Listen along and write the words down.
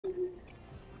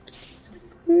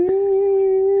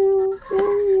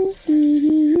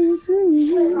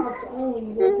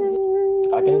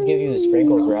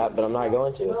wrap, but I'm not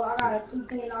going to.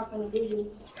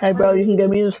 Hey, bro, you can give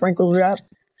me the sprinkles wrap.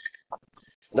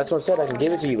 That's what I said. I can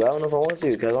give it to you, but I don't know if I want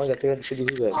to because I only got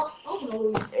 352 bags,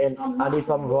 and I need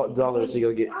 $5 to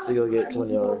go get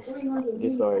 $20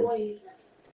 gift card.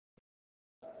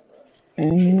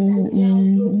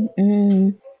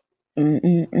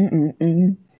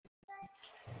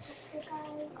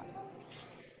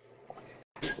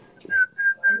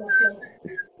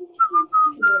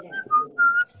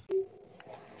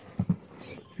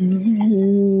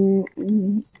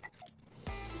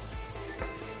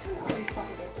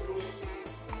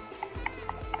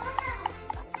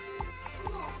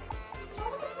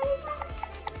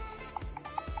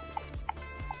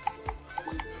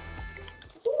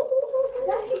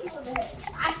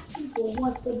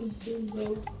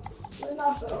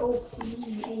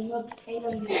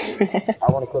 I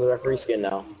want to put the referee skin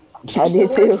now. I do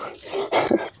too.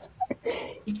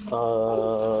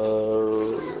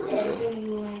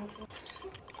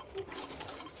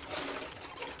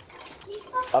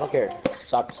 I don't care.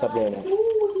 Stop doing it.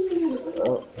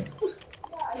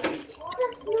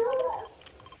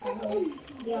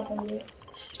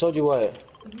 Told you what?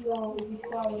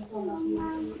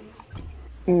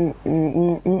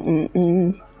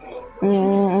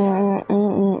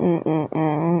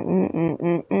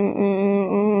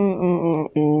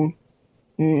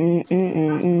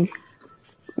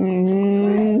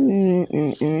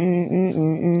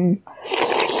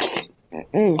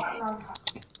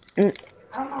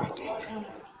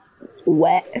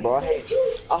 Wet. Bro,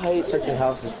 I hate searching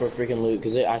houses for freaking loot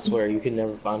because I swear you can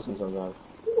never find some sometimes.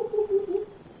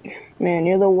 Man,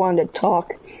 you're the one to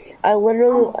talk. I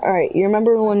literally, alright, you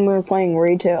remember when we were playing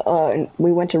retail, and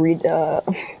we went to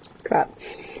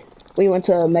we went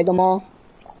to Mega Mall,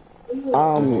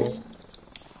 and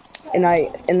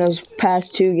in those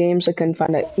past 2 games, I couldn't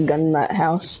find a gun in that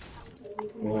house.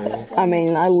 I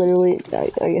mean, I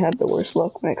had the worst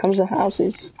luck when it comes to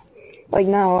houses. Like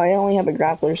now, I only have a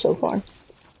grappler so far.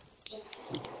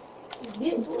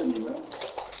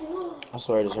 I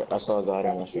swear I saw a guy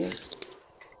on my stream.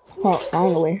 Oh,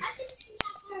 finally.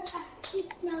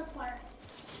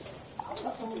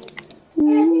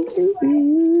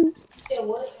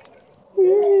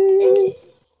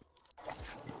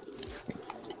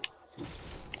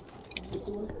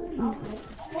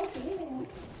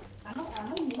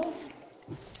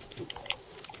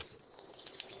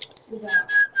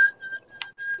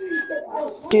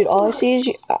 Dude, all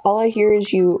I hear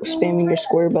is you spamming your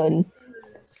square button.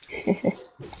 My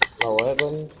what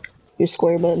button? Your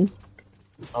square button.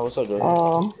 Oh, what's up, Jordan?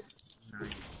 Oh.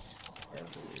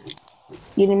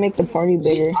 You didn't make the party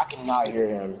bigger. I cannot hear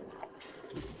him.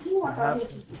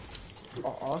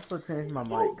 I'll also change my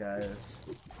mic, guys.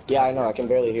 Yeah, I know. I can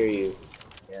barely hear you.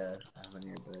 Yeah, I have an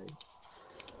earbud.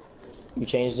 You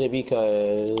changed it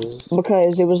because...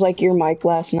 Because it was like your mic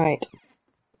last night.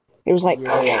 It was like...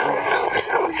 Yeah. Yeah,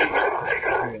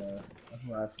 that's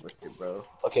why I switched it, bro.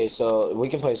 Okay, so we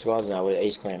can play squads now with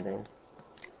Ace Clan, bro.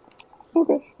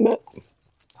 Okay, but...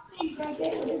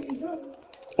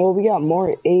 Well, we got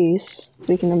more Ace.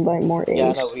 We can invite more Ace. Yeah,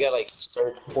 I know. We got like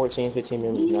 14, 15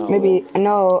 members now. Maybe...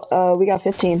 No, we got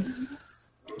 15.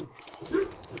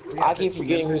 I keep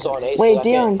forgetting who's on Ace. Wait,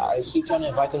 Dion. I keep trying to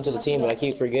invite them to the team, but I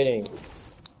keep forgetting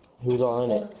who's all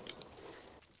in it.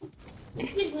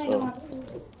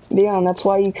 Dion, that's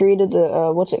why you created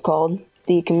the, what's it called?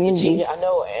 The community. Yeah, I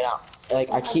know, and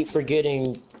I kept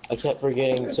forgetting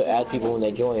to add people when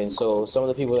they join. So some of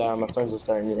the people that are my friends are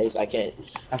starting in Ace, I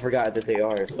forgot that they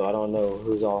are, so I don't know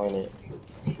who's all in it.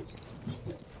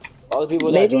 All the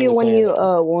people that maybe when you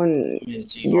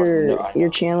your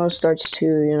channel starts to,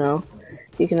 you know,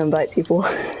 you can invite people.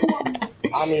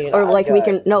 I mean, or like we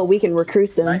can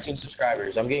recruit them. 19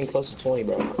 subscribers. I'm getting close to 20,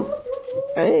 bro.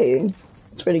 Hey,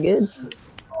 that's pretty good.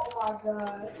 Oh my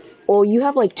god. Well, you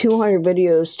have like 200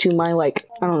 videos to my like,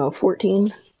 I don't know,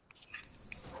 14.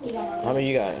 How many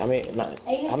you got? How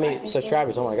many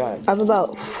subscribers? Oh my god. I have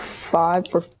about 5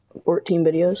 for 14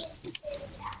 videos.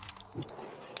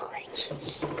 Great.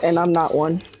 And I'm not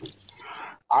one.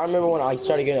 I remember when I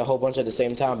started getting a whole bunch at the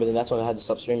same time, but then that's when I had to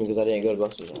stop streaming because I didn't go to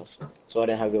Buster's house. So I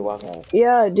didn't have good Wi-Fi.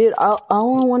 Yeah, dude, I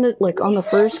only wanted, like, on the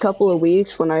first couple of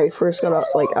weeks when I first got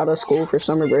out of school for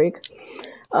summer break,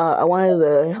 I wanted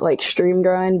to, like, stream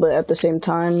grind, but at the same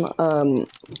time,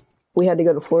 we had to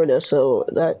go to Florida, so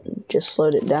that just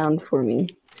slowed it down for me.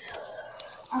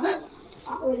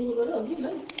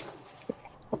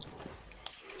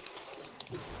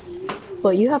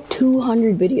 But you have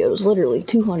 200 videos, literally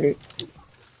 200.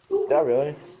 Yeah,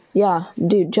 really? Yeah,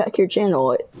 dude, check your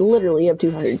channel. Literally, you have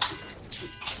 200.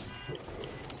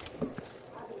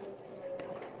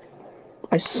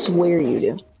 I swear you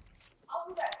do.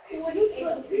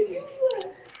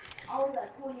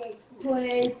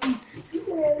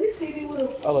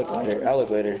 I'll look later. I'll look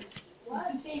later.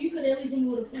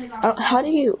 How do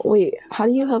you wait? How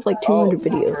do you have like Oh, 200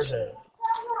 videos? person.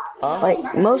 Huh?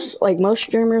 Most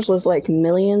streamers with like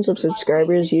millions of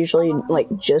subscribers usually like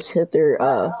just hit their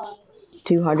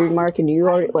 200 mark, and you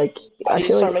are like I I need to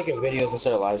feel start like making videos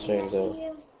instead of live streams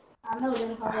though.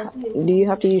 do you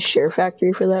have to use Share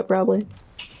Factory for that probably?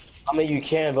 I mean, you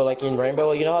can, but like in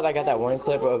Rainbow, you know how I got that one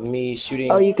clip of me Oh,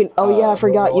 shooting, you can. Oh yeah, I whoever it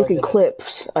forgot. You was can in the,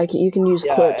 clips. You can use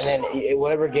yeah, and clips. then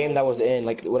whatever game that was in,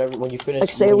 like whatever when you Like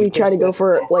finish say when you we try push to go the,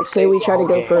 for it say saves we the try to whole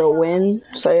go for game. a win.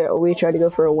 Say we try to go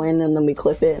for a win, and then we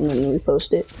clip it, and then we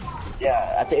post it.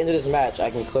 Yeah, at the end of this match, I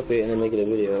can clip it and then make it a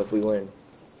video if we win.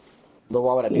 But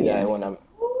why would I do Yeah. that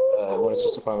when it's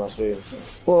just a part of my stream? So.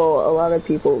 Well, a lot of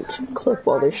people clip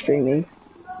while they're streaming.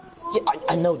 Yeah,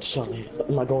 I know, Sean.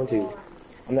 I'm not going to.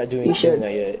 I'm not You doing should.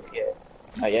 that yet. Yeah,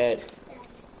 not yet.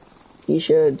 You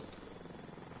should.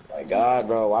 My God,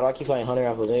 bro, why do I keep playing Hunter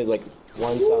Rifles? I need like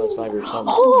one silent sniper or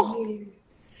something. Oh!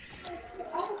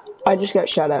 I just got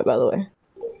shot at, by the way.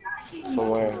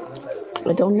 Somewhere.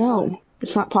 I don't know.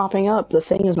 It's not popping up. The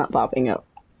thing is not popping up.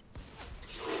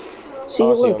 See,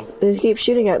 Oh, I see them. look. They keep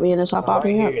shooting at me and it's not I'm right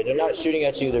popping up. here. They're not shooting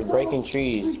at you. They're breaking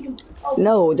trees.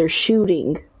 No, they're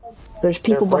shooting. There's They're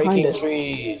people behind breaking us.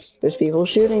 trees. There's people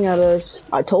shooting at us.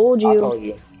 I told I you. told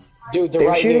you. Dude, they're They're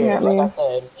right shooting here. at Like I me.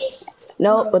 said.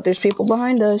 No, but there's people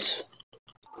behind us.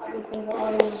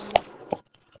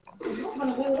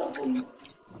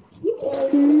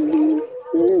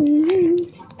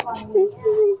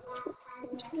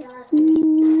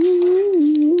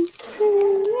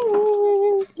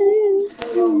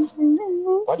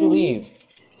 Why'd you leave?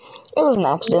 It was an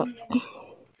accident.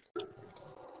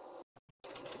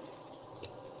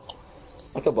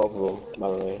 I killed both of them,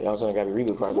 by the way. I was gonna grab a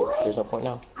reboot card, but there's no point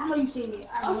now. I know you seen it.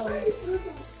 I know it.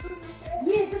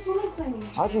 Yeah, that's what I'm saying.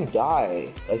 How'd you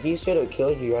die? Like, he should have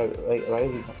killed you right as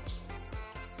you...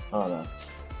 I don't know.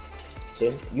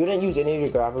 See? You didn't use any of your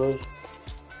grapplers?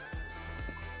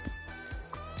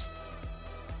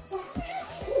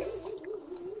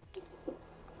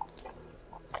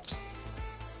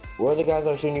 Where are the guys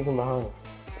that are shooting you from behind?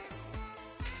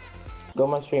 Go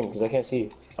on my stream, because I can't see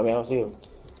you. I mean, I don't see you.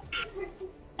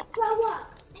 Throw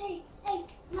up. Hey,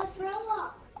 let's throw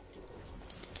up.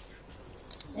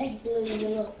 Thank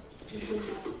you.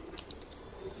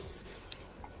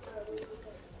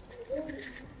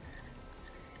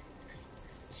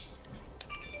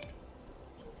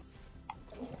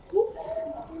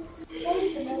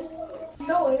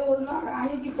 No, it was not. I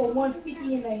hit you for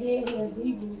 150 in the head with a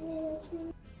reboot.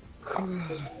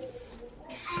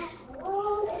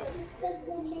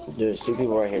 There's two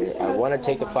people right here. I want to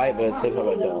take the fight, but at the same time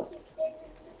I don't.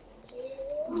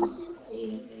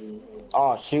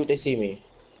 Oh, shoot, they see me.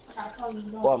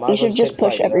 Well, I might You as well should just take just the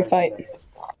push fight. every fight.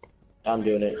 I'm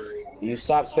doing it. You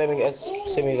stop spamming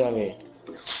SMEs on me.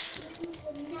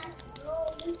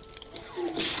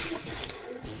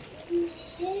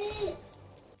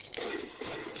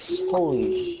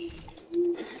 Holy.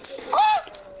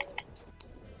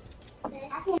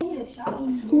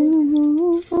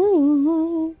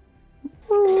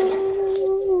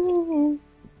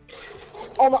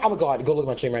 Oh my God, go look at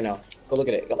my stream right now. Go look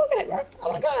at it. Go look at it, bro.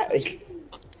 Oh my God.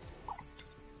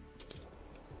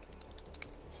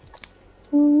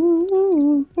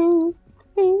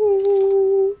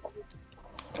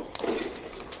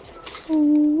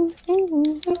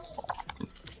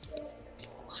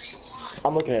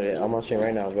 I'm looking at it. I'm on stream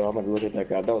right now, bro. I'm gonna look at that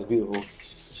guy. That was beautiful.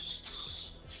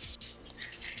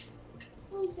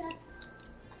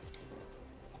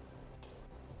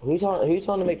 Who you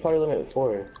telling to make party limit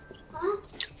for?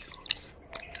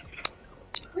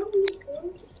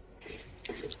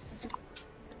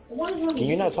 Can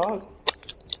you not talk?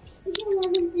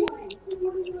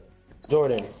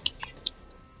 Jordan.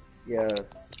 Yeah.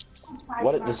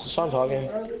 What is Sean talking?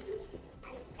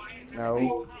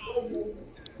 No.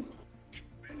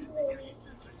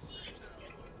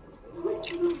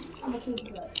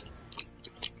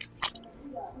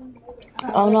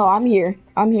 Oh no, I'm here.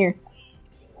 I'm here.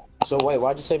 So wait,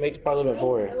 why'd you say make the party limit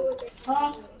for?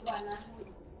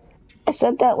 I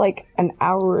said that like an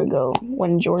hour ago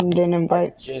when Jordan didn't I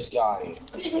invite. just got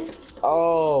it.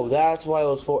 Oh, that's why it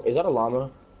was for. Is that a llama?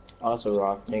 Oh, that's a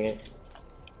rock. Dang it.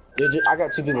 Dude, I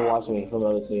got two people watching me from the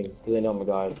other team because they know I'm a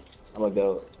god. I'm a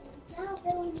goat.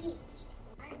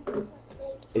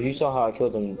 If you saw how I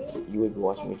killed him, you would be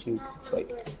watching me too.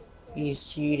 Like, he's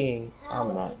cheating.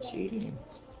 I'm not cheating.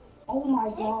 Oh my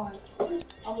God.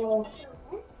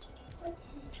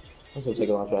 I'm still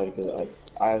taking my strategy because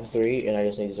I have 3, and I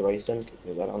just need to erase them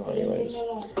because I don't know anyways.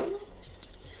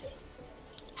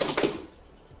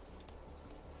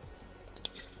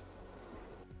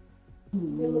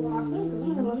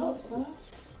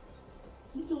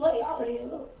 You too late already.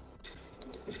 Look.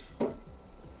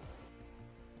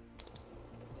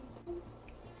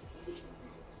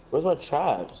 Where's my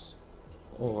traps?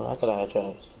 Oh, I thought I had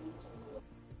traps.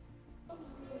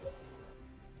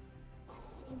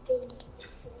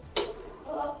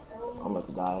 I'm about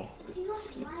to die.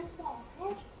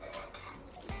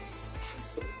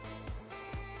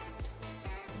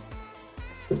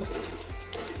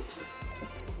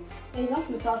 Hey, don't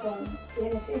you talk on it.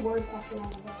 If they work after one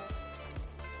of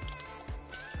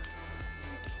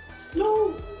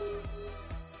No.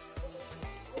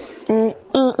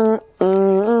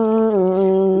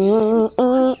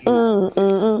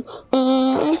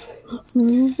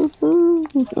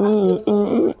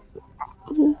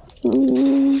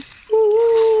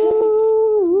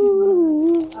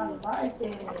 Right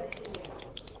there.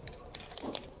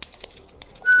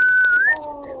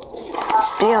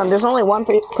 Damn, there's only one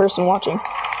person watching.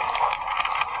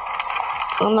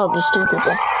 Oh no, there's 2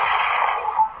 people.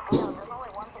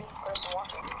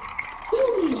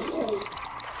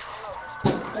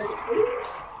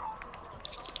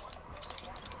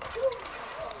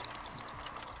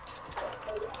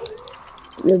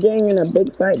 You're getting in a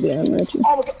big fight, Dion, aren't you?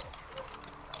 Oh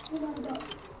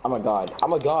my god. Oh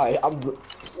my god. I'm.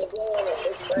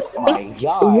 Oh my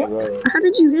god, What? bro. How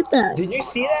did you hit that? Did you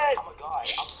see that?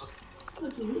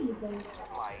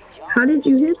 How did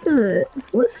you hit that?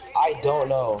 What? I don't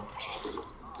know.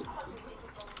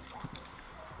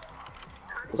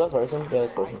 Is that person? Yeah,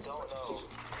 that's person.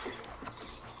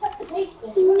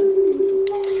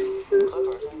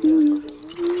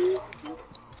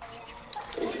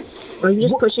 Are you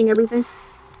just pushing everything?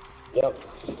 Yep.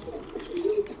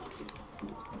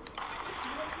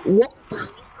 Yep.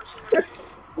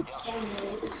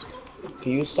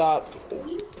 Can you stop?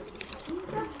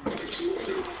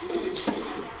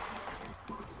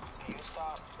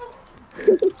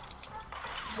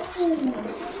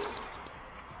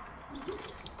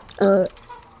 Uh.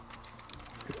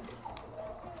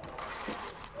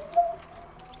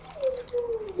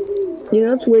 You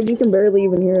know, it's weird. You can barely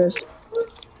even hear us.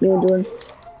 Me and Jordan.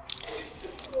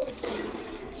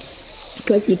 It's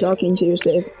like you're talking to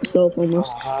yourself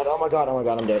almost. Oh my god, oh my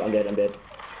god, I'm dead, I'm dead, I'm dead.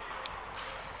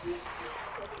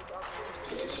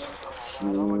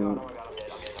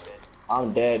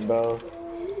 I'm dead, bro.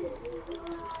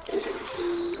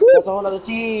 That's a whole other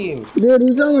team. Dude,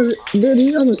 he's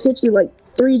almost hit you like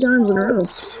 3 times in a row.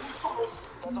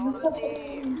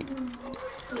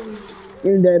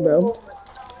 You're dead, bro.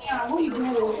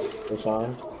 Which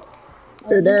one?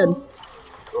 You're dead.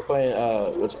 We're playing,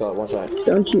 what's it called? One shot.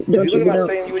 Don't If you you look at get my out.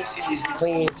 stream, you would see these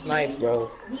clean snipes, bro.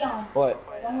 What?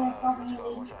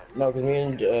 No, because me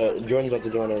and Jordan's about to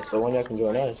join us, so one y'all can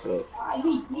join us, but...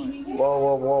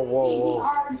 Whoa.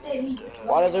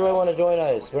 Why does everyone want to join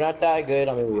us? We're not that good.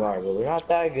 I mean, we are, but we're not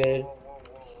that good.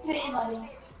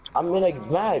 I'm in a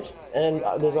match, and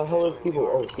there's a whole lot of people.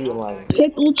 Oh, see, I'm lying.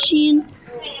 Pickle chin.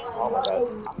 Oh my god.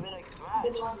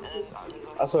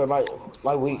 I swear, my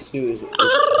weak suit is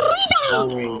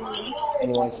long range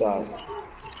in one side.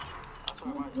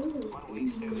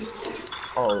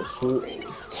 Oh shoot.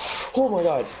 Oh my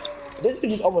god. This dude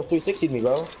just almost 360'd me,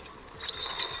 bro.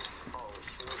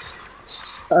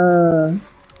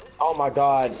 Oh my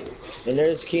god. And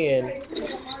there's Kian.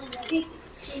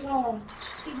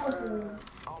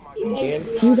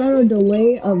 Kian? You got a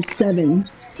delay of 7.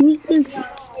 Who's this?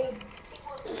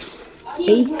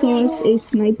 Ace Sauce, Ace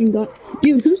Sniping God.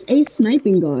 Dude, who's Ace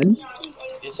Sniping God?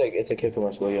 It's a kid from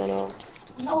our school, you know.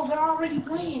 No, they're already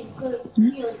playing.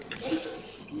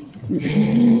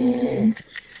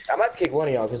 I might kick one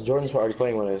of y'all because Jordan's already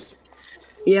playing with us.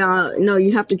 Yeah, no,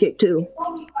 you have to kick 2.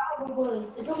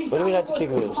 What do you mean I have to kick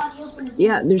with us?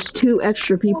 Yeah, there's 2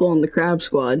 extra people on the crab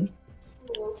squad.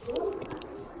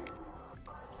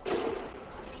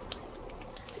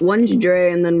 One's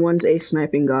Dre and then one's Ace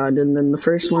Sniping God, and then the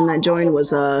first one that joined was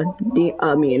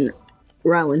Rylan.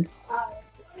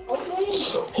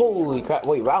 Holy crap!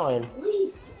 Wait, Rowland.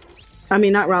 I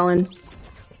mean, not Rylan.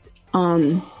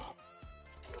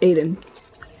 Aiden.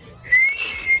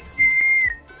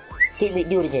 Hit me.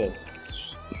 Do it again.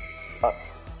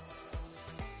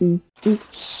 You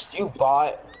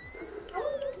bot.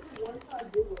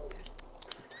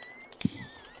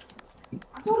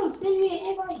 I told him send me an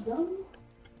invite, dummy.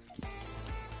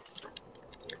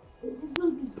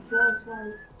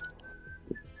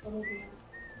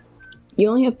 You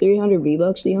only have 300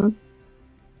 V-Bucks, Leon?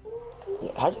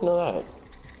 How'd you know that?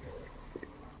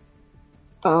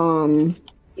 Um,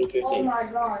 350. Oh my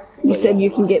god. you But said yeah,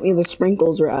 you can get me the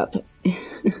sprinkles wrap.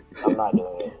 I'm not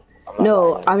doing it. I'm not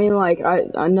No, buying I it. mean like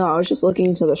I know I was just looking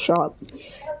into the shop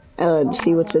to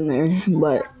see what's in there,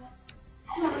 but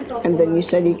and then you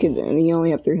said you could and you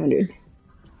only have 300.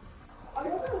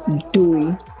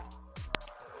 Dewey.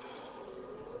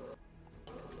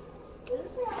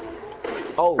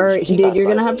 Oh, Alright, he dude, got you're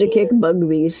gonna sniped. have to kick Bug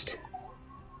Beast.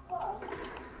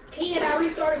 And I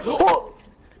restarted. Oh,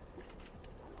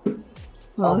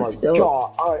 oh my It's dope.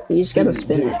 god. Alright, You just gotta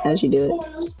spin dude. it as you do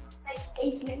it.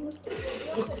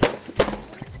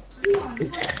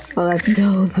 Oh, that's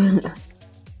dope.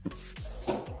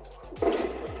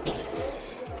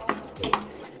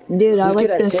 Dude, I This kid like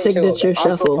had the 10 kills. signature I'm so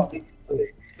shuffle. fucking.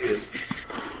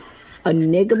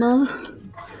 Enigma?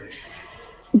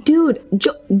 Dude,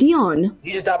 Dion.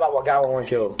 You just died by one guy with 1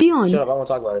 kill. Dion. Shut up, I won't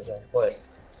talk about it, son. What?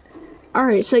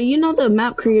 Alright, so you know the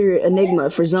map creator Enigma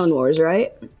for Zone Wars,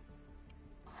 right?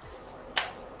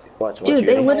 Watch, Dude,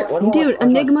 dude,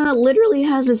 Enigma literally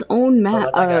has his own map,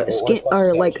 skin,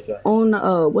 or like, own,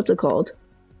 what's it called?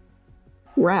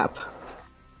 Rap.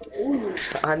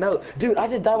 I know. Dude, I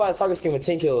just died by a soccer skin with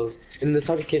 10 kills. And the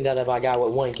soccer skin died by a guy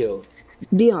with 1 kill.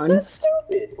 Dion. That's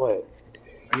stupid. What?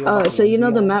 So you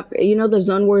know the map, you know the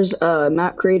Zone Wars,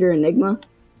 map creator Enigma?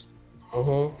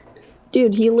 Mm-hmm.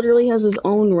 Dude, he literally has his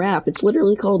own rap. It's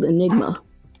literally called Enigma.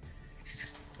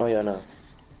 Oh, yeah, no.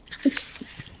 It's,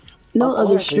 no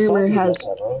other streamer has...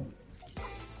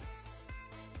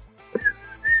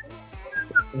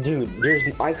 Dude,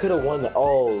 I could have won the.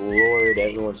 Oh lord,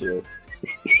 everyone's here.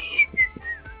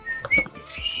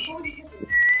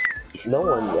 No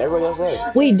one, everybody else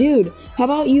left. Wait, dude, how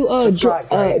about you,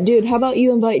 Dre. dude, how about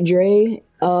you invite Dre,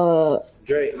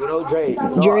 Dre, you know Dre.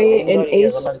 No, Dre and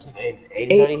Ace. I'm about to take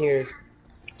Aiden's already here.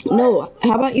 No,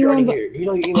 how about you invite? You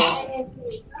know your email?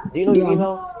 Do you know your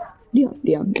email?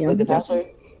 Dion. Like the password?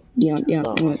 Dion.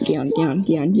 I'm trying to get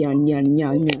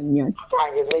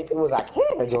as many people as I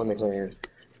can to join the clan.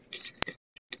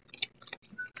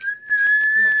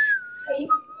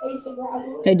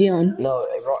 Hey, Dion. No,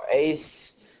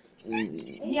 Ace.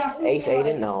 Ace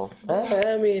Aiden? No.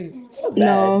 I mean, it's not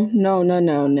bad.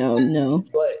 No.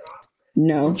 But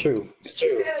No. true. It's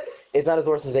true. It's not as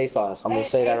worse as ASOS. I'm gonna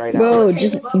say that right now. Bro,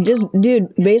 just,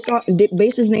 dude,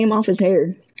 base his name off his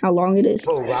hair. How long it is.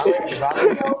 Bro,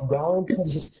 Rollin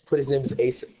put his name as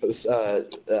Ace.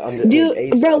 Dude,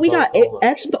 Ace bro, we got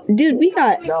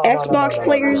No, Xbox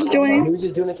players joining. He was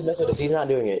just doing it to mess with us. He's not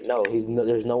doing it. No,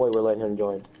 there's no way we're letting him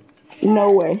join. No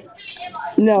way.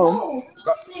 No.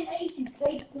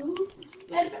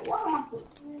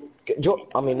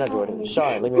 I mean, not Jordan.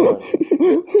 Sean, leave me alone.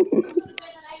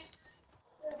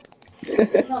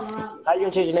 How you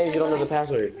gonna change your name if you don't know the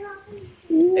password?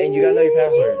 And you gotta know your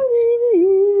password.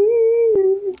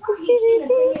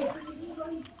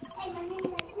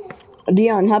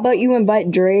 Dion, how about you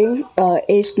invite Dre,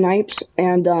 Ace Snipes,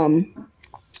 and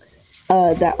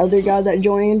that other guy that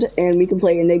joined, and we can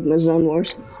play Enigma Zone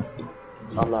Wars.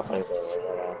 I'm not playing for it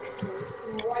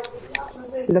right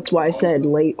now. That's why I said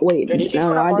late. Wait, Dre, did you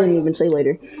join a I party? didn't even say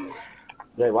later.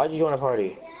 Dre, why'd you join a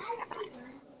party?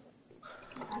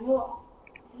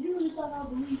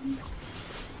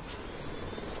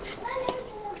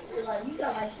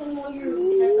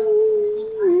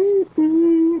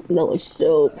 That looks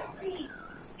dope.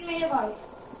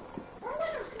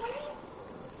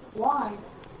 Why?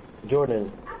 Jordan.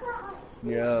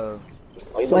 Yeah.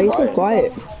 Why are you so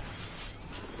quiet?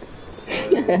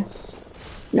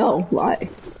 No, why?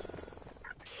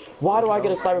 Why do I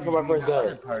get a sniper for my first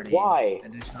gun? Why?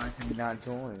 And this time can not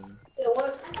join.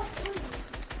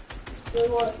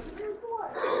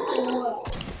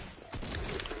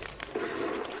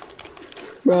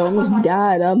 Bro, I almost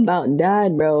died. I about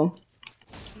died, bro.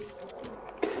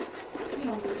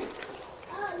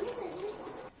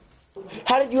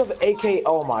 How did you have an AK?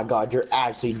 Oh my god, you're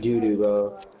actually doo-doo,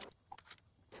 bro.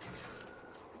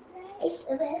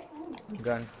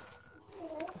 Gun.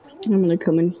 I'm gonna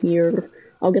come in here.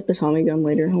 I'll get the Tommy gun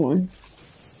later. Hold on.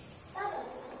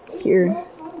 Here.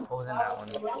 What was in that one?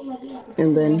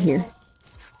 And then here.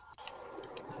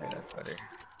 Yeah, that's better.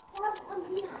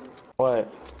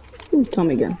 What? Ooh,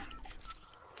 Tommy gun.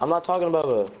 I'm not talking about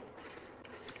a...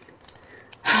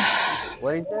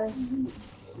 What did you say?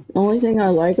 The only thing I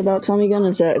like about Tommy gun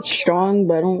is that it's strong,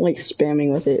 but I don't like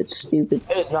spamming with it. It's stupid.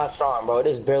 It is not strong, bro. It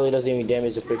just barely doesn't even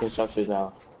damage the freaking structures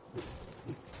now.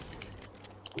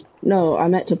 No, I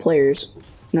meant to players,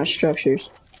 not structures.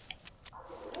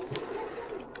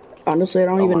 Honestly, I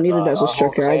don't even need it as a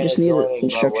structure. I just need it in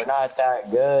structure. We're not that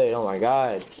good. Oh my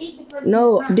god.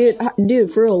 No, dude,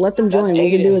 for real, let them join. We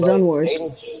can do a Zone Wars.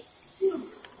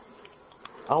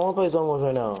 I don't want to play zone wars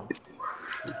right now.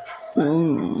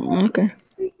 Okay.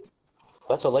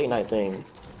 That's a late night thing.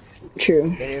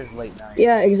 True. It is late night.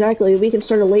 Yeah, exactly. We can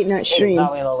start a late night It is stream.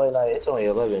 not late, late night. It's only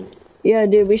 11. Yeah,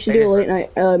 dude, we should They do a just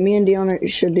late night. Me and Dion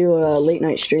should do a late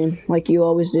night stream, like you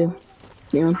always do.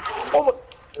 Dion. Oh my.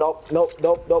 Nope, nope,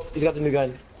 nope, nope. He's got the new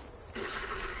gun.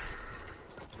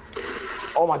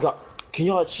 Oh my god. Can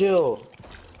y'all chill?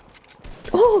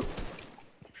 Oh!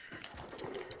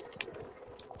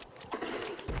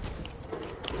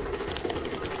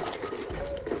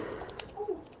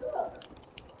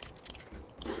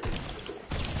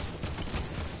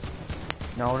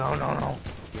 No.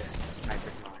 Yes,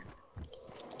 sniper's mine.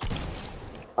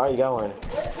 Alright, you got one.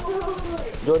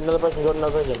 Jordan, another person, Jordan,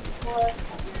 another person.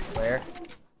 Where?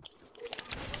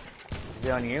 Is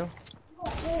it on you?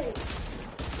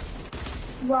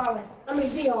 Robin. I mean,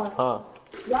 Dion. Huh?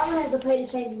 Robin has to pay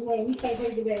to change his name. You can't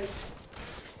pay the game.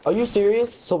 Are you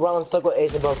serious? So Ron's stuck with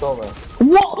Ace and Belcoma.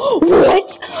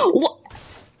 What? What?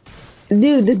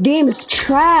 Dude, this game is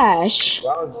trash.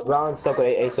 Ron's stuck with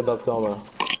Ace and Belcoma.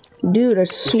 Dude, I He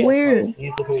can't swear. switch.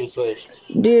 He's the free to switch.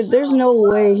 Dude, there's no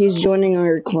way he's joining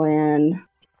our clan.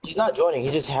 He's not joining, he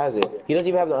just has it. He doesn't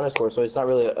even have the underscore, so it's not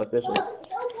really official.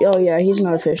 Oh yeah, he's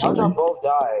not official. How'd y'all Then. both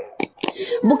die?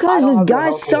 Because this have the guy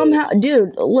health somehow, raise.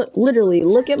 dude, literally,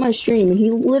 look at my stream. He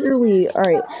literally,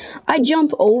 alright, I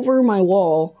jump over my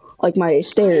wall, like my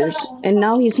stairs, and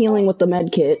now he's healing with the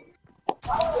med kit.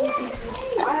 I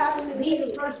have to be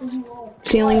the person who won.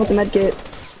 Healing with the med kit.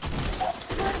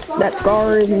 That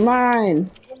scar is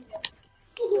mine.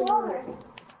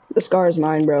 The scar is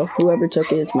mine, bro. Whoever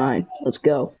took it is mine. Let's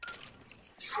go.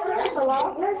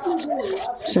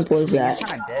 Simple as You're that.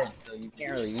 kind of dead, so you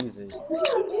can't really use it.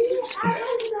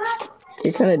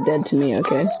 You're kind of dead to me,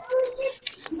 okay?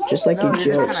 Just like No, your you're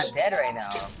just jokes. kind of dead right now.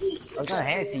 I was gonna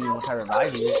hand it to you once I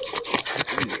revive you.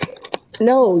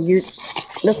 No, you're.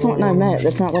 That's not what I meant.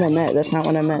 That's not what I meant. That's not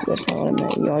what I meant. That's not what I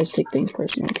meant. You always take things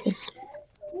personal, okay?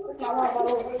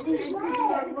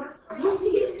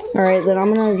 Alright, then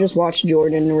I'm gonna just watch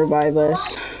Jordan revive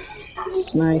us.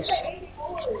 It's nice.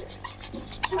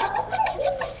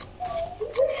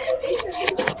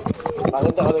 I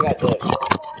think the other guy did.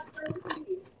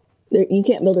 There, you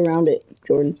can't build around it,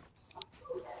 Jordan.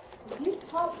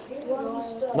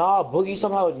 Nah, Boogie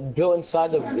somehow built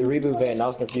inside the reboot van. I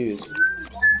was confused.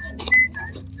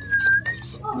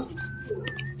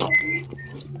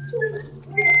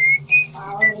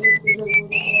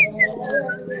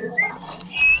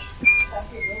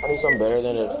 I need something better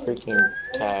than a freaking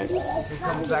tag. Who's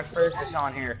gonna move back first? It's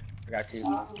on here. I got you.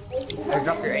 I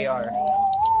dropped your AR.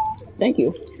 Thank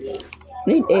you.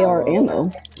 I need AR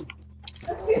ammo.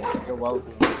 You're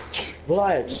welcome.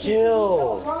 Blood,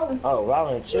 chill. Oh,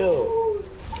 Robin, chill.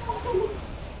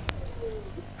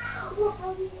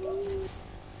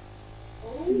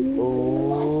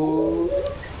 Ooh.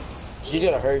 She's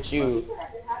gonna hurt you.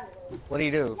 What do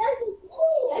you do?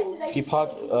 He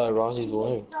popped Rossie's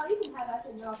balloon.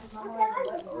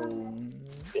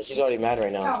 Yeah, she's already mad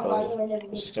right now, so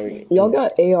she's already... Y'all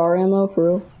got AR ammo for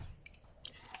real?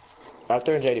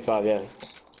 After 85,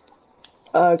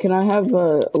 yeah. Can I have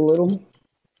a little?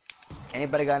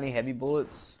 Anybody got any heavy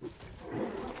bullets?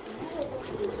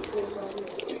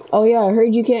 Oh yeah, I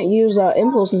heard you can't use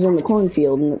impulses in the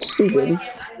cornfield, and it's stupid.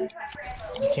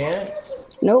 You can't?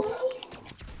 Nope.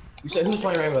 You said who's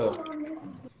playing Rainbow?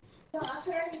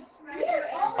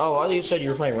 Oh, I thought you said you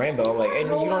were playing Rainbow. I'm like, hey, you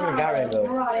don't even got Rainbow.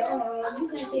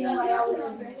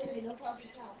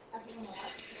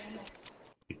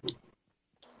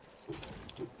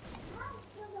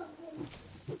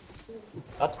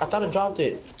 I thought I dropped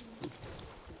it.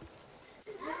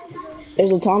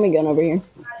 There's a Tommy gun over here.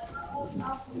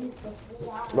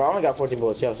 Bro, I only got 14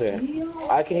 bullets, yeah, I'm saying.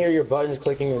 I can hear your buttons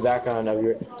clicking in the background of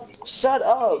your... Shut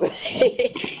up!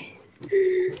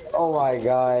 Oh my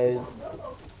god.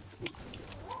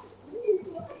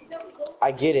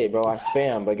 I get it, bro. I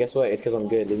spam, but guess what? It's because I'm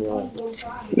good. Leave me alone.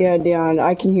 Yeah, Dion,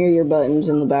 I can hear your buttons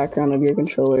in the background of your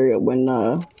controller when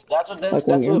That's what like when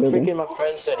that's you're what building. freaking my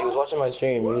friend said. He was watching my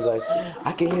stream. He was like,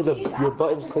 I can hear your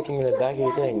buttons clicking in the back of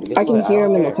your thing. Guess I can what? hear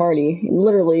him don't in the care. party.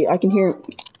 Literally, I can hear.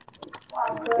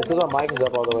 It's because my mic is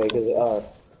up all the way.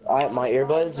 Because my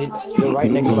earbuds they're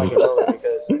right next to my controller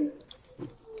because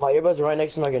my earbuds are right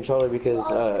next to my controller because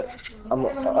I'm.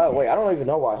 Oh wait, I don't even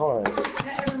know why. Hold on.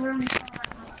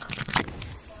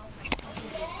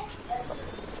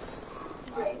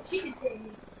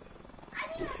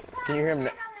 Can you hear him?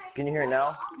 Can you hear it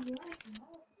now?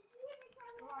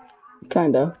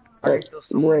 Kinda, Are you but still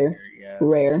somewhere rare. here? Yeah.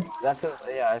 Rare. That's because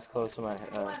yeah, it's close to my.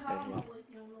 Yeah.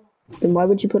 Then why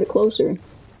would you put it closer?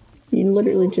 You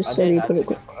literally just I said did. you I put it.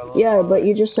 took it a little Yeah, far but away.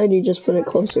 you just said you just put it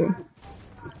closer.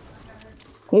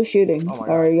 Who's shooting? Oh my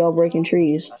Or are god. y'all breaking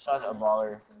trees? I shot a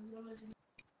baller.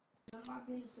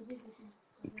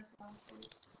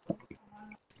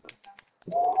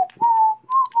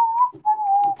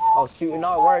 Oh shoot,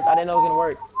 no, it worked. I didn't know it was gonna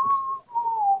work.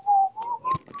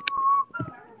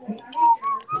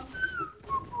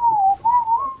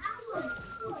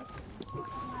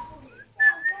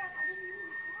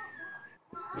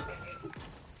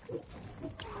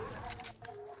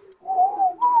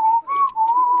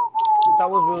 That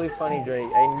was really funny, Drake.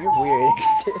 And you're weird.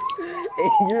 Hey,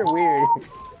 you're weird.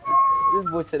 This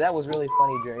boy said that was really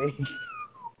funny, Drake.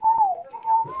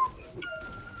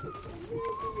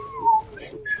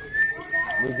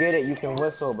 We get it, you can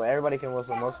whistle, but everybody can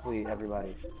whistle, mostly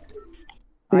everybody.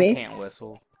 I Me? can't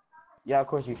whistle. Yeah, of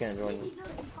course you can, Jordan.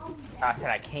 I said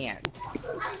I can't.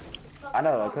 I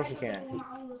know, of course you can.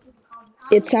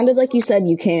 It sounded like you said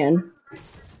you can.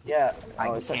 Yeah, I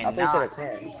oh, I thought you said a cannot.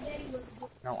 10.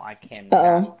 No, I cannot.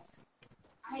 Uh-oh.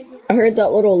 I heard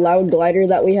that little loud glider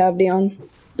that we have, Dion.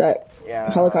 That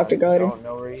Yeah, helicopter glider. don't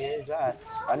know where he is at.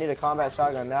 I need a combat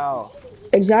shotgun now.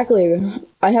 Exactly.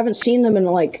 I haven't seen them in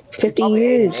like It's 50 probably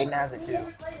Aiden. years. Aiden has it too.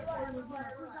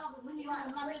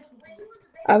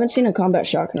 I haven't seen a combat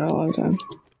shotgun in a long time.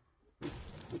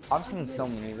 I've seen so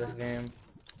many this game.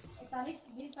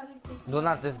 Well,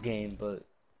 not this game, but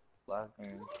last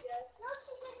game.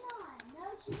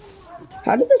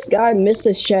 How did this guy miss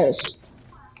this chest?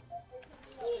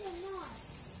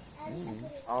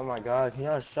 Oh my god, can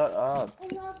y'all shut up?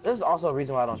 This is also a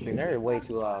reason why I don't stream. They're way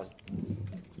too loud.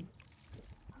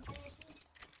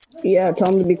 Yeah,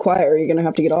 tell him to be quiet or you're gonna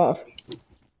have to get off.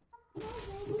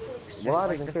 It's just Well,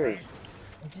 like doesn't the care. fam-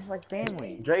 It's just like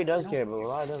family. Dre does care, but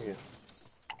Well does care.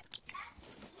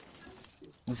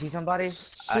 You see somebody?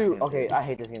 Shoot, okay, I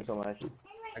hate this game so much.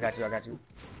 I got you. I got you.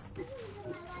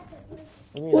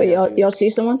 What do you mean I Wait, got you? y'all see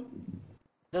someone?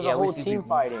 There's Yeah, a we whole see team people.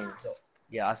 fighting.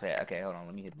 Yeah, I'll say it. Okay, hold on.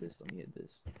 Let me hit this. Let me hit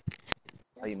this.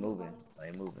 Are you moving? Are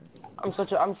you moving?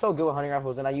 I'm so good with hunting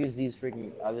rifles, and I use these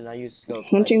freaking. Then I use scope.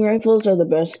 Hunting rifles are the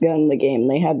best gun in the game.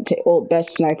 They had to well,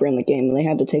 best sniper in the game. They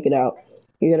had to take it out.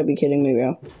 You gotta be kidding me,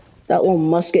 bro. That little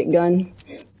musket gun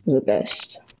was the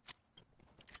best.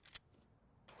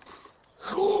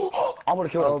 I would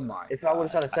have killed him. Oh my If I would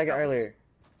have shot a second God. earlier.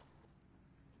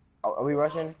 Are we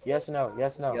rushing? Yes or no?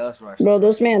 Yes or no? Yeah, let's rush. Bro, Let's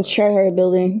those rush. man's tryhard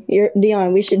building.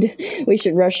 Dion, we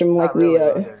should rush them like Not really. we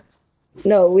Okay.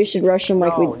 no, we should rush them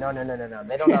like we. No.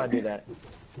 They don't know how to do that.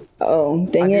 Oh, I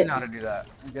dang do it! know how to do that.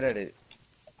 I'm good at it.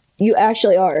 You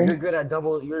actually are. You're good at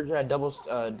double. You're good at double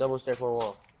stare for a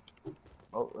wall.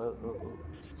 Oh.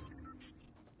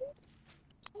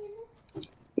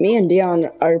 Me and Dion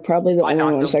are probably the I only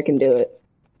knocked ones him. that can do it.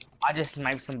 I just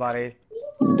sniped somebody.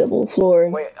 Double floor.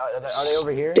 Wait, are they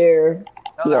over here? Dare.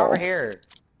 No, they're Wall. over here.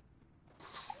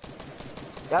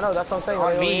 Yeah, no, that's what I'm saying. They're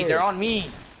on over me. here. They're on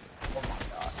me.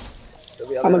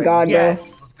 Oh my god, Yes.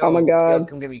 bro. Let's go. Oh my god. Yo,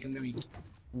 come get me. Come get me.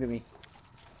 Come get me.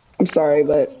 I'm sorry,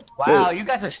 but Wow, you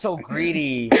guys are so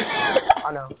greedy.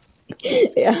 I know.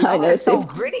 yeah, I You know. are so Too.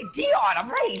 greedy, Dion. I'm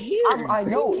right here. I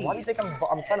know. Why do you think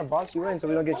I'm trying to box you in so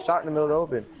we don't get shot in the middle of the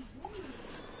open?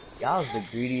 Y'all's the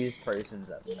greediest persons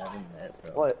I've never met,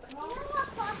 bro. What?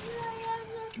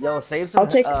 Yo, save some I'll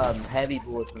take- heavy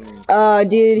bullets for me.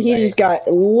 Dude, he just got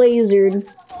lasered.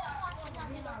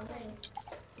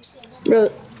 Bro,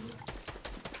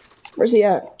 where's he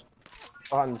at?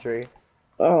 On the tree.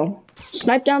 Oh,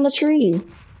 snipe down the tree.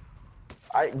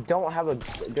 I don't have a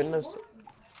goodness.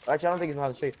 Actually, I don't think he's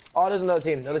behind the tree. Oh, there's another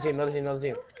team. Another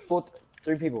team. Full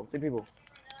three people.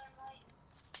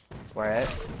 Where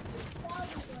at?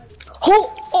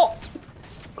 Oh!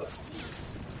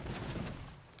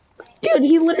 Dude,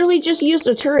 he literally just used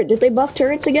a turret. Did they buff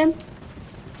turrets again?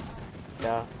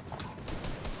 Yeah.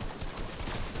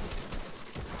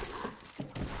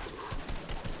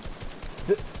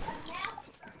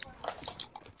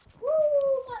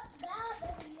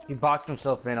 He boxed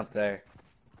himself in up there.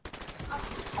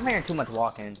 I'm hearing too much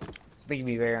walking. It's making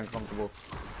me very uncomfortable.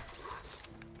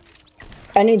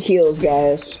 I need heals,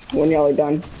 guys, when y'all are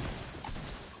done.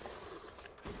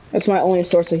 That's my only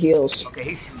source of heals.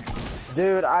 Okay, he's shooting.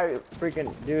 Dude,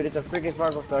 it's a freaking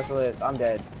sparkle specialist. I'm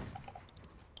dead.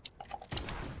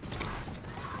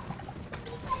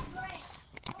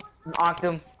 Knocked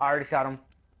him. I already shot him.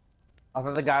 I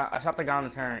shot the guy on the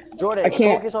turn. Jordan, I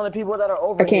can't- focus on the people that are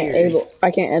over I can't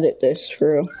here. edit this,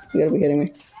 for real. You gotta be kidding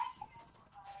me.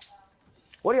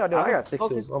 What are y'all doing? I got 6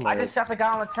 kills. Oh my I just shot the guy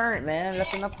on the turn, man.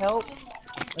 That's enough help.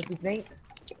 What you think?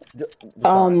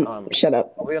 Shut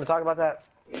up. Are we gonna talk about that?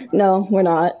 No, we're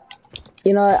not.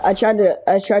 You know, I tried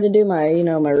to do my,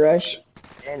 my rush.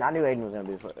 And I knew Aiden was gonna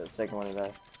be the second one of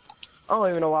that. I don't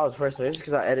even know why I was first one. It's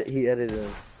just because he edited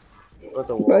him. With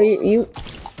the Bro, wall. you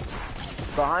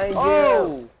Behind you!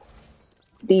 Oh!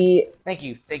 the Thank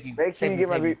you. Make sure you get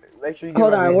my make sure you get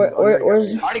hold my on, reboot. Oh,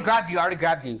 you already got where's I already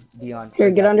grabbed you, Dion.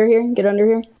 here? Get under here. Get under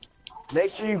here.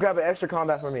 Make sure you grab an extra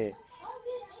combat for me.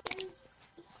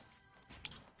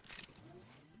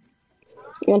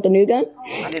 You want the new gun?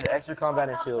 I need an extra combat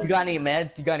and shield. You got any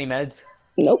meds?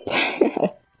 Nope.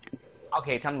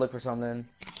 Okay, time to look for something.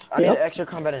 I need Yep. an extra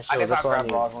combat and I shield. guess That's I'll all I grab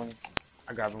need. Roslyn.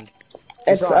 I grab him.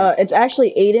 It's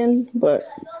actually Aiden, but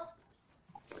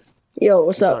yo,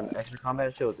 what's up? Son, extra combat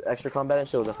and shields. Extra combat and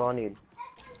shields. That's all I need.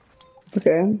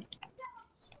 Okay, I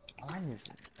need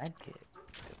a med kit.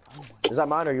 Is that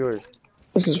mine or yours?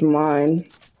 this is mine.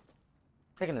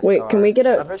 Taking a Wait, scar. can we get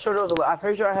I'm a? pretty sure there was I'm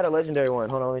pretty sure I had a legendary one.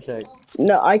 Hold on, let me check.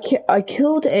 No, I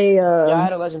killed a. Yeah, I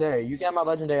had a legendary. You got my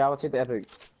legendary. I will take the epic.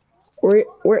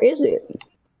 Where is it?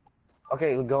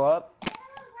 Okay, go up.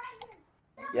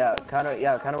 Yeah, kind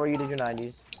of where you did your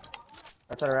 90s.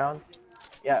 Now turn around.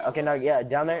 Yeah, okay, now, yeah,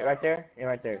 down there, right there, and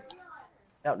right there.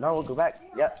 No, go back.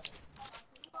 Yep.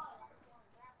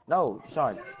 No,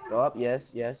 Sean, go up.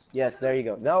 Yes, there you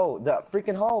go. No, the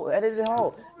freaking hole. Edited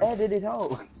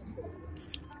hole.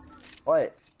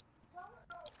 What?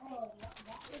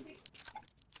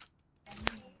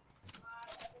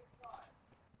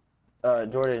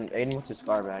 Jordan, Aiden wants his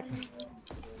scar back.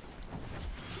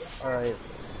 Alright.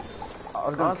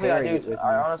 Honestly, I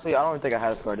don't even think I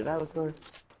had a scar. Did I have a scar?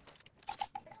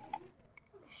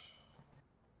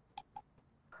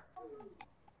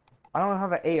 I don't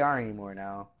have an AR anymore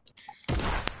now.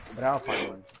 But I'll find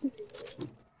one.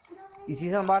 You see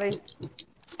somebody?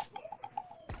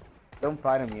 Don't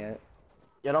fight him yet.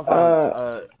 Yeah, don't find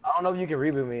I don't know if you can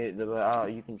reboot me,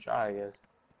 but you can try, I guess.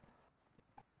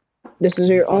 This is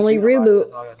your Just don't only shoot nobody, reboot.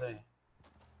 that's all I gotta say.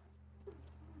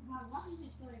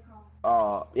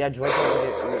 Yeah, Joy told me to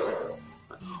get...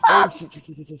 Oh,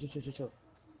 chill.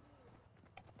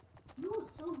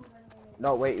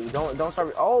 No, wait, don't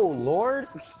start... Oh, Lord!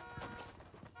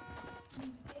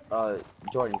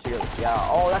 Jordan, chill. Yeah,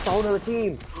 oh, that's a whole nother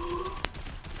team!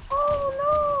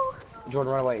 Oh, no!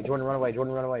 Jordan, run away. Never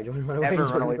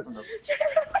run away from them.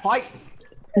 Fight!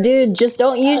 Dude, just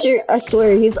don't use your. I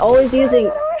swear, he's always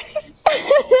using.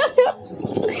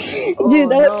 Dude,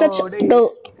 that was such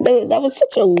that was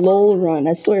such a low run.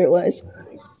 I swear it was.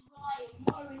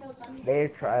 They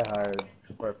try hard,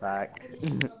 for a fact.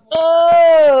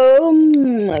 Oh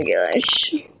my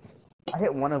gosh. I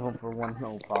hit one of them for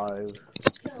 105.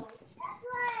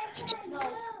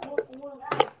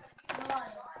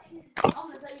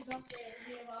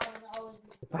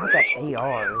 If I had that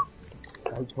AR,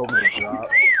 he told me to drop.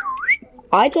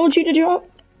 I told you to drop.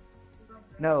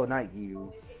 No, not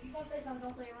you.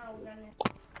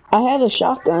 I had a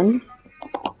shotgun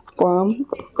for him.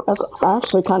 That's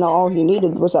actually kind of all he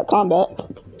needed was that combat.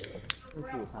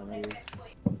 Let's see what time it is.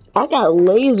 I got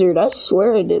lasered. I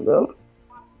swear I did, bro.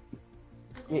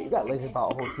 Yeah, you got lasered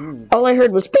about a whole team. All I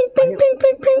heard was ping, ping, ping,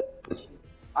 ping, ping.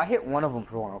 I hit one of them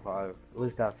for 105. At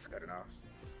least that's good enough.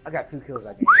 I got 2 kills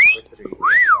that game. Or 3.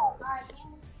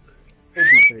 Could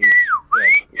be 3.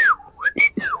 Yeah.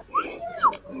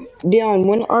 Dion,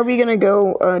 when are we gonna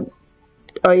go?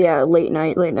 Oh yeah, late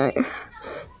night.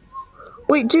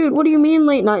 Wait, dude, what do you mean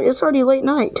late night? It's already late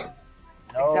night.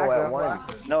 No, Exactly, at that's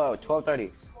 1. No, at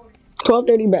 12:30.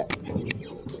 12:30 back.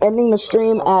 Ending the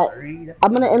stream at.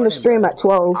 I'm gonna end the stream at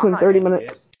 12 in 30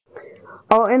 minutes.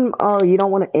 Oh, you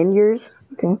don't want to end yours?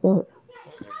 Okay.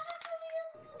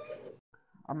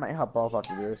 I might hop off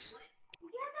after this.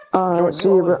 Jordan, See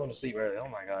you you, always bro. going to sleep early. Oh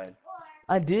my god.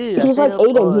 I did. He's like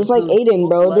Aiden. He's like Aiden,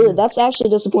 bro. Dude, that's actually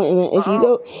a disappointment. If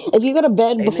you go to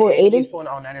bed before Aiden Aiden, keeps pulling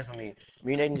all-nighters with me.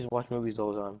 Me and Aiden just watch movies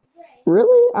all the time.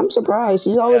 really? I'm surprised.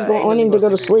 He's always Yeah, Aiden wanting to go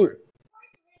to sleep.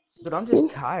 But I'm just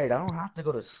tired. I don't have to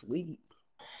go to sleep.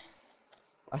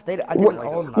 I did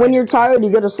all night. When you're tired,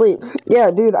 you go to sleep.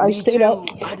 Yeah, dude, I stayed up.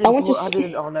 I did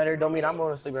an all-nighter. Don't mean I'm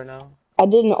going to sleep right now. I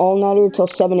did an all-nighter till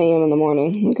 7 a.m. in the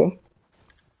morning. Okay.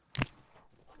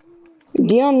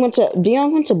 Dion went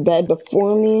to bed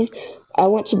before me. I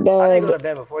went to bed. I didn't go to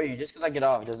bed before you. Just because I get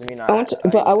off doesn't mean I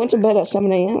went to bed at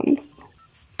 7 a.m.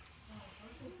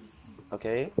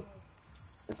 Okay.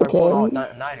 If I'm going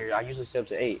all-nighter, I usually stay up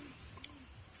to 8.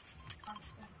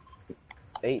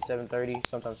 8, 7:30,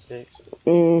 sometimes 6.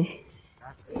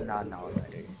 That's not an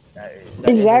all-nighter.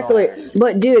 Exactly.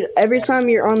 But dude, every time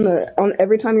you're on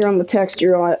the text,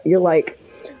 you're like,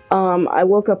 I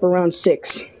woke up around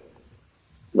 6.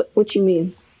 What you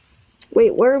mean?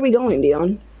 Wait, where are we going,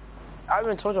 Dion? I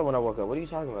haven't told you when I woke up. What are you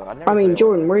talking about? I never I mean, tell you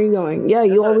Jordan, where are you going? Yeah,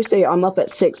 you always say I'm up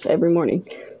at 6 every morning.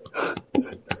 Well,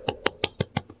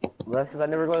 that's because I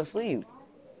never go to sleep.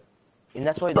 And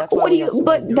that's why. But what do you?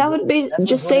 But that would be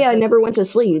just say I never went to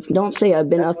sleep. Don't say I've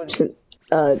been up since.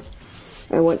 I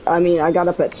got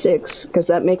up at 6 because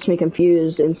that makes me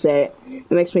confused and say it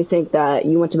makes me think that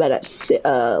you went to bed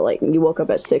at like you woke up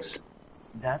at 6.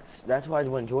 That's why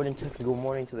when Jordan texted good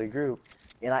morning to the group,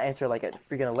 and I answered like at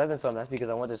freaking 11 something. That's because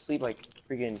I went to sleep like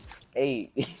freaking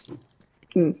 8.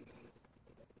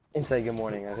 And say good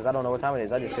morning because I don't know what time it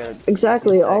is. I just said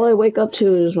Exactly. All I wake up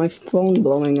to is my phone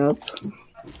blowing up.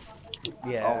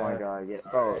 Yeah. Oh my god, yeah,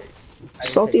 bro.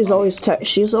 Salty's always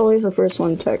she's always the first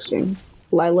one texting.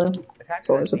 Lila is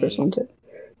always the first one to.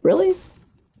 Really?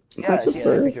 Yeah, That's a she's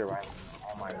first. a picture, right?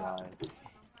 Oh my god.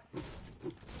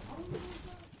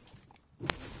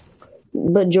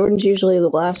 But Jordan's usually the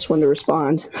last one to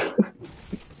respond.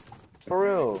 For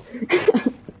real.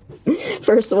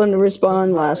 First one to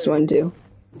respond, last one to.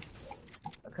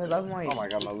 Because I'm like, Oh my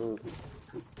god, my loot.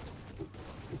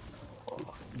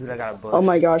 dude, I got a bush. Oh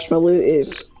my gosh, my loot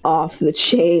is off the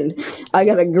chain. I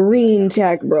got a green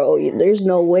tack, bro. There's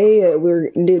no way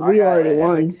we already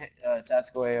won.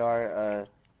 Tactical AR,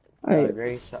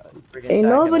 gray shot, freaking Ain't tack, and a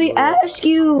nobody blue. asked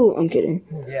you. I'm kidding.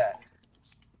 Yeah.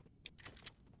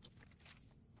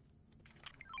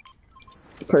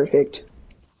 Perfect.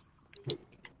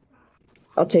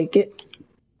 I'll take it.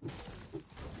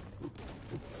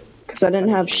 Cause I didn't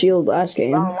have shield last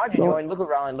game. Ron, why'd you join? Look at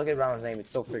Ron. Look at Ron's name. It's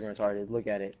so freaking retarded. Look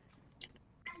at it.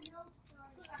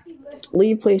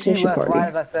 Leave PlayStation He left Party. right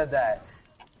as I said that.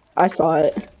 I saw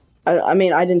it. I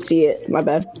mean, I didn't see it. My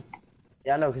bad.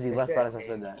 Yeah, I know, because he left right as I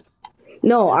said that.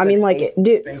 No, I mean, like,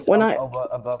 dude, when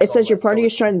it says your party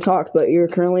is so trying to talk, but you're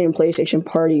currently in PlayStation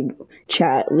Party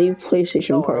chat. Leave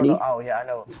PlayStation Party. No. Oh, yeah, I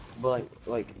know. But,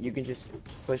 like, you can just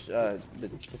push,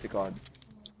 what's it called?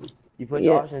 You push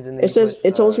options and then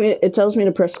it tells me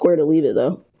to press square to leave it,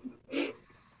 though.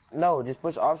 No, just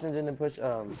push options and then push,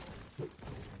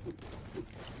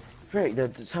 Frick, the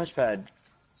touchpad.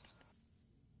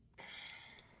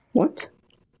 What?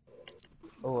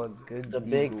 Oh, a good. The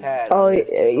big pad. Oh,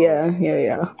 yeah.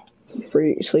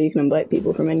 So you can invite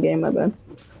people from in-game, my bad.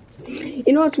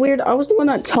 You know what's weird? I was the one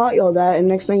that taught y'all that, and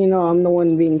next thing you know, I'm the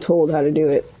one being told how to do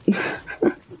it.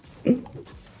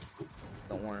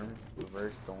 Storm.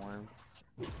 Reverse storm.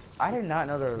 I did not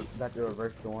know that the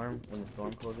reverse storm, when the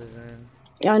storm closes in.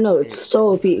 Yeah, I know, it's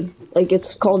so OP. Like,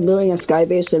 it's called building a sky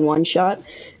base in one shot,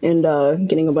 and,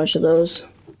 getting a bunch of those.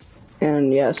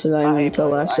 And, yeah, so I didn't until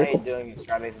last I hate doing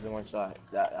sky bases in one shot.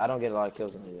 I don't get a lot of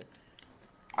kills in here.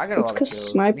 I got a lot of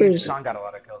kills. Snipers. Sean got a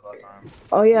lot of kills last time.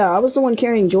 Oh yeah, I was the one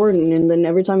carrying Jordan, and then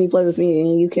every time you play with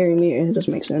me, you carry me. It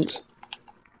doesn't make sense.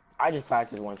 I just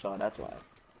practice one shot. That's why.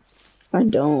 I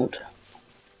don't.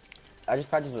 I just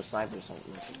practice with snipers.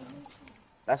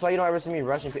 That's why you don't ever see me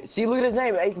rushing. See, look at his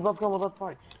name. Ace above combo above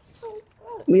party.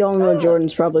 We all know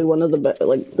Jordan's probably one of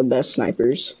the best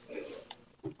snipers.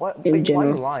 What? In general.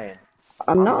 Why are you lying?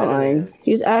 I'm not lying.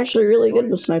 He's actually really good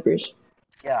with snipers.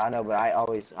 Yeah, I know, but I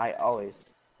always.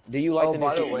 Do you like the new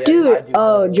season?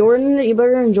 Dude, Jordan, you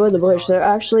better enjoy the bush. They're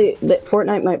actually,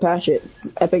 Fortnite might patch it.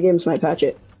 Epic Games might patch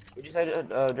it. What'd you say,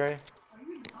 Dre?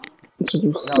 This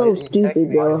is so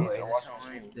stupid, bro.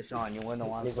 Deshaun, you win the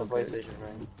one. PlayStation,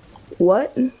 friend.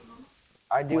 What?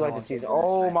 I do like the season.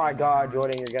 Oh my god,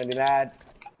 Jordan, you're gonna be mad.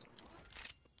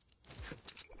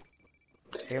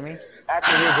 Hear me?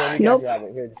 Actually, here, Jordan, you Nope. can have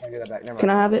it. Here, just give that back. Never mind. Can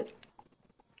I have it?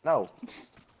 No.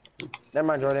 Never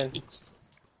mind, Jordan.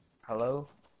 Hello?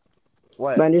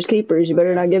 What? Finders keepers, you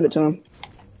better not give it to him.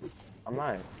 I'm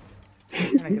not.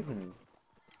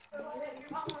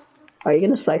 Are you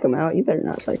gonna psych him out? You better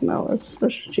not psych him out.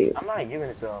 That's cheap. I'm not giving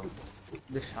it to him.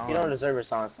 Deshaun. You don't deserve a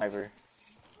silent sniper.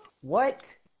 What?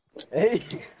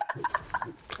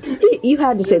 You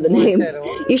had to say the name.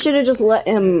 You should have just let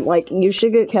him, like, you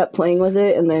should have kept playing with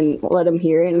it and then let him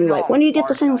hear it and be like, when do you get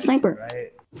the silent sniper?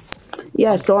 Right?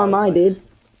 Yeah, so am I, dude.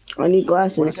 I need What do you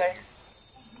glasses. say?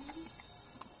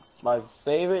 My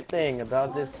favorite thing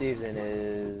about this season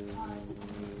is...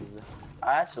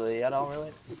 Actually, I don't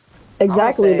really...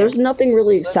 Exactly, there's nothing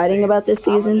really exciting about this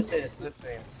I'm season. just say the slip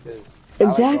streams, 'cause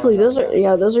Exactly, those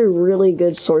are really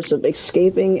good sorts of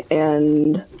escaping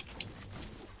and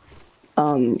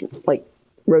like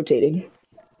rotating.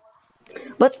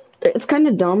 But it's kind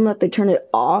of dumb that they turn it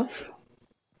off.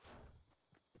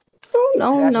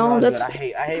 Oh, no, that's I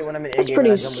hate when I'm in that's in-game pretty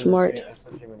and I jump smart. into a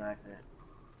slip stream in an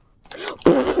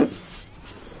accident.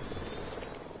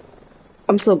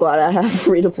 I'm so glad I have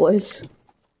free deploys.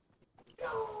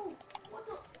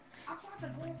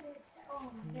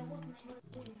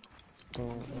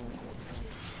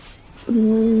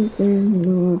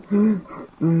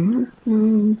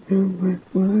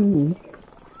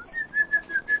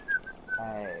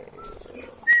 Hey.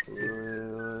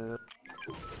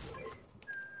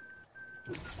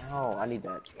 Oh, I need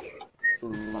that.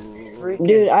 Dude,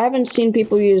 Freaking. I haven't seen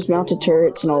people use mounted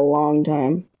turrets in a long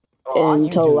time. Oh, you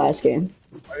Until the do. last game.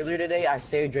 Earlier today, I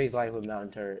saved Drake's life with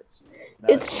mountain turrets.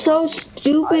 That was It's so so awesome.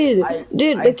 stupid.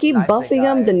 Dude, they I keep sniped the buffing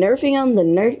him, the guy. nerfing him, the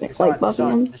Hey, like Deshaun, buffing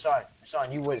Deshaun, him. Deshaun,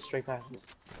 Deshaun, you went straight past us.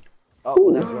 Oh, well,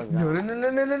 Ooh. that's Jordan No, now. no, no,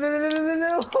 no, no, no, no, no, no, no,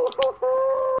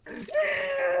 no.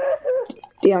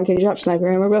 Dion, can you drop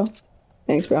sniper ammo, bro?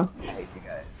 Thanks, bro. I hate you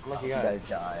guys. How much you You got? guys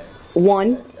die. You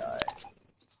One. guys die.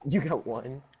 You got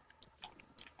one.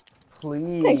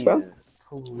 Thanks, Please. bro.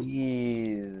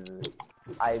 Please.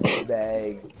 I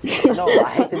beg. No, I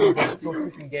hate the new gun. It's so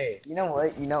freaking gay. You know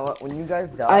what? You know what? When you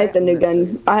guys I die, hate the I'm new gonna steal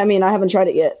gun. your. I mean, I haven't tried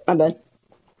it yet. My bad.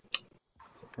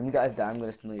 When you guys die, I'm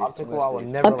gonna steal your. I'm Optical, gonna I steal will your.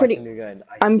 never I'm like the pretty. new gun.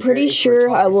 I I'm swear pretty it's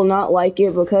sure I retarded. will not like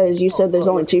it because you said there's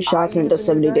only 2 I shots and it use does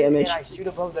the new 70 gun damage. and I shoot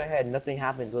above their head. Nothing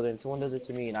happens. Then someone does it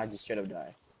to me and I just straight up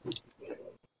die.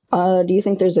 Do you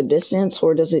think there's a distance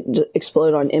or does it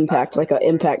explode on impact like an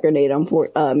impact grenade on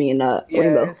Rainbow?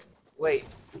 Yes. Wait.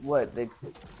 What? They.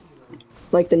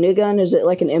 Like the new gun, is it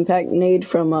like an impact grenade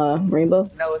from Rainbow?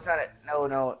 No, it's not.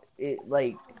 No. It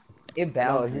like. It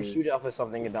No, if you bounces. shoot it off of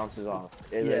something, it bounces off.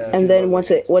 If you Yeah. shoot And then above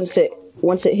their head, it's just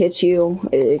once it hits you,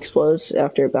 it explodes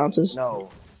after it bounces. no.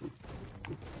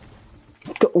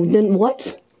 Then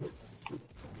what?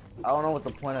 I don't know what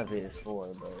the point of it is for,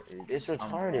 but It's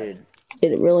retarded.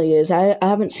 It really is. I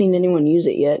haven't seen anyone use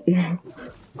it yet.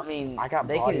 I mean, I got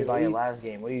they could bodied at by it least. last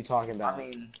game. What are you talking about? I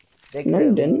mean, they No, could you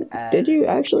at least didn't. add. Did you Yes,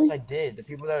 actually? I did. The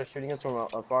people that were shooting us from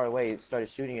far away started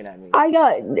shooting it at me. I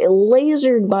got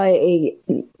lasered by a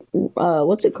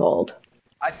what's it called?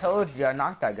 I told you I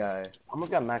knocked that guy I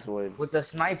almost got max wood. with the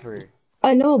sniper.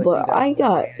 I know, But you but guys I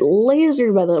got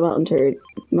lasered by the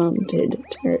mounted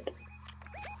turret.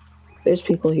 There's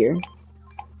people here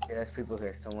Yeah, there's people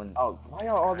here. Someone. Oh, why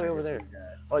y'all all the way over there?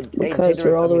 Oh, hey, because take the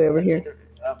they're risk. all the way over Take here.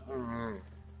 the-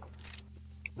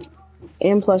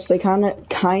 And plus, they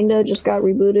kinda just got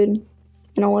rebooted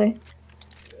in a way.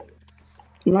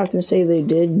 I'm not gonna say they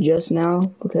did just now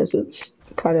because it's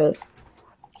kind of.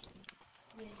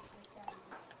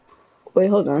 Wait,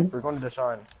 hold on. We're going to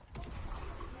Deshaun.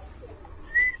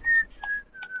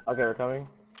 Okay, we're coming.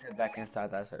 Get back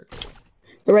inside that circle.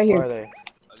 They're right Where are here. they?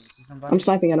 Oh, you see somebody? I'm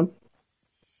sniping at them.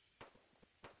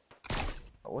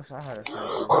 I wish I had a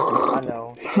sniper. I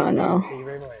know. I know. Thank you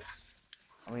very much.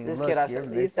 I mean, This look, kid, you're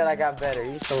he said I missing. got better.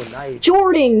 He's so nice.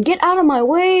 Jordan, get out of my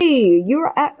way!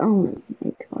 You're at. Oh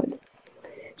my god.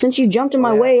 Since you jumped in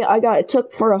my way, it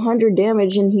took for 100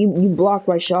 damage, and you blocked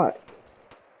my shot.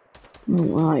 Oh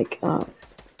my god.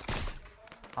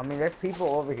 I mean, there's people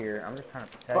over here. I'm just trying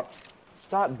to protect.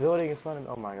 Stop building in front of me.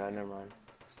 Oh my god, never mind.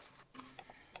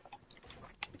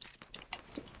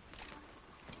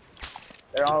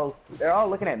 They're all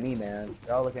looking at me, man.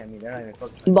 They're all looking at me. They're not even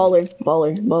focusing.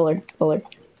 Baller.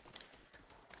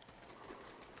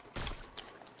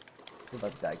 You're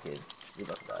about to die, kid. You're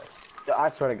about to die. I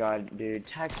swear to God, dude,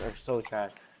 tacks are so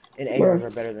trash. And ARs are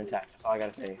better than tacks. That's all I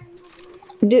gotta say.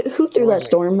 Dude, who threw that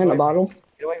storm in a bottle?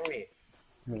 Get away from me.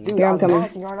 Dude, Here, I'm coming.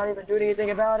 Backing. You're not even doing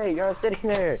anything about it. You're sitting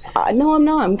there. No, I'm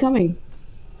not. I'm coming.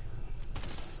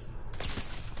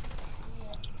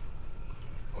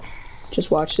 Just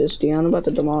watch this, Dion. I'm about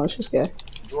to demolish this guy.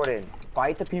 Jordan,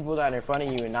 fight the people that are in front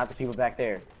of you and not the people back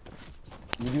there.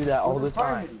 You do that all the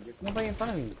time. There's nobody in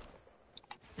front of me.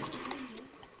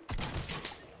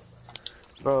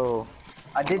 Bro.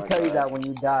 I did tell you that when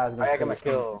you die, I was gonna I got my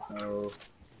kill. So,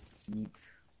 yeet.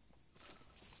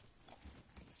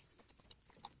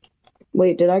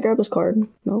 Wait, did I grab his card?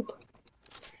 Nope.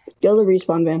 Go to the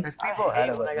respawn van. There's people ahead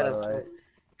of us, by the way.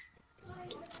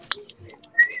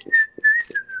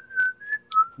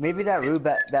 Maybe that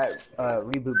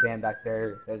reboot band back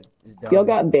there is done. Y'all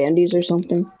got bandies or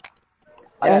something?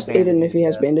 Ask Aiden if he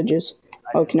has bandages.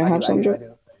 Oh, can I have some,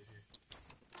 Joe?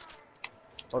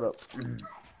 Hold up.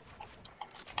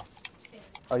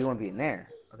 Oh, you want to be in there?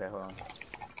 Okay, hold on.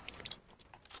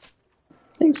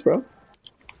 Thanks, bro.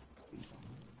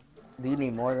 Do you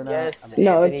need more than that? Yes.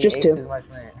 No, Anthony, just Ace 2. is my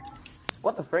friend.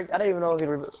 What the frick? I didn't even know he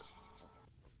could.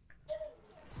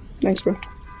 Thanks, bro.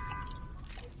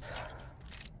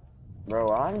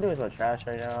 Bro, I'm doing so trash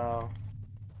right now.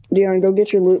 Dion, go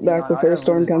get your loot back before the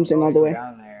storm comes in all the way.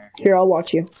 Here, I'll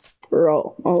watch you.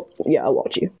 I'll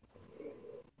watch you.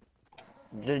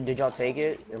 Did y'all take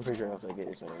it? I'm pretty sure I'll take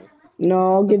it. So.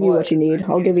 No, I'll give you what you need.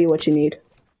 I'll give you what you need.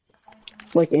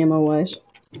 Like ammo-wise.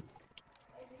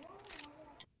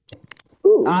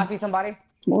 Ooh, I see somebody.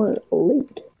 more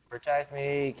loot. Protect protect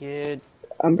me, kid.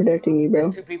 I'm protecting you, bro.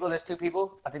 There's two people. There's two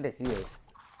people. I think they see us.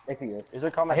 They see us. Is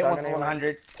there I combat hit one shotgun for anywhere?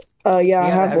 100. Yeah, He I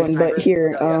has a have heavy one, but sniper. here,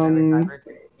 He has a heavy sniper.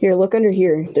 here, look under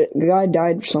here. The guy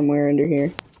died somewhere under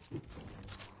here.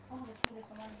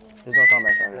 There's no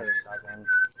combat He shotgun. has a shotgun.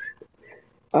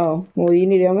 Oh, well, you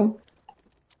need ammo?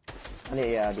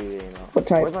 Yeah, I do, you know. What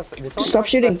type? Where's my... Did someone Stop take my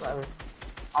shooting. sniper?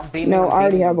 I'm beaming. No, I'm I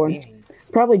already beaming. have I'm one. beaming.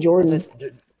 Probably I Jordan.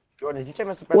 said, Jordan, did you take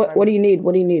my suppressor What do you need?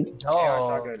 What do you need? AR No.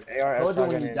 shotgun. AR Told you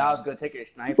when shotgun you and... die, I was gonna take your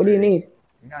sniper. What do you need?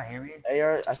 You not hear me?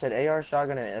 AR... I said AR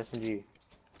shotgun and SMG.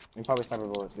 And probably sniper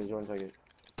bullets, because Jordan took it.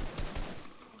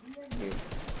 Here.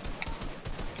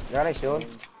 You got any shield?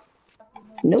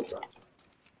 Nope.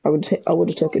 I would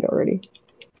have took it already.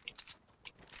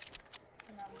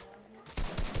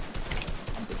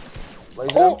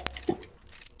 What you Oh! doing?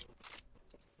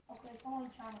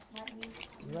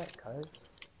 You right, cuz?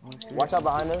 Watch out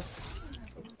behind us.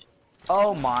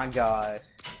 Oh my god.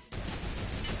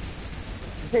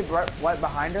 You say right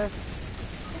behind us?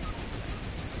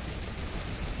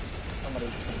 Somebody's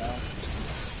coming out.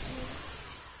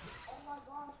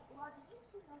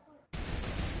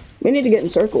 We need to get in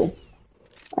circle.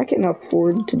 I can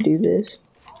afford to do this.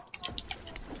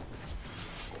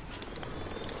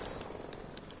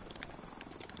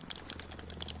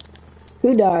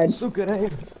 Who died? So good at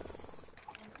him.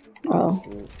 Oh,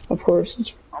 of course.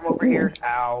 It's I'm over here.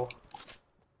 Ow.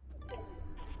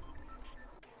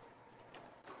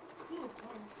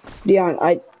 Dion,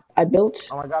 I built.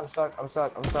 Oh my god, I'm stuck. I'm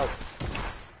stuck. I'm stuck.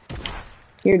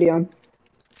 Here, Dion.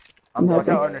 I'm Watch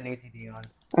helping. out underneath you, Dion.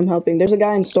 I'm helping. There's a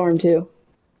guy in Storm, too.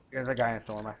 There's a guy in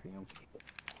storm. I see him.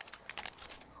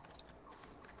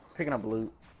 Picking up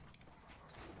loot.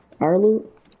 Our loot?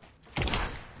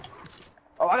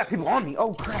 Oh, I got people on me.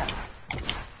 Oh crap.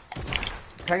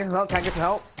 Can I get some help? Can I get some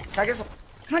help? Can I get some?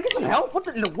 Can I get some help? What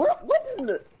in the world? What in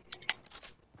the?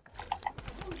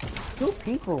 Two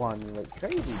people on me, like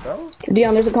crazy, bro.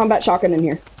 Dion, there's a combat shotgun in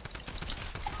here.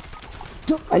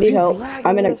 I need help.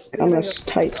 I'm in a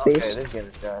tight space. Okay, this game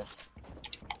is trash.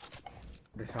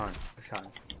 Deshaun.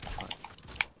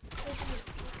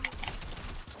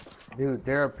 Dude,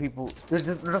 there are people.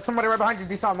 There's somebody right behind you,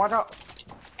 Deshaun. Watch out.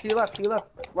 To your left,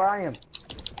 where I am.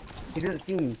 He didn't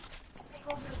see me.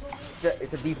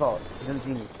 It's a default. He didn't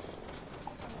see me.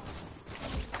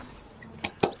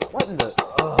 What in the?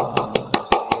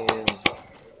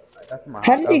 That's my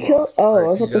How did he kill? Oh, I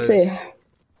was about to say.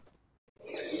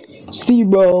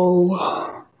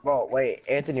 Steve-O. Bro, wait,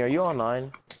 Anthony, are you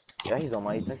online? Yeah, he's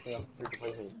online. He's texting me off the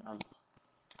PlayStation.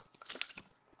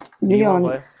 Do you wanna Dion,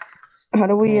 play? how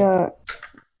do we, Hold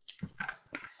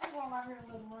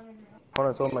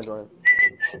on, so am I joining?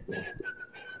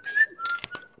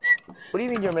 What do you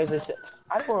mean you're amazing?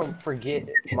 I won't forget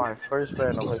my first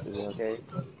friend on PlayStation, okay?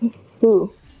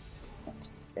 who?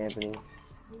 Anthony.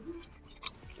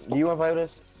 Do you want to play with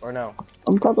us or no?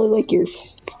 I'm probably like your.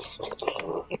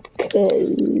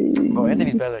 Oh,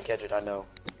 Anthony's better than Ketchit, I know.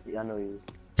 Yeah, I know he is.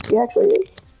 He actually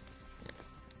is.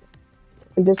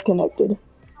 I'm disconnected.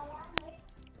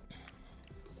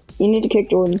 You need to kick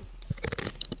Jordan.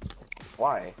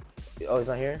 Why? Oh, he's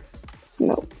not here?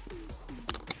 No.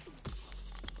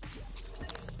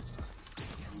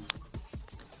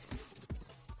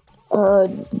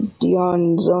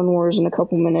 Dion, Zone Wars in a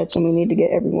couple minutes, and we need to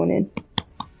get everyone in.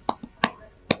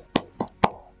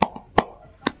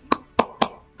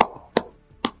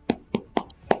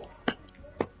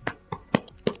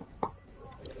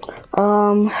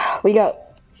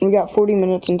 We got 40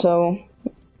 minutes until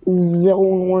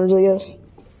Zone Wars, I guess.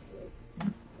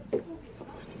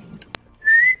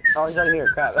 Oh, he's not here.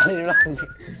 Crap. I didn't even know.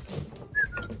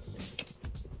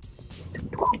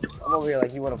 I'm over here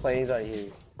like you want to play. He's not here.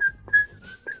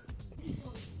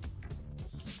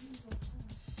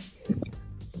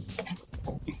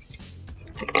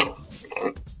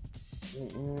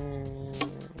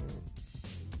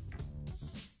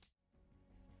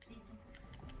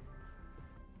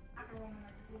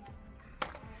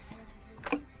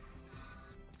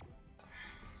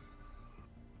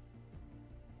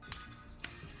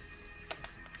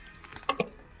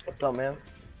 What's up, man?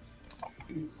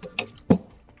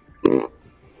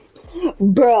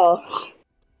 Bro.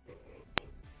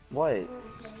 What?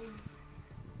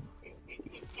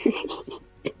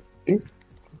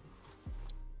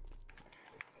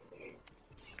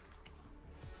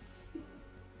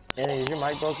 Andy, is your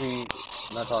mic broke or you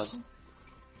not talking?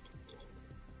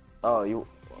 Oh, you...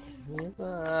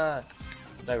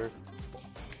 Whatever.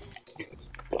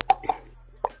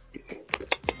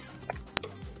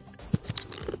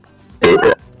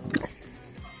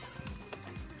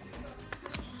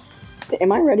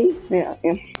 Am I ready? Yeah.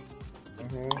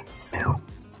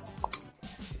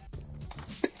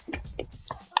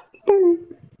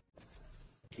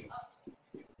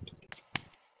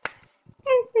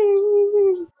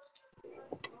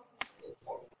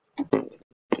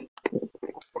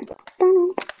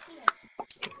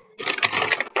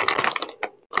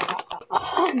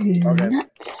 Okay.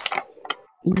 Nuts.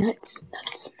 Nuts.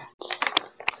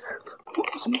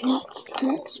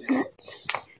 Nuts.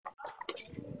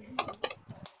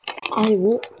 I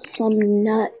want some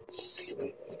nuts.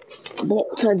 But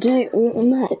I don't want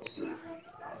nuts.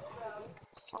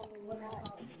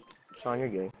 Sean, you're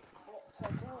gay.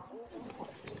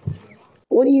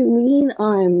 What do you mean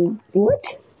I'm... What?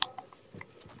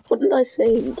 What did I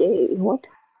say? Gay? What?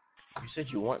 You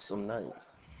said you want some nuts.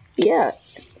 Yeah,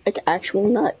 like actual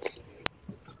nuts.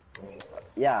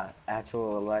 Yeah,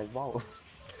 actual live ball.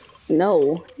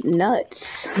 No, nuts.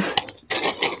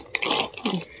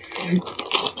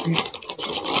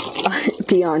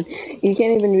 Dion, you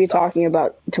can't even be talking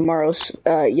about tomorrow's,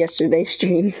 yesterday's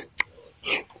stream.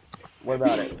 What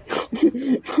about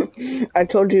it? I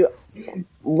told you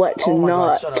what to Oh my god,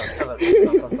 not. shut up.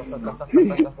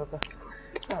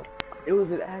 Stop. It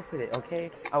was an accident,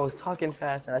 okay? I was talking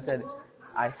fast and I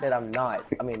said I'm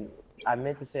not. I mean, I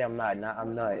meant to say I'm not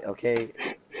I'm not, okay?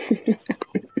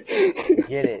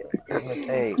 Get it. It's a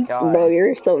mistake. Bro, God.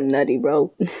 you're so nutty,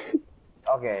 bro.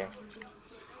 Okay.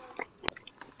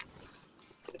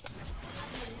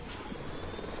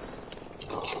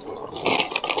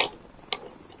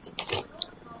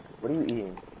 What are you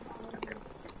eating?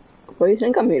 What do you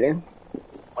think I'm eating?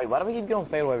 Wait, why do we keep going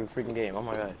fatal every freaking game? Oh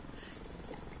my god.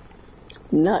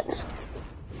 Nuts.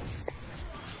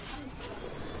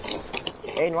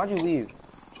 Aiden, why'd you leave?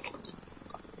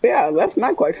 Yeah, that's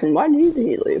my question. Why did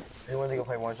he leave? He wanted to go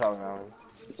play one shot round.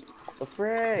 The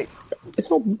frick? It's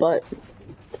no butt.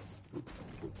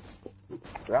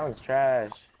 Round's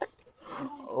trash.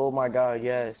 Oh my god,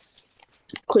 yes.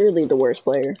 Clearly the worst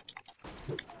player.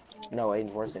 No,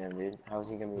 Aiden's worse than him, dude. How is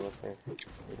he gonna be worse there?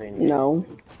 If Aiden No.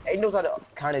 Aiden knows how to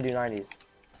kind of do 90s.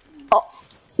 Oh,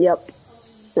 yep.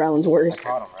 Round's I worse.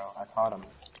 taught him, bro. I taught him.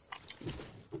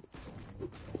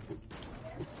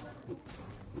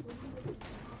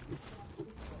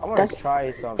 I want to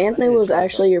try something. Anthony was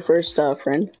actually your first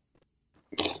friend.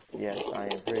 Yes, I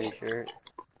am pretty sure.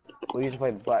 We used to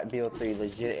play Black BO3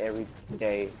 legit every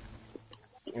day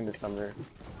in the summer.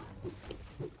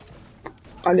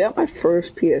 I got my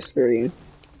first PS3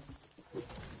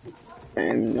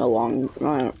 in a long...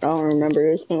 I don't remember.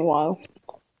 It's been a while.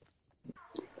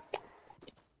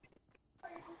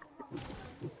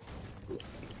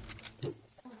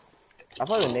 I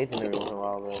play with Nathan every once in a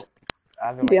while, but I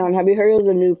haven't like. Dion, have you heard of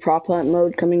the new prop hunt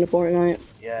mode coming to Fortnite?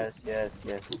 Yes.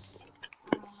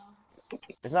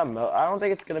 It's not. I don't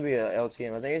think it's gonna be a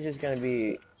LTM. I think it's just gonna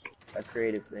be a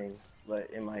creative thing, but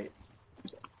it might.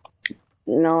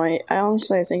 No, I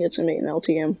honestly think it's gonna be an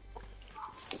LTM.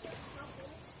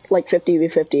 Like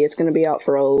 50v50. It's gonna be out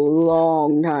for a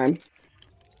long time.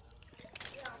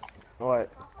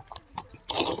 What?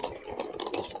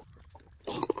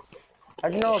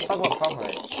 How'd you know I was talking about prop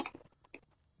hunt?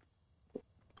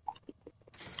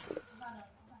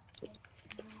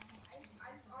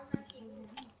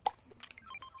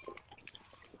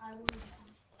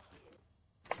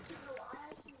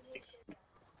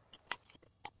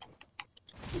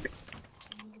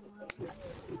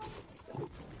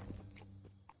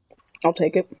 I'll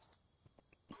take it.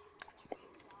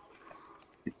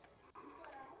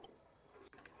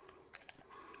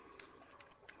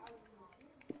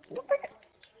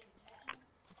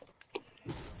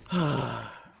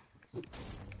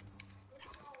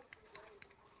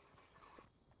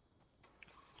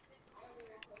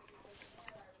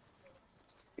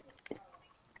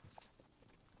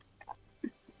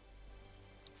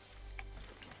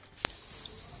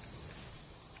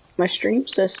 My stream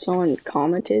says someone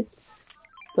commented,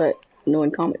 but no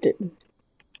one commented.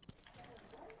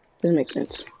 Doesn't make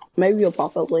sense. Maybe you'll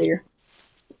pop up later.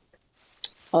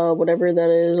 Whatever that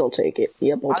is, I'll take it.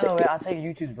 Yep, I'll I don't know, take man. it. I think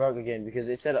YouTube's broke again because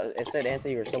it said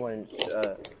Anthony or someone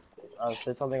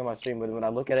said something on my stream, but when I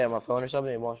look at it on my phone or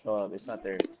something, it won't show up. It's not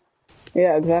there.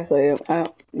 Yeah, exactly.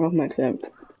 That makes sense.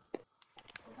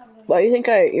 But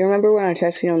you remember when I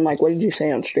texted you, I'm like, what did you say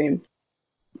on stream?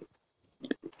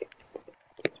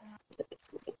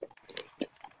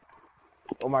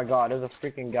 Oh my god, there's a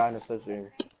freaking guy in the stream.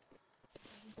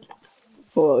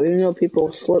 Well, you know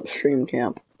people flip stream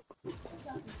camp.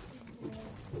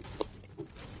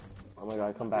 Oh my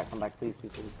god, come back, please.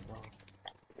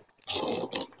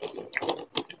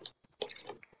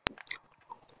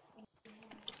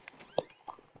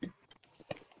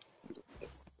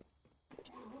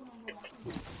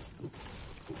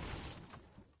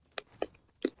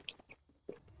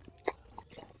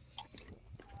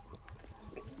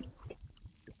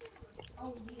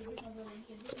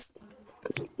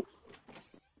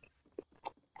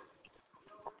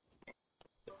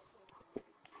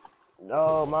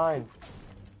 No, mine.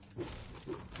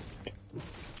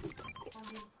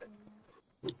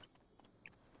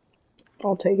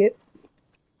 I'll take it.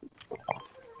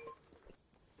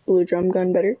 Blue drum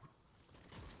gun better.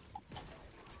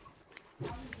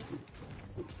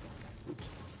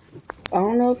 I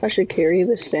don't know if I should carry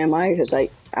the Sami because I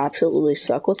absolutely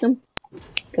suck with them.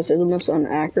 Because they're the most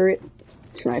inaccurate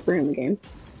sniper in the game.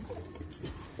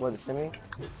 What, the semi?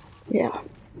 Yeah.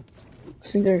 I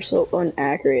think they're so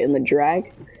inaccurate, and the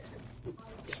drag,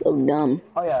 so dumb.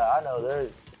 Oh yeah, I know.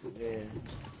 There's yeah.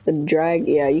 The drag,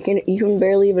 yeah, you can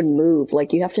barely even move.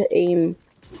 Like you have to aim,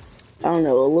 I don't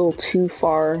know, a little too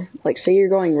far. Like say you're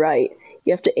going right,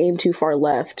 you have to aim too far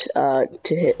left to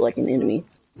hit like an enemy.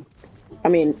 I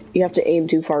mean, you have to aim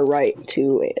too far right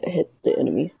to hit the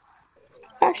enemy.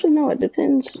 Actually, no, it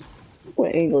depends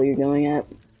what angle you're going at.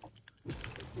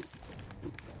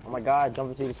 Oh my god,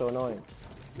 jumping to you is so annoying.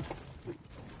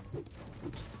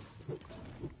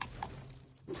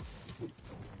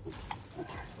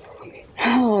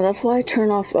 Oh, that's why I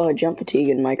turn off jump fatigue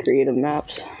in my creative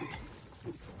maps.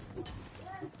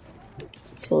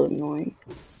 So annoying.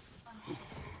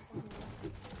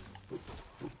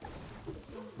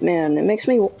 Man, it makes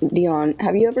me, Dion,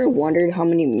 have you ever wondered how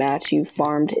many mats you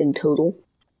farmed in total?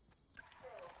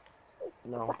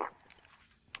 No.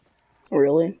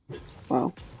 Really?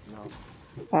 Wow. No.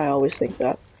 I always think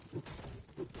that.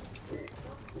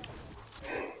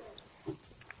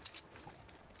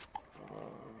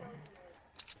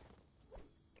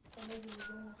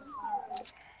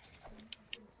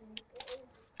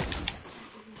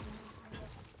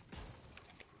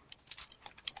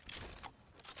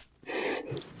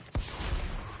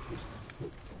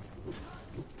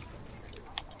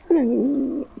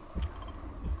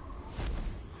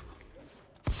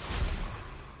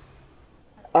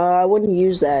 I wouldn't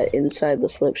use that inside the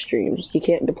slipstreams. You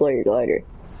can't deploy your glider.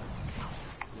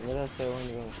 What did I say when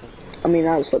you're gonna I mean,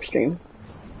 not a slipstream.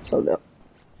 So no.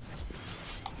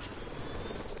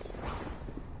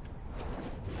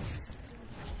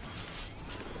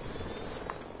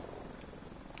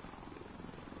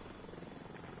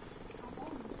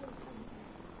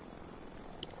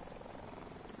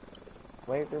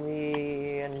 wait for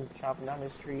me and chopping down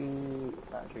this tree,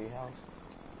 not tree house.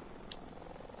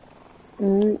 I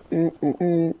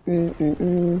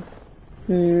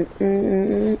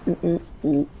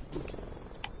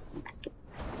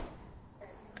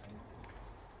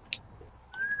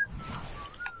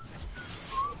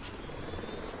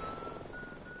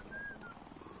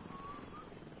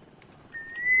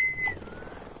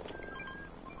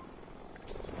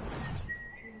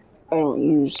don't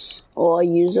use. Well, I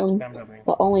use them,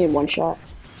 but only in one shot.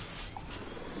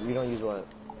 You don't use what?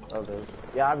 Okay.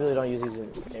 Yeah, I really don't use these in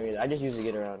game either. I just use it to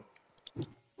get around.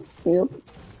 Yep.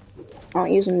 I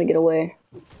don't use them to get away.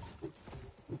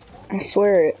 I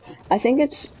swear it. I think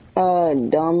it's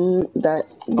dumb that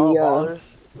the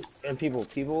ballers and people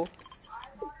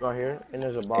right here, and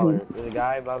there's a baller. There's a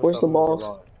guy by where's himself the and there's a balls?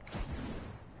 baller.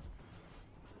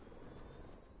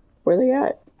 Where they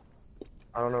at?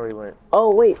 I don't know where he went.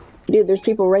 Oh wait, dude, there's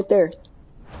people right there.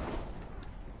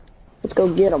 Let's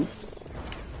go get them.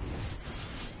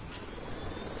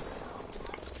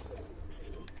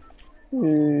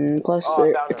 Plus, Oh,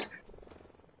 I found him.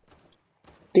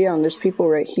 Dion, there's people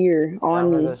right here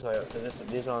on me. This way.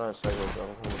 These are on our circle, bro.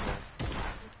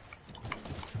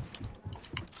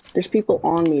 There's people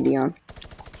on me, Dion.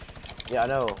 Yeah, I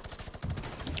know.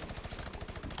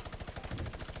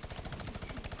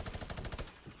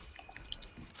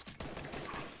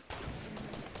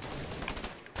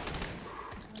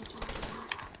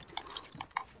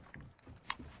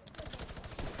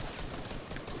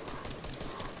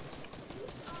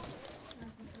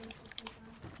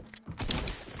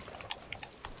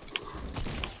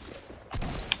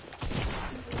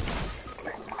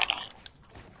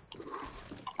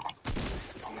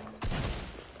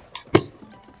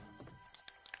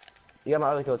 You got my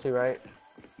other kill too, right?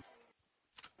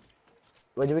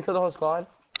 Wait, did we kill the whole squad?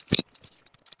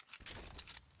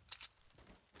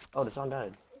 Oh, the song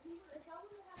died.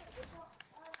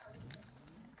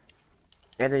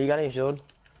 Anthony, you got any shield?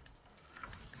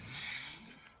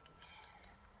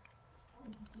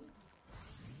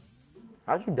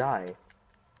 How'd you die?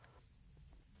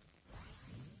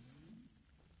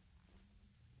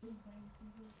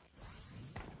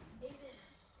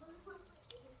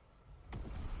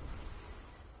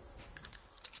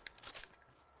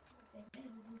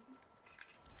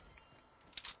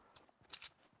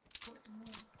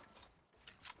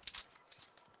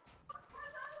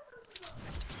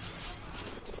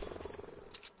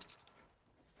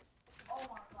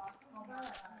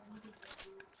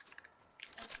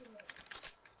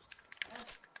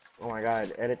 Oh my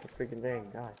god, edit the freaking thing,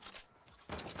 god.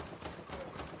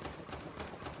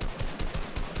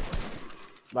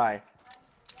 Bye.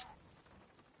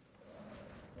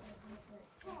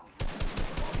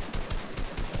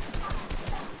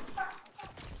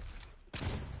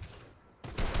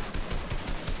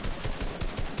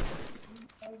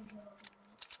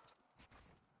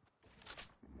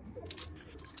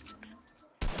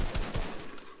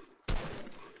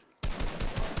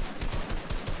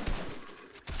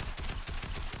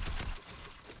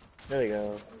 There we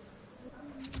go.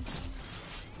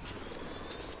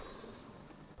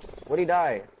 What'd he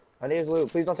die? My name's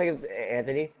Luke. Please don't take it,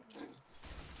 Anthony.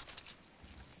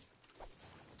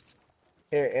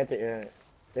 Here, Anthony.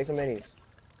 Take some minis.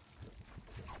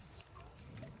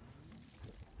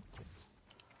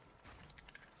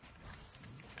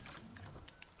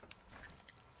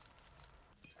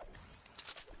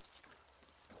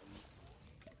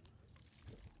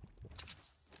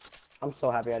 I'm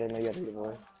so happy I didn't know you had to give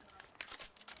away.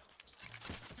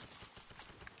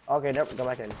 Okay, nope, go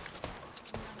back in.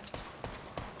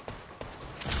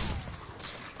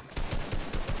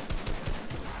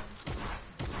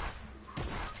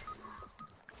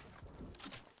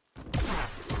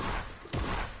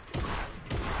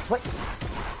 What?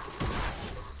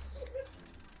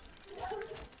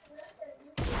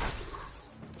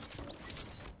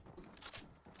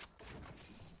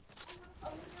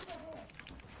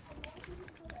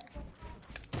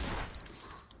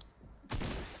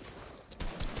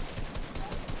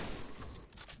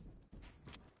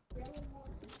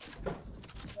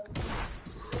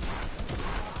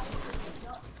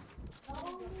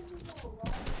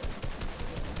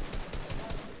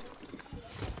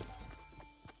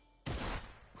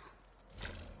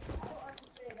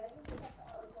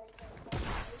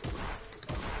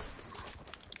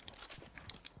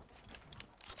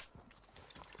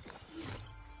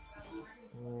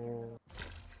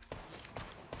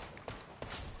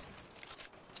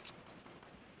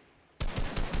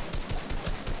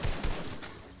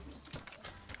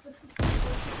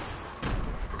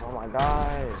 Oh my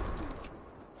god.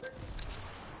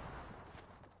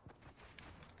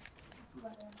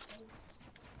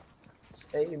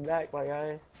 Stay back, my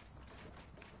guy.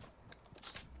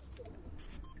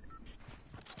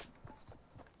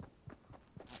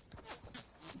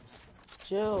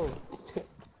 Chill.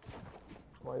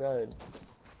 Oh my god.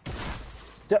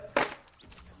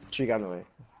 She got in the way.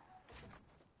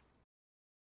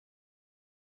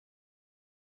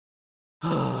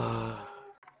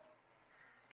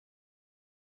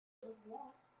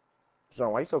 So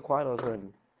why you so quiet all of a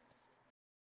sudden?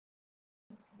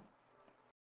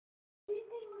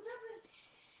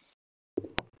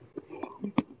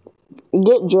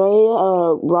 Get Dre,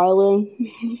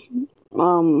 Riley,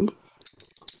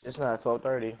 It's not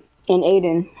 12:30. and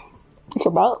Aiden. It's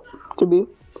about to be.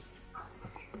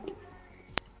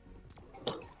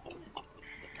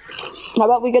 How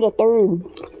about we get a third?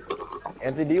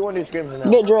 Anthony, do you want to do scrims or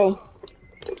no? Get Dre.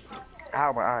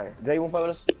 Ow, my eye. Dre, you want to play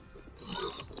with us?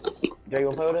 Dre, you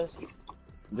want to play with us?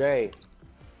 Dre.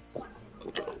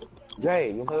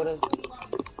 Dre, you want to play with us?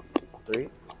 3.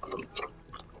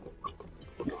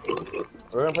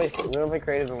 We're gonna play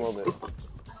creative in a little bit.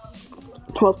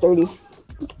 12:30.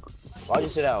 Why'd you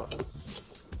sit out?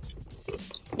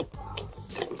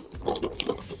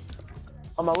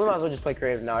 Oh my, we might as well just play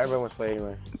creative now. Everyone wants to play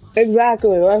anyway.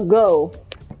 Exactly. Let's go.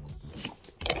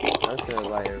 I'm just gonna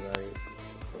invite everybody.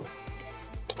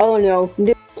 Oh no,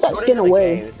 dude, put that skin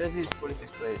away. It says he's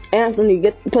 46 plays.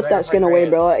 Anthony, put that skin away,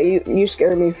 bro. You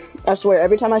scare me. I swear,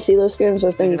 every time I see those skins,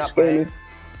 those things scare me.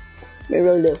 They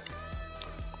really do.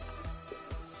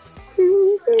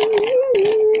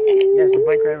 Yes, I'm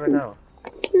playing creative right now.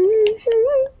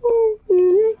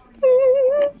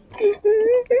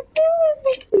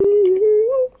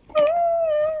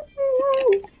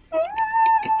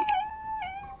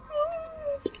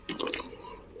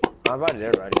 I invited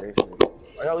everybody, basically.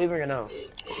 Are y'all leaving or no?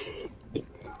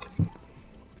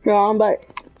 Yeah, I'm about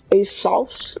a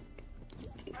sauce.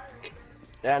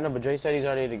 Yeah, I know, but Dre said he's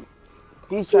already.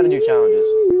 He's trying to do challenges.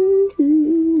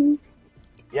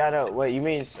 Yeah, I know. Wait, you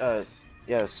mean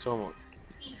yeah, Storm.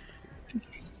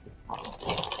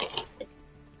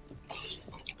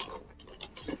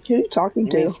 Who are you talking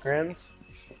You to? mean scrims?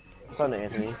 I'm talking to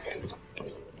Anthony.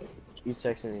 He's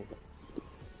texting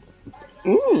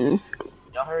me.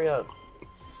 Y'all hurry up.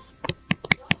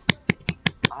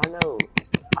 I don't know.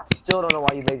 I still don't know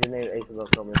why you made your name Ace of Love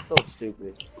Summer. It's so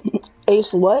stupid.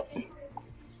 Ace what?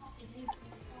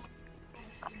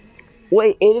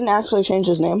 Wait, Aiden actually changed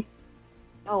his name?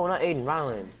 No, not Aiden,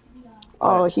 Rylan.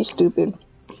 Oh, he's stupid.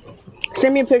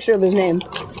 Send me a picture of his name.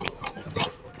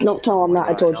 Don't tell him that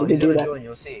I told you to do that. Join,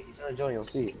 you'll see. He's gonna join, you'll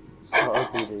see. How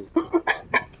ugly it is.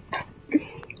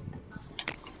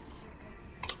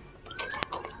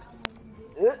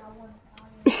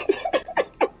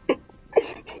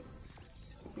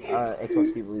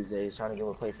 Xbox people these days trying to give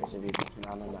a PlayStation people.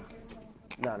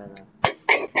 No.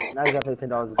 Now you gotta pay $10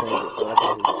 to change it, so that's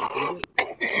what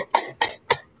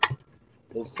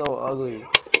it's so ugly.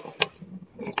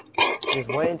 Just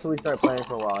wait until we start playing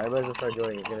for a while. Everybody's gonna start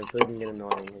joining. It's gonna freaking get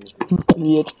annoying.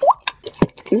 Yeah.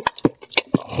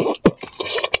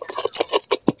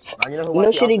 You know who No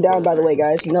watched the shooting down, Octopus, by the way,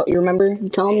 right? guys. No, you remember?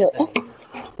 Tell him that. Anthony.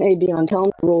 Hey, Dion, tell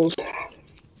him the rules.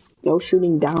 No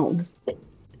shooting down.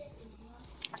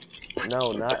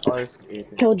 No, not ours,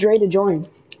 Ethan. Tell Dre to join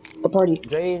the party.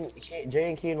 Jay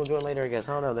and Keen will join later, I guess.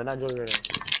 I don't know. They're not joining right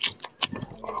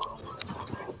now.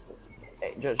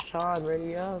 Hey, just Sean,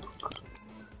 ready up.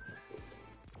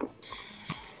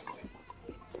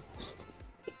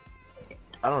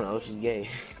 I don't know. She's gay.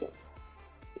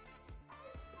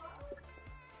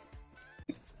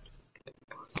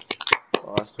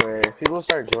 Oh, I swear, if people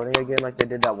start joining again like they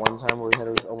did that one time where we had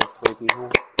almost 20 people.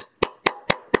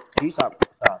 Can you stop?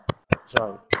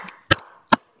 Sean.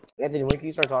 Anthony, when can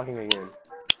you start talking again?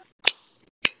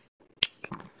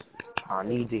 I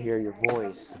need to hear your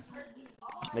voice.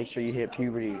 Make sure you hit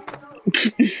puberty.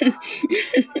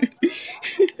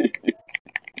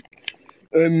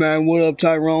 Hey man, what up,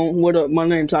 Tyrone? What up? My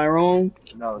name Tyrone.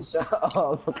 No, shut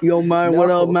up. Yo, man, what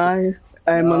up, No. man?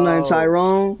 Hey, my name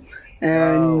Tyrone,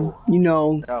 and you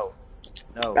know, No.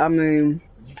 I mean,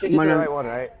 Did you check the right one,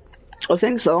 right? I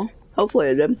think so. Hopefully,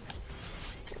 I did.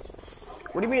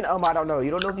 What do you mean? I don't know. You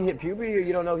don't know if you hit puberty, or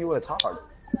you don't know if you want to talk.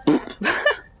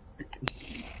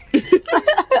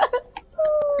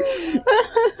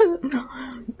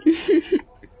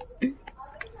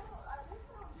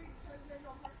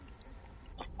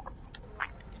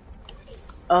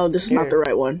 Oh, this is not the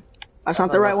right one. That's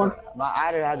not the right one.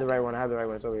 I had the right one.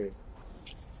 It's over here.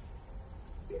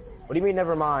 What do you mean?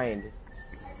 Never mind.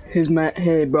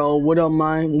 Hey, bro. What up,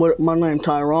 man? My name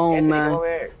Tyrone, Anthony, man. come over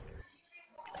here.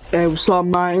 Hey, what's up,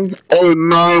 man? Hey,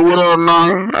 man. What up,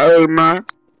 man? Hey, man.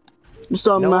 What's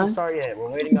up, No man? one start yet. We're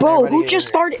waiting on Bro, everybody who to get just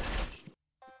in started? here.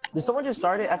 Did someone just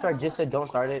start it after I just said don't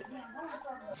start it?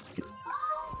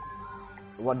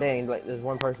 Well, dang, like, there's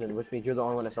one person, which means you're the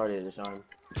only one that started it, Sean.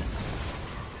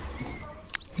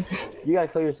 You gotta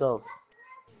kill yourself.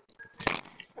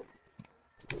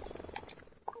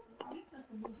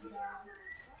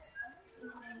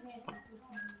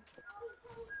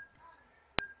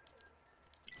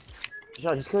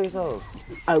 Sean, just kill yourself.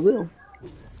 I will.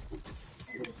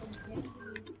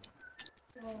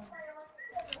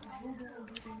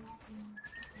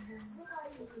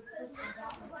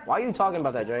 Why are you talking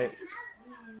about that, Drake?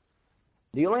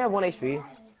 Do you only have 1 HP?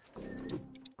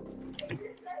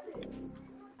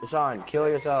 Sean, kill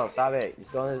yourself. Stop it.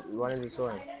 Just run into the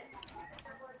storm.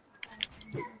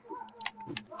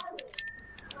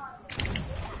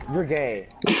 You're gay.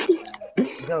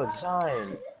 Yo,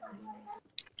 Sean.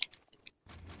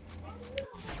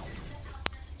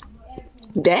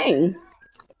 Dang.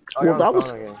 Oh,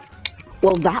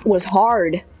 Well, that was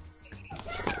hard.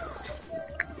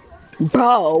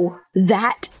 Bro,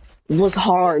 that was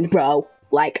hard, bro.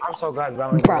 Like, I'm so glad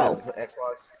Brown doesn't have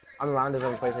Xbox. I mean, Brown doesn't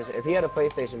have a PlayStation. If he had a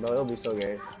PlayStation, bro, it'll be so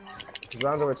gay.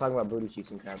 Brown's over talking about booty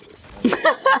cheeks and crabs. We're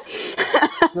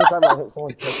talking about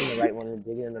someone touching the right one and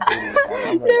digging in the booty.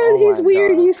 I'm like, dude, oh he's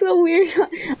weird. God. He's so weird.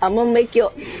 I'm gonna make you,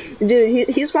 dude.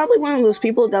 He's probably one of those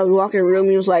people that would walk in a room.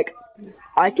 And he was like,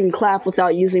 I can clap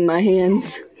without using my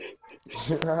hands.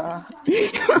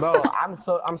 Bro, I'm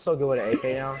so good with an AK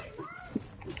now.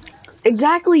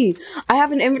 Exactly. I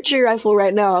have an infantry rifle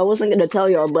right now. I wasn't gonna tell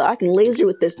y'all, but I can laser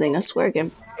with this thing. I swear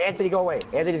again. Anthony, go away.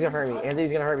 Anthony's gonna hurt me.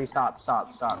 Anthony's gonna hurt me. Stop.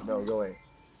 No, go away.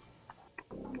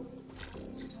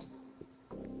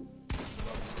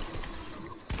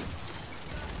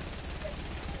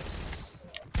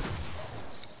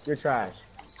 You're trash.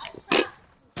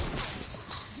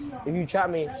 If you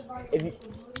trap me,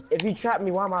 if you trap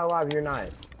me, why am I alive? You're not.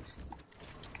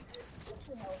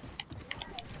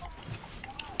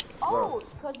 Oh,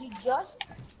 because you just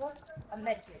took a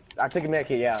medkit. I took a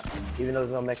medkit, yeah. Even though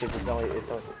there's no medkit, it's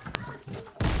only.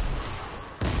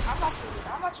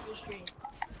 I'm watching your stream.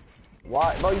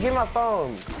 Why? Bro, you give me my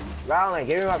phone. Rowling,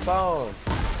 give me my phone.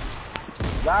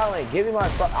 Rowling, give me my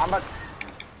phone. I'm about.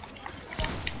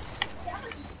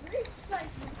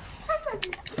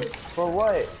 For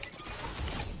what?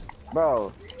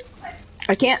 Bro.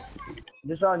 I can't.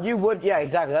 Deshaun, you would. Yeah,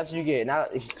 exactly. That's what you get. Now,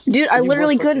 dude, I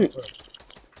literally couldn't.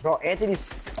 Bro, Anthony's.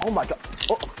 Oh my God.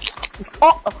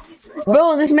 Oh.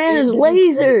 Bro, this man is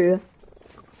laser.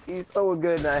 He's so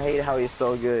good, and I hate how he's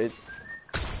so good.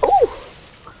 Ooh.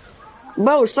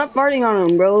 Bro, stop farting on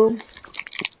him, bro.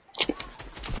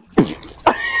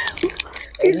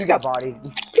 Hey, you got body.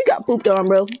 You got pooped on,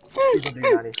 bro. He's a big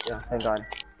daddy. Yeah, thank God.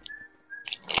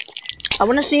 I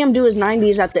want to see him do his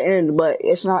 90s at the end, but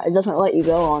it's not. It doesn't let you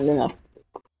go long enough.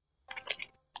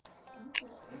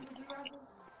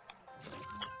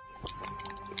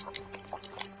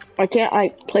 I can't. I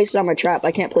placed down my trap.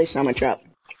 I can't place down my trap.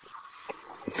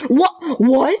 What?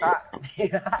 What?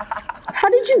 How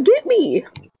did you get me?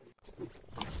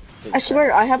 I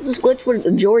swear, I have this glitch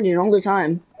with Jordan all the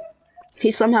time.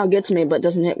 He somehow gets me, but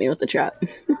doesn't hit me with the trap.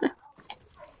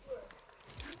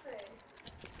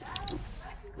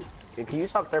 Can you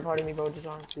stop third party me, bro,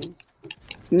 John, please?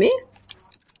 Me?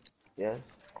 Yes.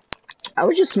 I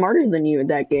was just smarter than you in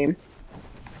that game.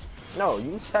 No,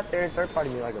 you sat there and third party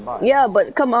me like a bot. Yeah,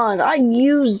 but come on, I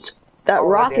used that Oh,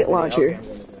 that's rocket Anthony. launcher. Okay, I'm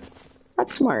gonna say.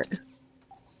 That's smart.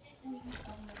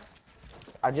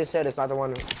 I just said it's not the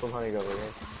one from Honey Grove, okay?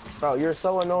 Bro, you're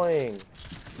so annoying.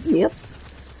 Yep.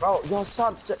 Bro, yo,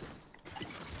 stop.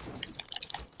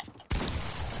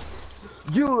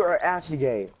 You are actually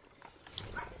gay.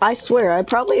 I swear, I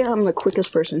probably am the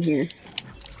quickest person here.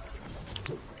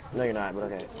 No, you're not, but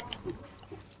okay.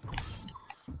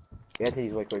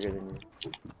 Anthony's way quicker than you.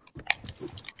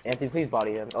 Anthony, please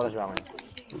body him. Oh, that's wrong.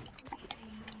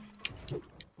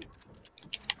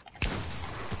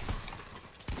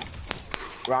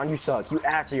 Ron, you suck. You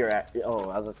actually are at. Oh,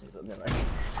 I was gonna say something like.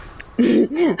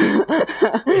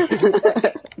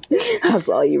 I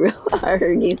saw you, bro. I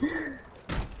heard you.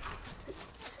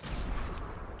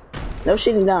 No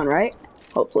shooting down, right?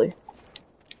 Hopefully.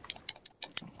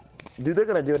 Dude, they're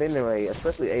gonna do it anyway,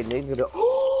 especially Aiden. He's gonna.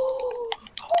 Oh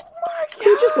my god!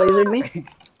 Who just lasered me?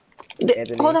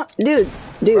 Hold on, dude.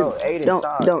 Bro, Aiden, don't,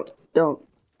 stop. don't.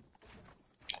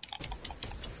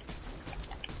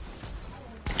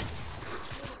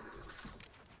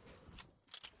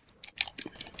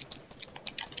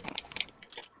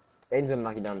 Aiden's gonna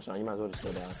knock you down, Sean. You might as well just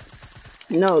go down.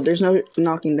 No, there's no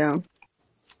knocking down.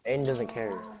 Aiden doesn't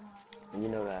care. And you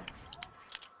know that.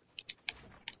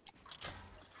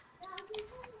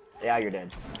 Yeah, you're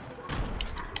dead.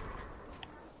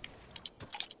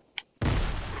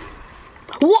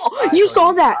 Whoa! You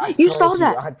saw that! You saw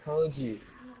that! I told you.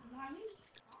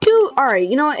 Dude, alright,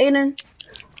 you know what, Aiden?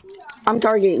 I'm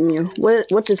targeting you.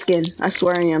 What's his skin? I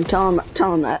swear I am. Tell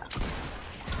him that.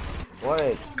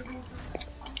 What?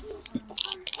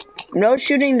 No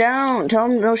shooting down. Tell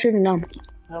him no shooting down.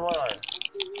 Come on.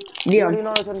 Dion. You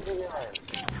know it's on TV.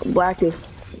 Blackie.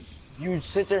 You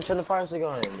sit there and turn the fire stick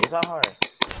on. It's not hard.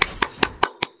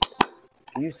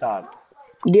 You stop.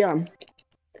 Dion.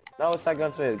 No, it's not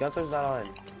gun switch. Gun switch is not on.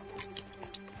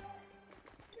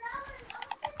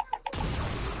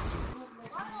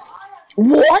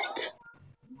 What?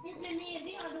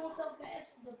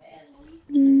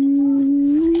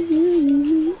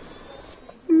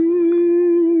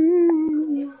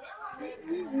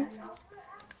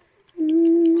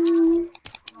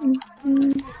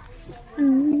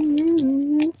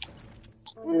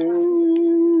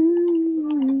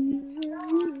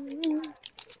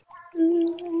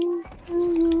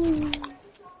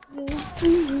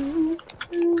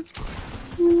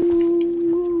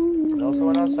 No,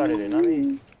 someone else started it, not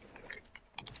me.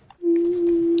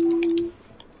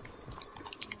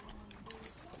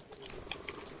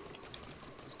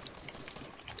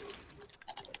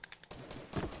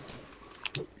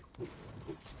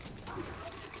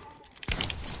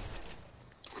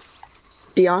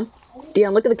 Dion,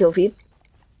 look at the kill feed.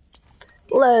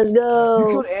 Let's go. You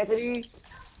killed Anthony?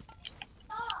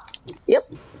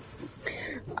 Yep.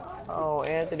 Oh,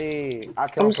 Anthony.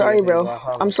 I'm sorry, bro.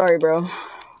 I'm sorry, bro.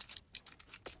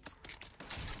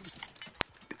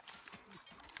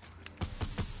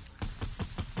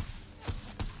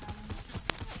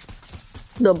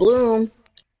 The bloom.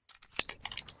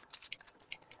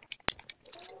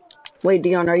 Wait,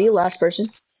 Dion, are you last person?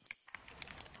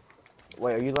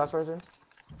 Wait, are you the last person?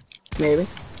 Maybe.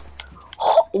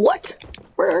 What?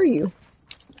 Where are you?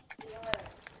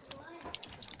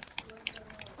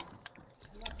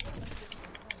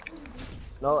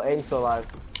 No, Aiden's still alive.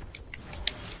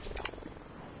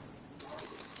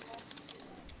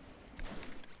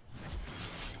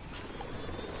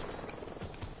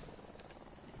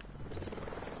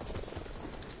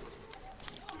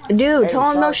 Dude, Hey,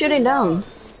 tell him no stop shooting shooting down. down.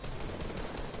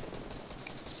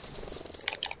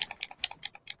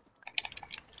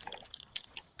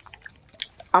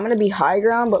 I'm gonna be high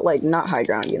ground, but like not high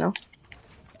ground, you know?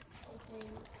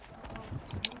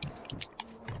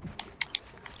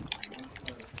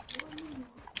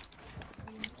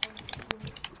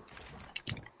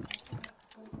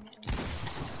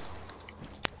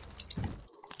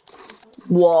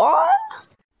 What?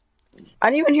 I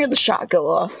didn't even hear the shot go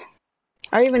off.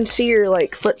 I didn't even see your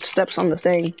like footsteps on the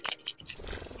thing.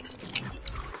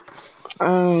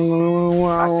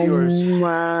 I see yours.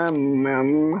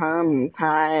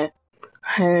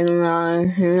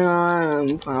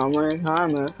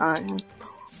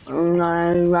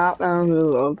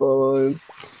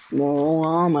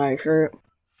 On my shirt.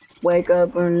 Wake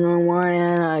up in the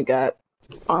morning, I got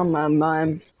on my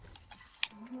mind.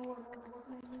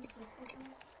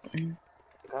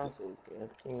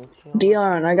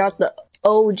 Dion, I got the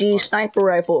OG sniper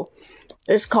rifle.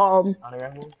 It's called, On the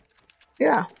rifle?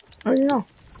 yeah, I don't know.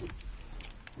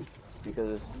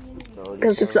 Because it's the OG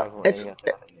Because sniper rifle and you got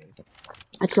the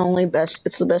it's the only best,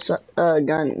 it's the best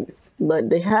gun. But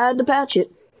they had to patch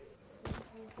it.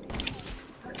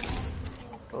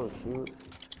 Oh shoot.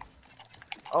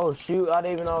 Oh shoot, I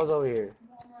didn't even know I was over here.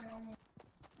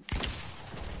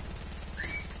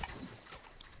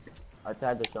 I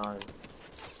tagged the Sean.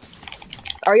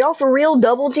 Are y'all for real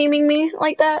double teaming me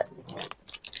like that?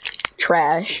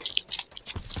 Trash.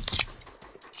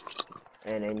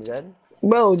 And aim Z.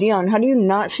 Bro, Dion, how do you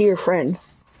not see your friend?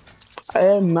 I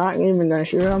am not even gonna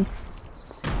shoot him.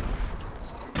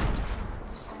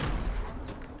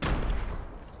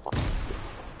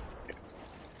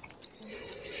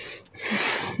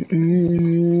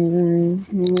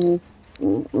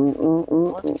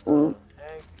 What the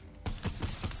heck?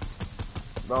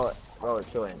 Bro,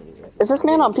 chill Andy. Is this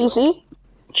man on PC?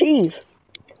 Jeez.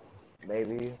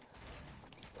 Maybe.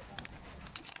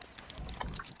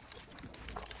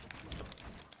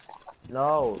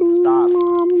 No, stop.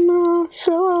 I'm not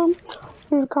sure.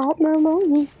 You got me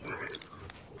wrong.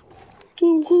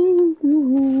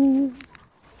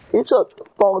 You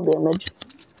took fall damage.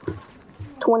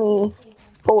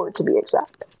 24 to be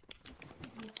exact.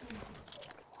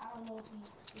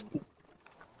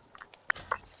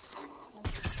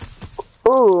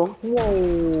 Ooh.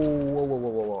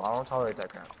 Whoa. I don't tolerate that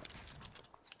crap.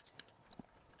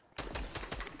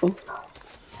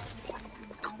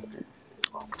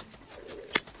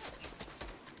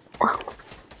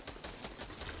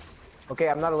 Okay,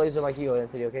 I'm not a laser like you,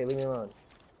 Anthony, okay? Leave me alone.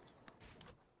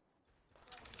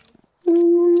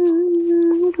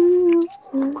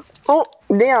 Oh,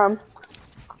 damn.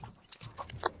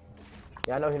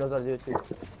 Yeah, I know he knows how to do it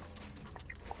too.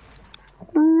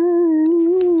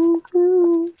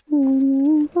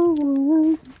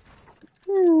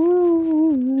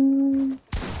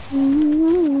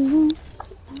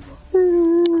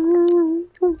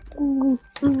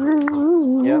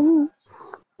 Yep.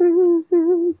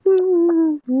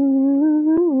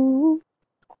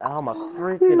 Oh, my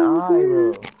freaking eye,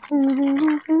 bro.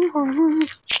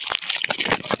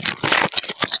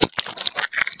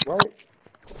 What?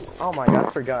 Oh my god, I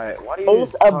forgot. Why do you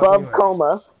Ace talk above anyway?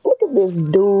 coma. Look at this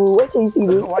dude. Wait till you see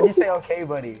this. Why'd you say okay,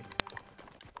 buddy?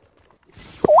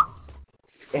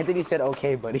 Anthony said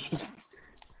okay, buddy.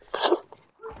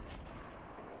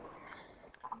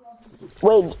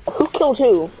 Wait, who killed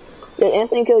who? Did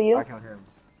Anthony kill you? I killed him.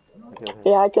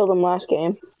 Yeah, I killed him last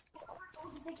game.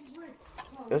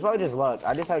 It was probably just luck.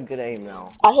 I just had good aim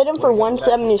now. I hit him for Would that-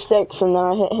 176, and then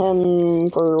I hit him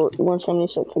for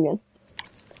 176 again.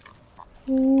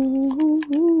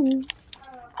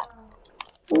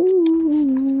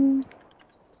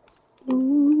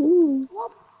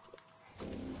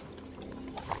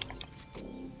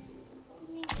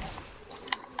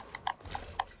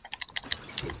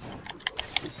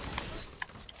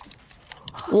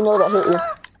 You know that hit you.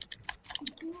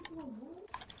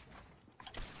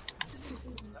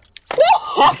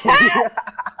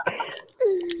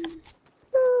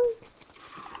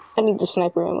 I need the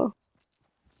sniper ammo.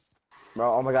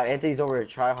 Bro, oh my god, Anthony's over here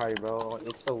try hard, bro.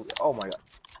 It's so, oh my god.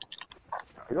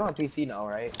 You're on PC now,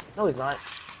 right? No, he's not.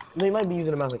 I mean, he might be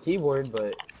using a mouse and keyboard,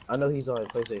 but I know he's on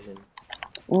PlayStation.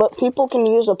 But people can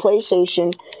use a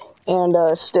PlayStation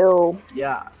and still.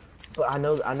 Yeah, but I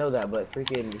know that, but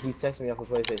freaking, he's texting me off of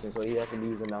PlayStation, so he has to be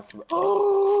using mouse.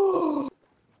 Oh,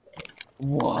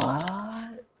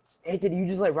 what? Anthony, you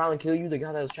just let Rylan kill you, the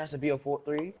guy that was trash to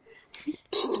BO43?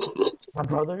 My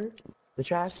brother, the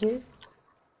trash kid.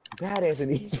 Bad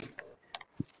Anthony.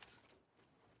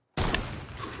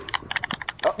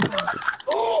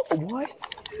 Oh.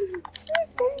 What?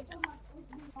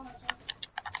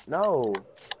 No.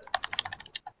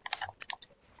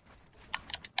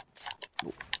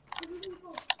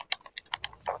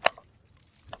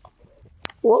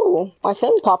 Whoa, my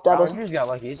thing popped out Oh, of. you just got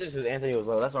lucky. It's just because Anthony was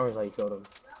low. That's always how you killed him.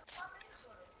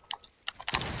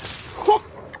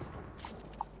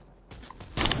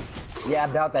 Yeah,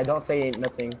 I doubt that. Don't say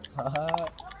nothing.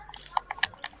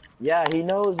 Yeah, he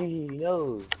knows. He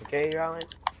knows. Okay, Rylan?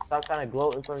 Stop trying to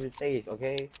gloat in front of his face,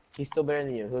 okay? He's still better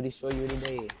than you. He'll destroy you any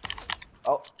day.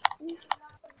 Oh.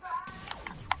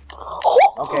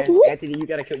 Okay, Anthony, you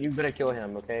better kill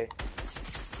him, okay?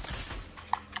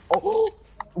 Oh,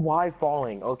 why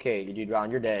falling? Okay, you drown,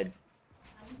 you're dead.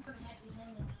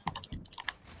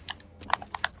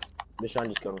 Deshaun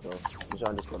just killed himself.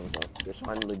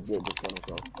 Deshaun legit just killed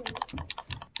himself.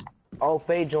 Oh,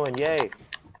 Faye joined, yay.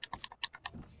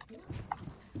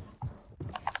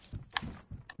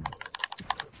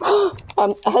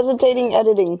 I'm hesitating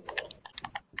editing.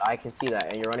 I can see that,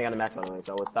 and you're running out of match by the way,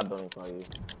 so let's stop building for you.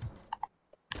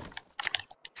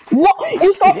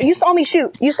 What? You saw me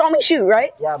shoot. You saw me shoot,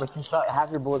 right? Yeah, but you shot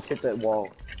half your bullets hit that wall.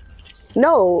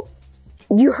 No,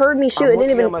 you heard me shoot. I'm It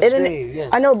didn't looking even. at my It stream, didn't. yes.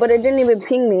 I know, but it didn't even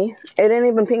ping me. It didn't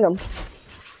even ping him.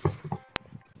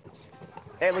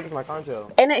 Hey, look, it's my concho.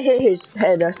 And it hit his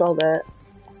head. I saw that.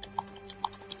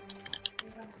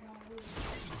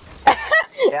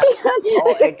 Yeah.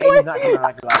 Oh, Aiden's not coming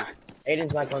back to life.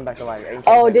 Aiden's not coming back to life. Aiden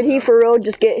Oh, did he for real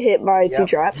just get hit by two Yep,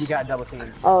 traps? he got double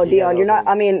teamed. Oh, Dion, you're not.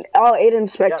 I mean, oh,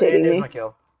 Aiden's spectating Here's me. my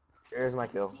kill. Here's my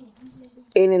kill.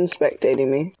 Aiden's spectating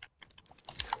me.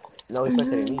 No, he's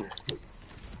spectating me.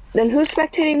 Then who's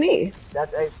spectating me?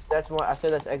 That's more. I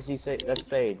said that's XG. That's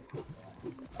Fade.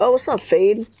 Oh, what's up,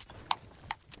 Fade?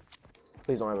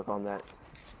 Please don't ever call him that.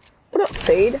 What up,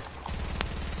 Fade?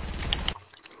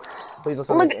 Please don't.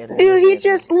 Look, dude, he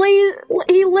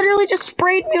literally just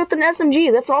sprayed me with an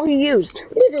SMG. That's all he used.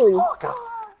 Literally. Oh God.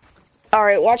 All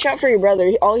right, watch out for your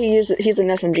brother. All he used, he's an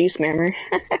SMG spammer.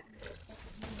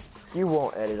 You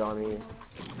won't edit on me.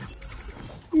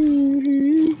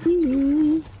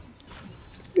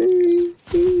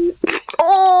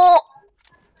 Oh!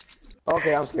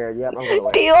 Okay, I'm scared. Yep, I'm going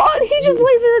away. Dion, he just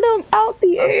lasered him out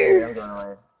the I'm air. scared.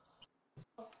 I'm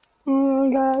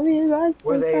going away.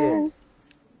 Where's Aiden?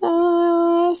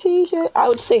 I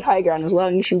would say high ground as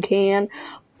long as you can.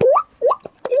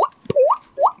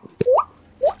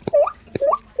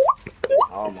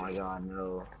 Oh my God,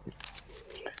 no.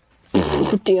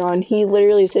 Dion, he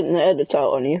literally is hitting the edits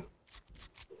out on you.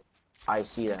 I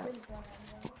see that.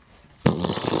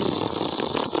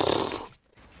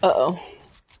 Uh-oh.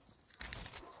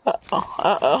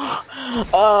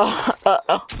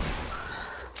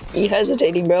 You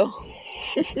hesitating, bro?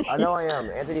 I know I am.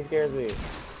 Anthony scares me.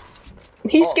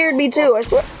 He scared me too, I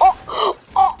swear.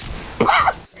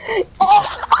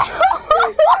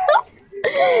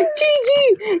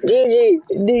 GG! GG!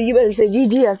 Dude, you better say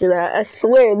GG after that. I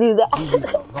swear, dude.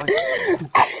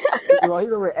 Well,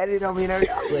 he's over editing on me and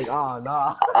everything. I was like, oh,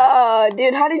 nah.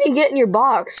 Dude, how did he get in your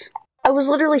box? I was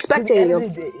literally spectating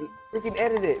him. He freaking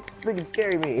edited it. Freaking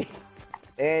scary me.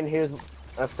 And here's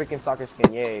a freaking soccer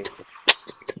skin. Yay.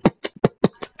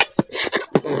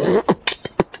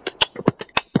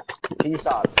 Can you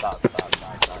stop?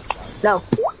 No.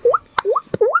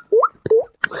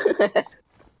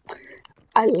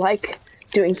 I like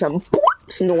doing some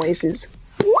noises.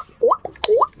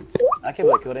 I can't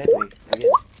believe I killed Anthony again.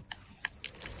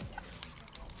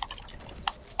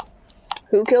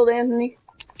 Who killed Anthony?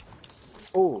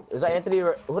 Oh, is that Anthony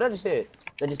or who did I just hit?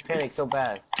 That just panicked so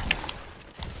fast.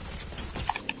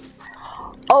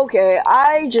 Okay,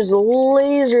 I just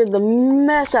lasered the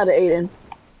mess out of Aiden.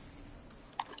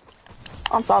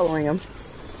 I'm following him.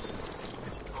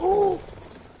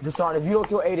 Deshaun, if you don't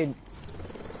kill Aiden.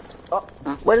 Oh.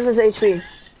 What is his HP?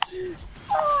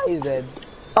 He's dead.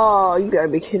 Oh, you gotta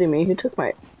be kidding me. Who took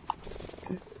my...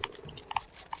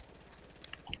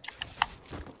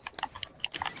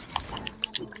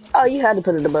 Oh, you had to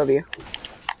put it above you.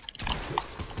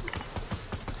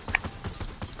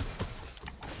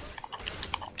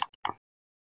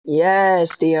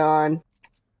 Yes, Dion.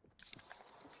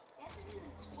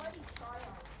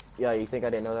 Yeah, you think I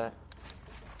didn't know that?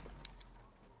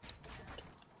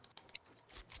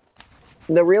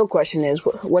 The real question is,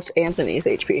 what's Anthony's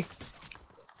HP?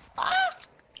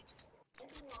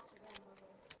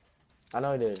 I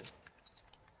know he did.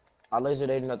 I lasered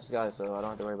Aiden at the sky, so I don't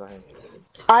have to worry about him.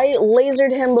 I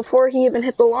lasered him before he even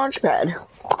hit the launch pad.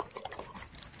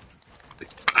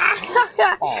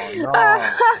 Oh no!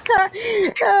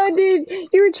 Dude,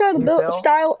 you were trying to build fell?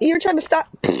 style. You were trying to style.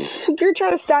 You were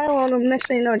trying to style on him. Next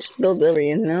thing you know, it just builds over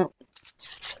you. No.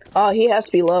 Oh, he has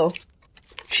to be low.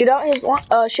 Shoot out his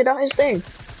thing.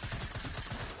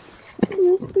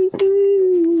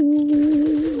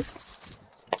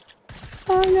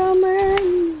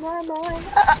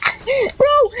 Bro,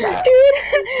 dude.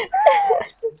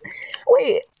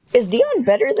 Wait, is Dion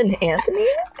better than Anthony?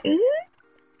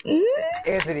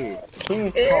 Anthony,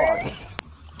 please talk.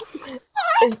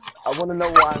 I want to know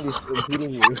why I'm just beating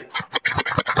you.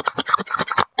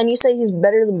 And you say he's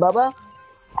better than Bubba?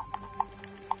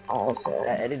 Also.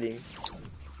 At editing.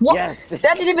 What? Yes!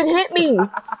 That didn't even hit me!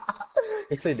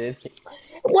 Yes, I did.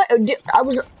 What? I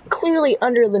was clearly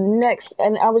under the next,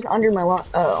 and I was under my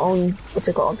own. What's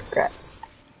it called? Crap.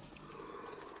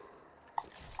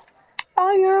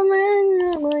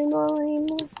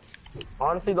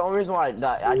 Honestly, the only reason why I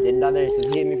didn't die there is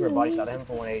because he hit me for a body shot. I hit him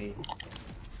for 180.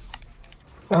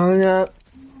 Hung up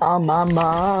on my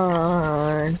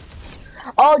mind.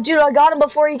 Oh, dude, I got him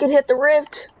before he could hit the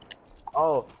rift.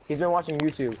 Oh, he's been watching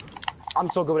YouTube. I'm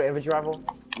so good with infantry rifle.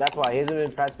 That's why he hasn't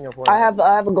been practicing on I Fortnite.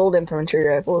 have a gold infantry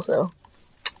rifle, so.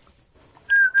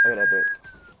 Look at that bit.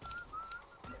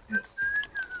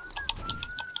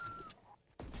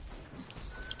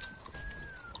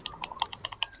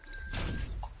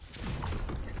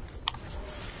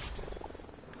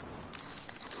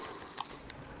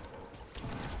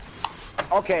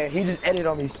 Okay, he just edited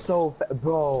on me so fast.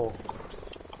 Bro.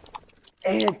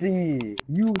 Anthony,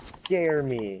 you scare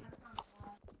me.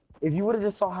 If you would have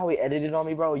just saw how he edited on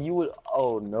me, bro, you would.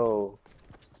 Oh no.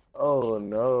 Oh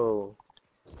no.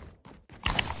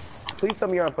 Please tell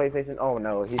me you're on PlayStation. Oh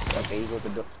no, he's okay. He goes to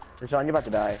do. Rashawn, you're about to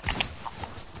die.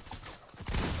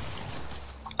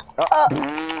 Oh.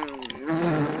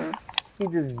 He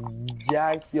just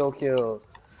jacked your kill.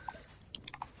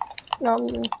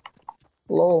 No,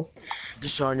 lol.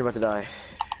 Deshaun, you're about to die.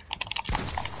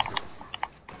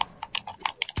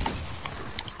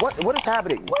 What is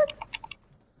happening? What?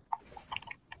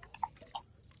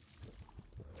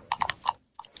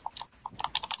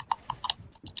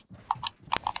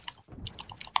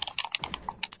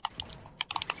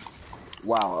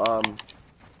 Wow,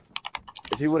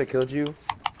 if he would have killed you,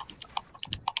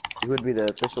 he would be the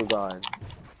official god.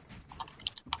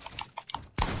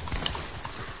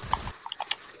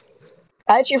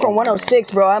 I hit you from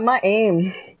 106, bro. My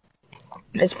aim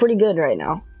is pretty good right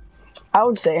now. I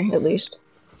would say, at least.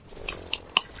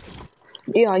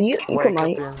 Dion, you come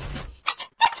on.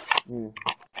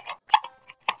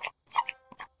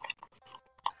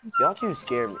 Y'all two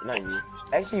scare me. Not you.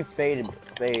 Actually, Fade.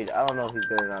 I don't know if he's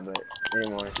good or not, but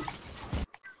anymore.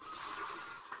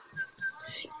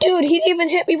 Dude, he didn't even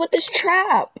hit me with this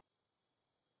trap.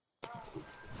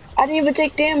 I didn't even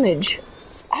take damage.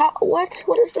 How? What?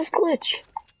 What is this glitch?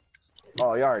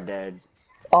 Oh, y'all are dead.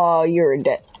 Oh, you're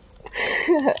dead.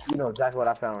 You know exactly what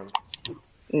I found.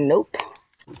 Nope.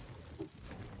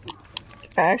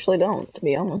 I actually don't, to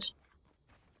be honest.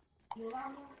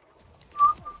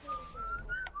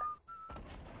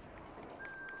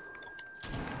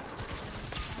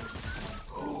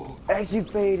 Actually,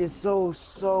 Fade is so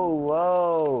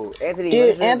low. Anthony,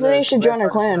 Dude, Anthony should join our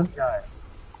clan.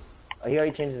 He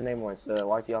already changed his name once. YT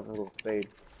Optical Fade.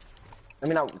 I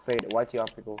mean, not Fade. YT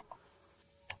Optical.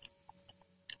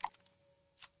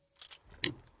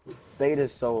 Fade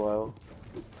is so low.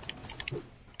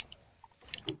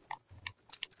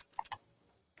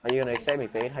 How you gonna accept me,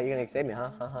 Fade? How you gonna accept me, huh?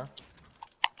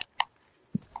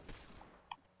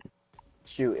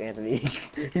 Shoot, Anthony.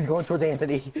 He's going towards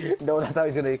Anthony. No, that's how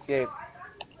he's gonna escape.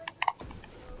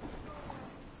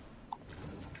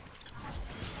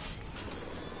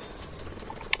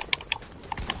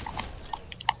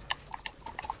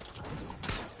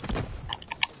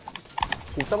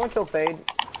 Can someone kill Fade?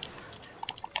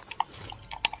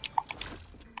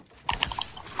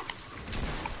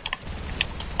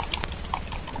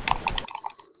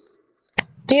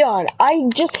 Dion, I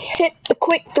just hit the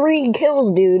quick 3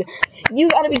 kills, dude. You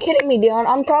gotta be kidding me, Dion.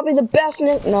 I'm probably the best in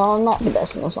it. No, I'm not the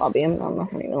best in this lobby. I'm not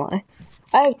gonna even lie.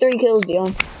 I have 3 kills,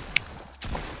 Dion.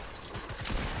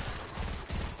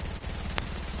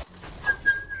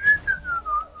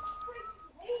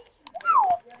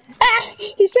 Ah!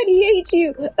 He said he hates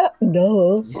you.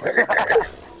 No.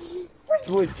 What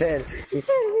was said? He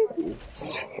said he hates you.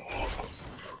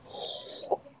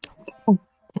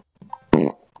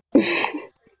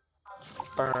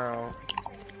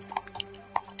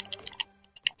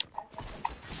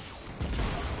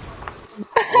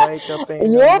 Wake up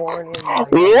in the morning.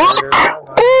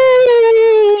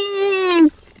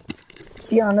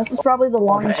 Dion, this is probably the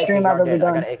longest stream I've ever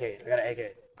done. I got an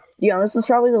AK. Dion, this is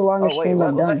probably the longest Oh wait, stream what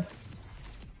I've was done. that?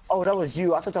 Oh, that was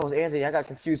you. I thought that was Anthony. I got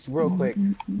confused real quick.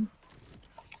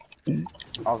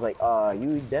 I was like,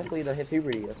 you definitely done hit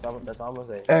puberty. That's all I'm gonna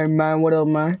say. Hey man, what up,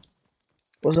 man?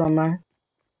 What's up, man?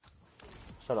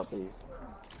 Shut up, please.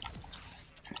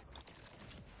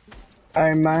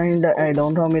 Hey man, hey,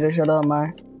 don't tell me to shut up,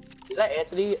 man. Is that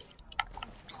Anthony?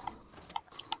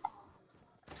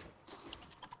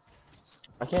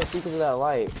 I can't see because of that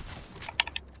light.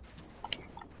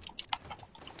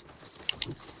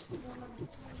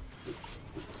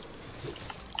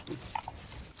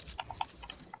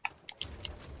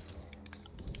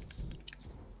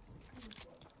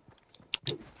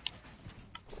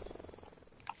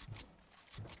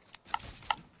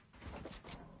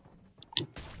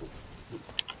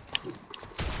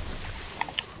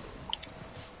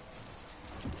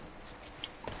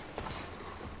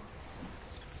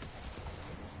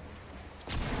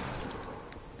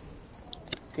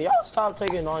 Can y'all stop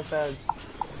taking launch pads?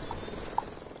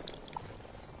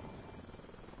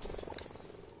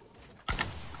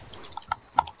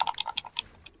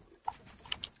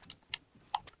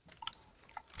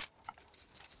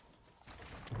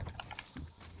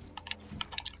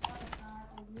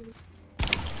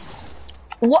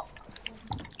 What?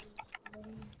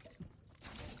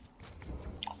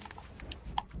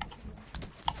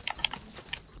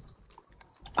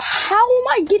 How am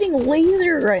I getting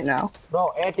lasered right now?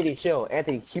 Bro, Anthony, chill.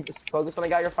 Anthony, keep focus on the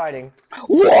guy you're fighting.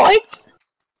 What?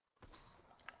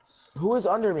 Who is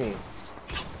under me?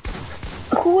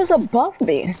 Who was above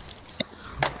me?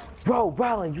 Bro,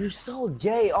 Rylan, you're so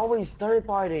gay. Always third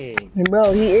fighting.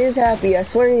 Bro, he is happy. I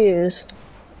swear he is.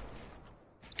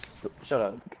 Shut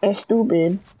up. And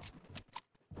stupid.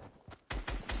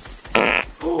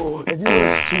 If you would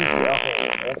have choose, okay,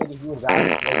 Anthony, if you would have got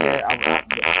right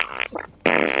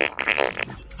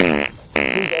there,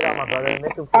 please egg on my brother.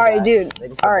 Make him feel Alright, bad. dude. Make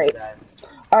him feel Alright. bad.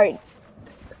 Alright.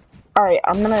 Alright,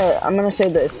 I'm gonna say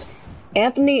this.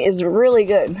 Anthony is really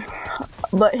good,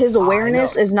 but his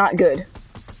awareness is not good.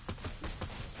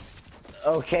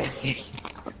 Okay.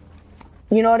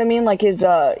 You know what I mean? Like he's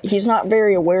not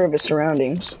very aware of his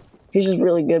surroundings. He's just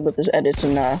really good with his edits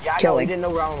and Yeah, I know. He killing. didn't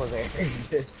know Rylan was there.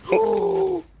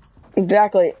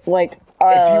 Exactly. Like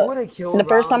If you would have killed the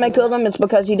first time I Rylan killed him, it's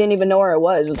because he didn't even know where I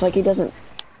was. It's like he doesn't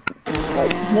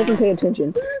pay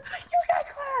attention. You got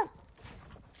clapped.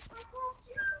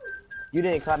 You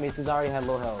didn't clap me because I already had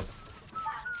low health.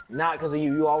 Not because of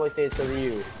you. You always say it's because of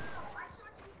you.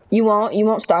 You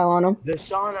won't style on him.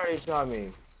 Deshaun already shot me.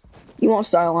 You won't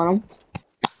style on him.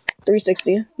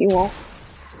 360. You won't.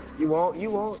 You won't. You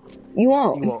won't. You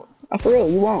won't. You won't. For real,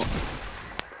 you won't.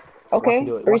 Okay, Watch me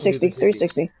do it. 360,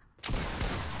 360.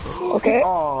 Okay.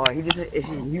 Oh, he just if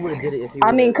he would have did it if he.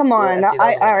 I mean, come on.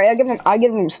 Alright, I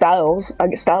give him styles. I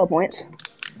get style points.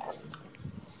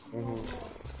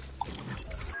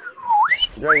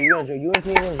 Dre, you and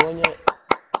team gonna join yet?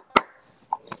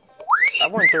 I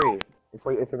won 3.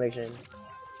 For your information.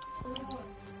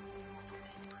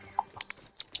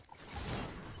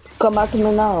 Come back to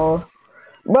me now,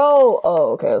 bro.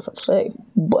 Oh, okay. I was about to say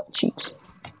butt cheeks.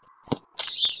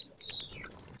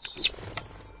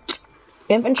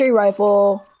 Infantry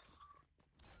rifle.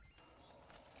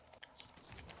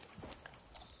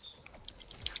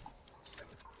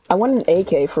 I want an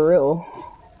AK for real.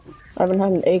 I haven't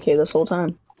had an AK this whole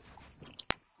time.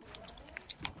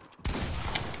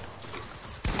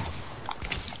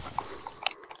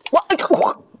 What?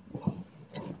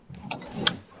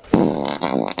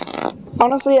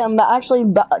 Honestly, I'm actually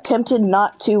tempted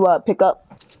not to pick up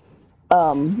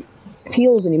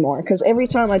heals anymore, because every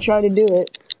time I try to do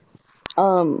it,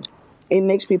 it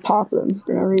makes me pop them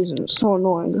for no reason. It's so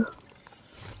annoying.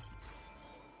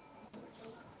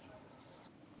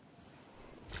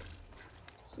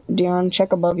 Dion,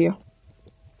 check above you.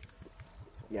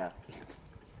 Yeah.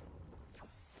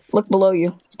 Look below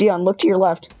you. Dion, look to your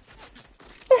left.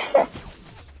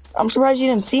 I'm surprised you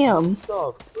didn't see him.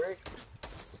 Oh, frick.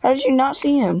 How did you not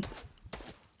see him?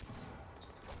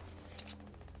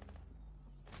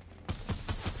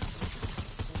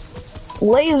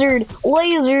 Lasered!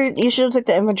 Lasered! You should have took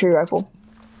the infantry rifle.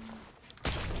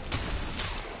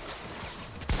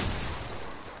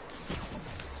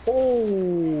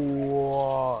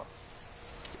 Oh.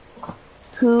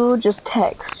 Who just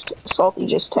text? Salty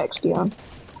just text, Dion.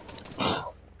 I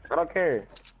don't care.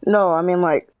 No, I mean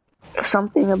like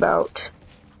something about.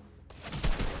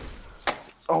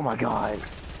 Oh my god.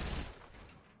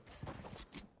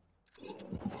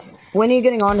 When are you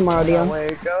getting on tomorrow, Dion?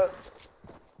 Wake up.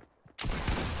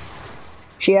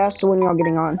 She asked when y'all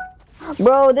getting on.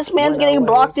 Bro, this man's When I getting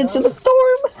blocked wake into the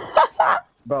storm.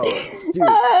 Bro, dude.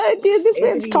 Dude, this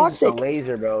man's Anthony's toxic. a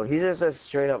laser, bro. He's just a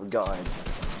straight up god.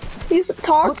 He's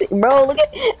toxic, bro. Look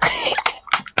at.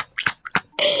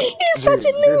 He's such a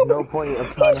noob. There's no point of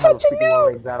trying He's to have a such a freaking long noob.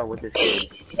 range battle with this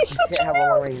kid. He's You such can't a have a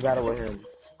long noob. range battle with him.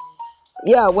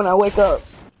 Yeah, when I wake up.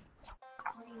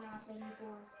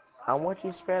 I want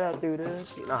you spread out through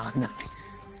this. Nah, nah.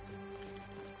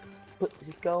 But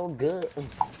it go good.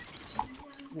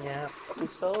 Yeah,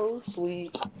 it's so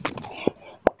sweet.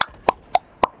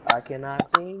 I cannot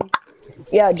sing.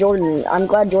 Yeah, Jordan. I'm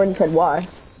glad Jordan said why.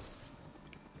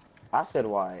 I said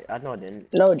why. I know I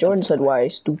didn't. No, Jordan said why.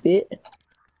 Stupid.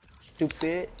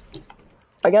 Stupid.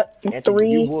 I got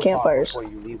Anthony, you 3 will campfires. talk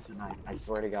before you leave tonight. I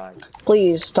swear to God.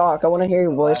 Please talk. I want to hear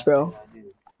your voice, Last thing bro. I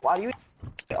do. Why do you?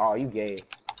 Oh, you gay.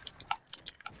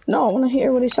 No, I want to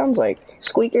hear what he sounds like.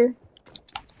 Squeaker.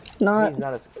 Not. He's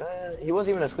not a. He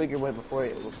wasn't even a squeaker boy before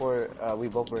we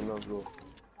both were in middle school.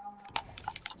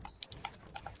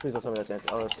 Please don't tell me that's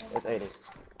Anthony. Oh, it's Aiden.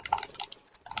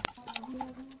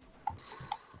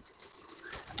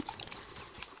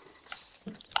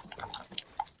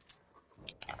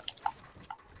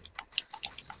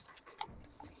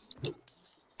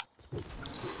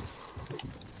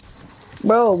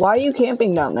 Bro, why are you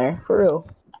camping down there? For real.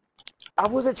 I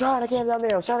wasn't trying to camp down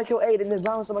there. I was trying to kill 8, and then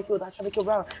Brown somebody killed. I tried to kill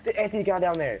Brown. Then Anthony got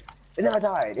down there, and then I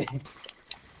died.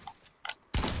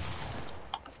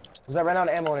 Cause I ran out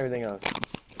of ammo and everything else.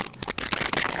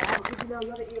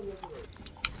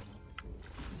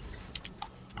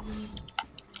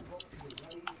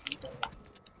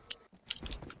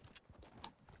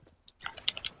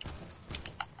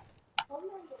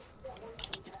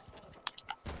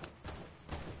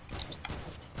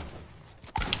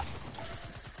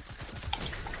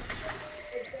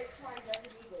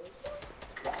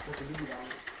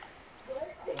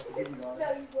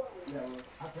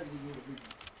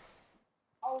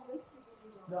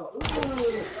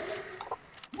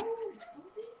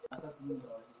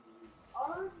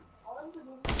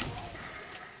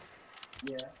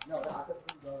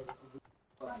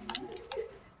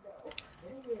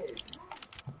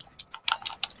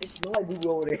 It's not like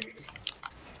Google over there.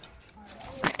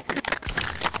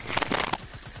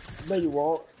 No, you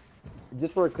won't.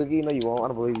 Just for a cookie? No, you won't. I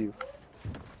don't believe you.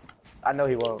 I know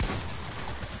he won't.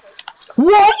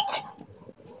 What?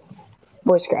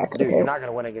 Voice crack. Dude, Okay. you're not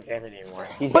gonna win against Anthony anymore.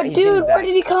 He's But he's dude, getting where back.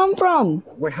 did he come from?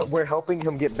 We're helping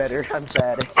him get better. I'm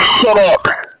sad. Shut up.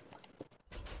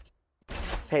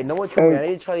 Hey, no one kill me. I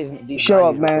need to try these Shut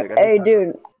up, 90s real man. quick. Hey,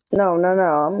 dude. No.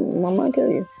 I'm gonna kill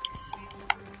you.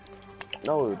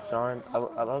 No, Sean. I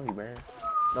love you, man.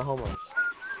 No homo.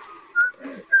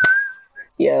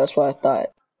 Yeah, that's what I thought.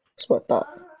 That's what I thought.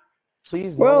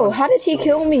 Please, no Bro, one how did he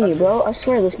kill me, Because bro? I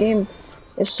swear this game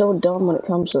is so dumb when it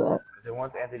comes to that. it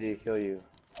wants Anthony to kill you.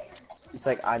 It's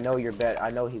like, I know you're better. I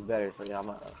know he's better, so yeah, I'm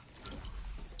not.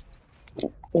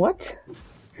 What?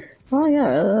 Oh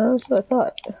yeah, that's what I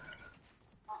thought.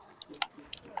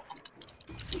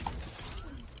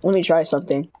 Let me try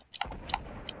something.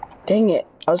 Dang it.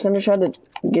 I was gonna try to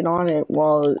get on it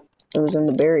while it was in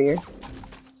the barrier.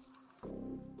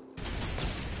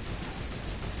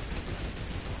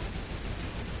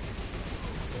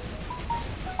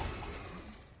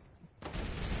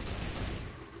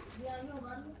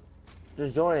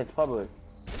 Just join, it's public.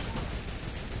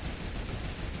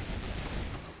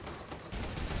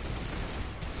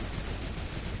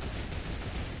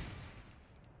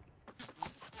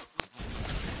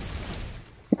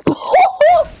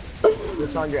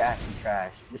 Deshaun, you're actually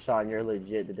trash. Deshaun, you're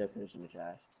legit the definition of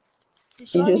trash.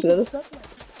 You just did it?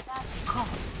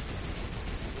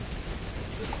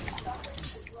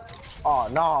 Oh,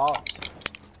 no.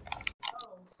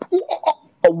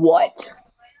 What?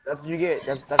 That's what you get.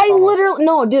 That's I almost. literally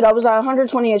no, dude. I was at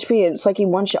 120 HP. It's like he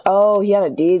one shot. Oh, he had a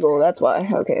deagle. That's why.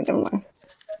 Okay, never mind.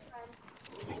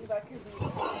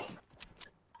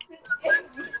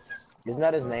 Isn't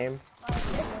that his name?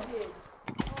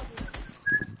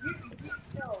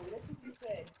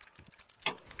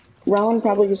 Rowan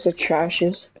probably is the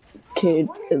trashiest kid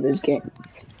in this game.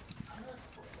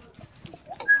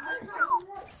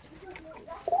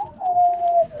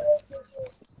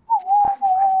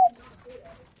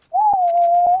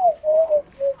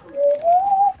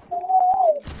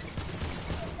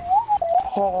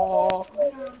 Oh.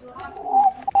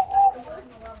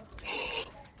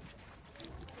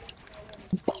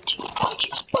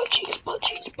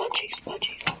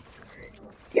 Budgies.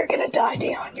 You're gonna die,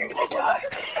 Dion. You're gonna die.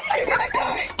 You're gonna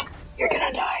die. You're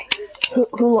gonna die.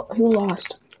 Who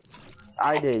lost?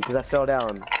 I did, because I fell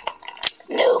down.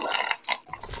 Noob.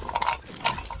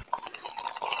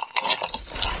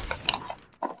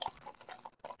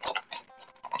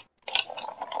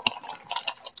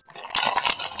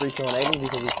 Free killing Aiden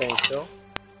because he's staying still.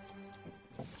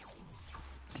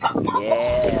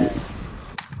 Yeah.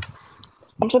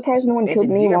 I'm surprised no one Nathan, killed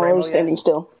did me you get while I was rainbow standing yet?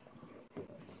 still.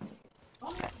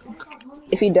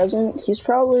 If he doesn't, he's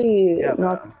probably Yeah,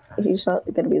 not. He's not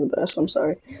gonna be the best. I'm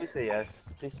sorry. Please say yes.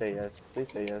 Please say yes.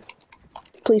 Please say yes.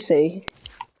 Please say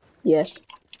yes.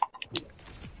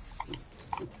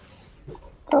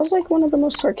 That was like one of the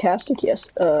most sarcastic yes.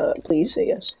 Please say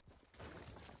yes.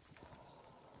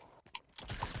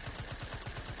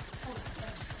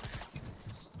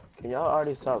 Can y'all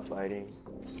already stop fighting?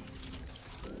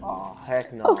 Oh,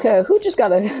 heck no. Okay, who just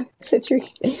got a citrus?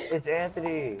 It's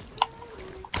Anthony.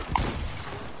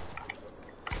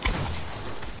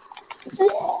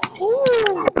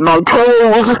 My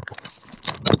toes.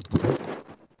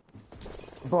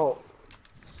 Bro.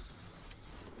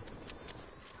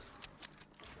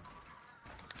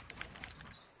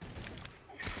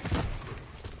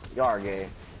 Y'all are gay.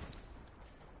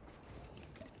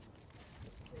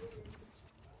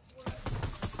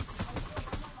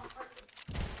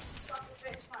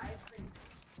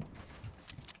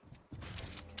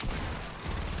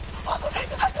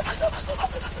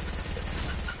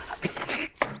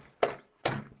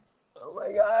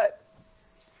 my god.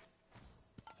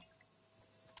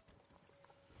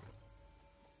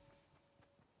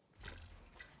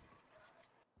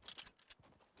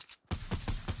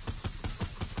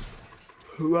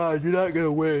 Wow, you're not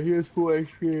gonna win. He has full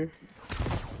HP.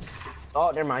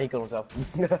 Oh, never mind. He killed himself.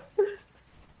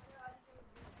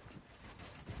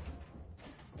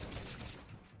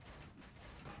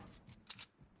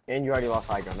 And you already lost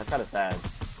high ground. That's kind of sad.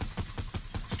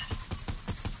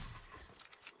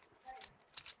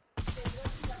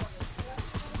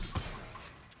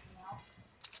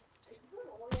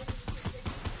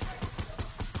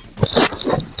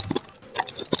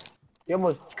 He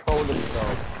almost cold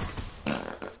himself.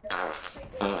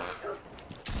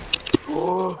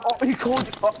 Oh, he cold.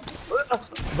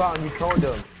 Ron, you cold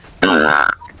him. Oh,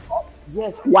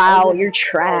 yes. Wow, you're Oh,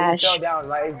 trash. he fell down.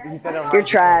 Right? He fell down. You're Right.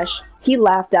 trash. He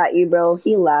laughed at you, bro.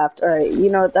 He laughed. Alright, you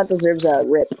know what? That deserves a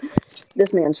rip.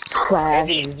 This man's Anthony, trash.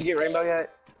 did you get rainbow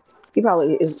yet? He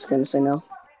probably is gonna say no.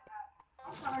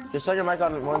 Just turn your mic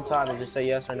on one time and just say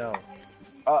yes or no.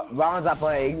 Ron's not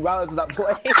playing. Ron's not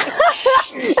playing.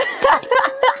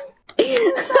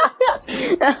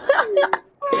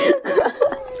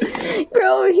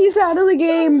 Bro, he's out of the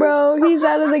game, bro. He's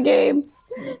out of the game.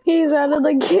 He's out of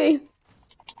the game.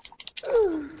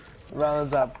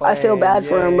 Ron's not playing. I feel bad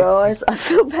for him, bro. I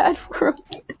feel bad for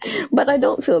him. But I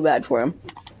don't feel bad for him.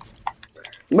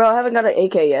 Bro, I haven't got an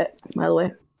AK yet, by the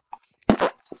way.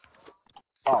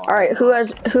 Oh, Alright, who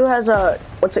has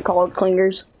what's it called?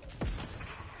 Clingers?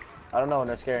 I don't know, and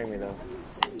they're scaring me though.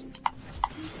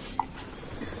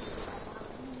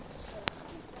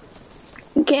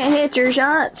 You can't hit your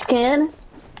shots, Ken.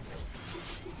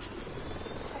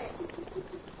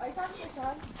 Are you talking to your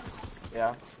son?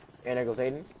 Yeah. And there goes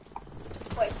Aiden.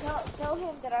 Wait, tell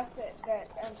him that I said that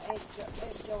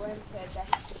Joanne said that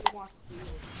she wants to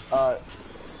see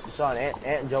you. Sean,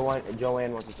 Aunt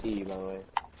Joanne wants to see you, by the way.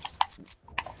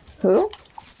 Who?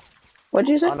 What'd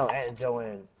you say? Oh no, Aunt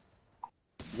Joanne.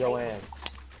 Joanne.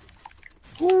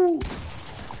 Woo.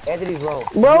 Anthony's low.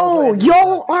 Bro,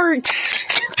 y'all are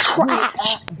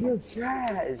trash. You're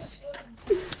trash.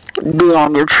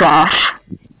 Damn, you're trash.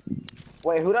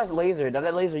 Wait, who does laser? Did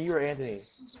that laser you or Anthony?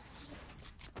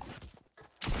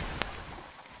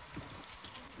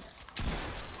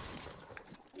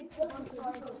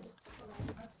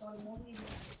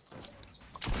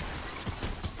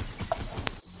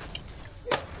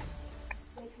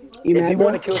 You If mad, he bro?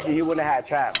 wouldn't have killed you, he wouldn't have had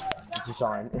traps.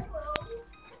 Sean.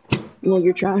 Well,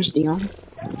 you're trash, Dion.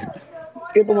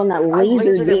 You're the one that I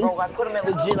lasered him, me. bro. I put him at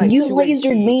legit like You 2 lasered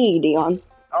HP. me, Dion.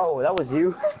 Oh, that was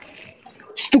you?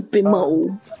 Stupid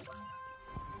Mo.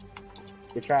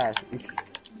 You're trash.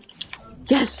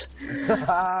 Yes.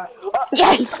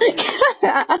 Yes.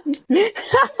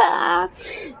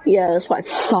 Yeah, that's what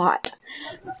I thought.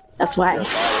 That's why.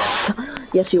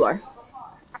 Yes, you are.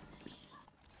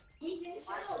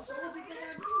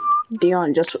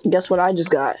 Dion, just guess what I just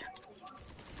got.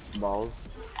 Balls.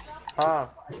 Huh?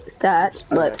 That,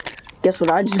 but guess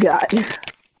what I just got.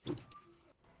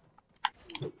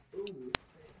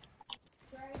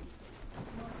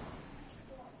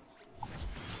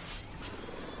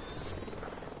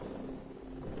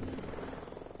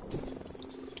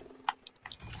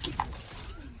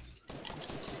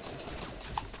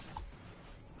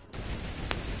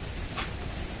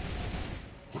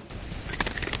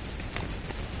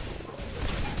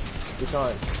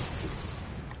 Sean,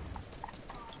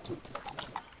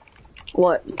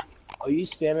 What? are you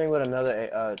spamming with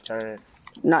another turn?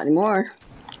 Not anymore.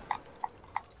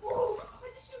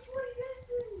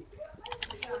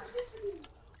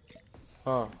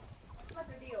 Huh?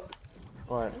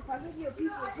 What? If I give you a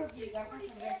piece of cookie, you got to make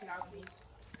it out of me.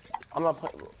 I'm not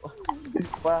playing.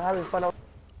 Well, I'm having fun.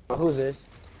 Who's this?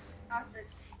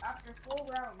 After 4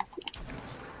 rounds,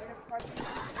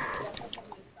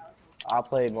 I'll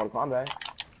play Mortal Kombat.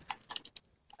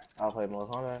 I'll play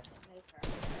Mortal Kombat.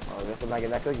 Oh, I guess I'm not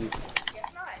getting that cookie.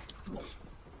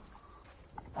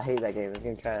 I hate that game. This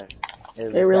game trash. It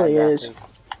really is.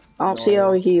 I don't see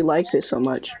how he likes it so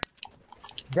much.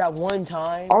 That one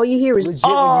time. All you hear is legit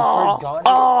when you first got it.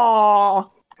 oh.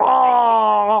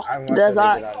 I want Does to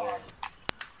I? get out of there.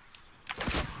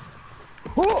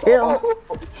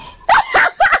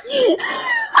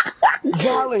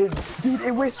 Rollin, dude,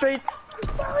 it went straight.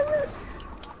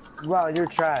 Rollin, you're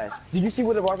trash. Did you see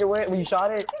where the rocket went when you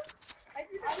shot it? I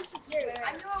was just scared.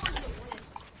 I knew I wasn't gonna win.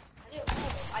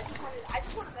 I didn't know. I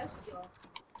just wanted to message you.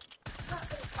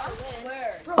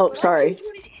 Oh, sorry.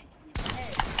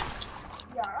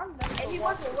 And he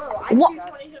wasn't low. I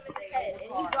 220 him in the head,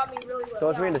 and he got me really low. So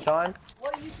what's reading, Sean?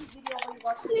 What YouTube video were you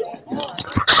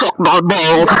watching? My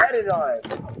balls. Edit on.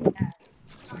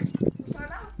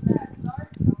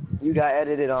 You got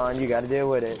edited on. You got to deal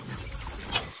with it.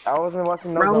 I wasn't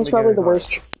watching no Brown's zombie probably getting the hard.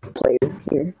 worst player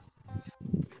here.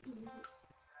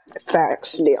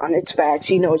 Facts, Leon. It's facts.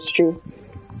 You know it's true.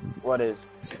 What is?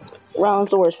 Brown's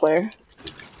the worst player.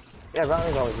 Yeah,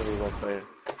 Riley's always gonna be the worst player.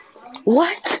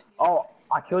 What? Oh,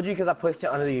 I killed you because I placed it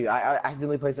under you. I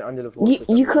accidentally placed it under the floor You for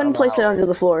some you reason. I don't couldn't know place it how. under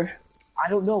the floor. I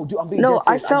don't know, dude. I'm being No, dead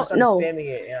I serious. I just felt started no. spamming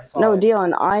it and I saw No, it.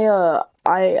 Dion,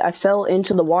 I fell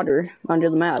into the water under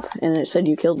the map, and it said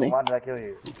you killed So me why did I kill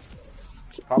you?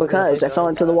 Probably because I because placed I it fell under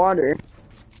into the that. water.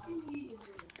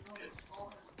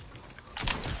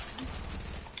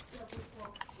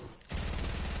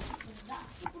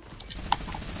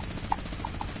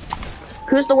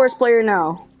 Who's the worst player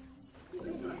now?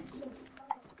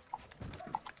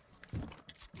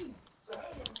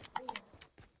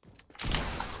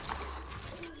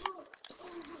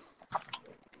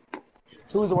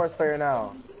 Who's the worst player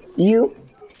now? You?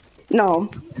 No.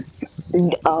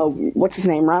 What's his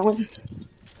name? Rylan?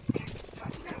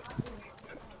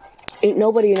 Ain't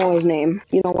nobody know his name.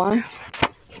 You know why?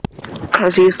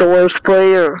 Cause he's the worst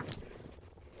player.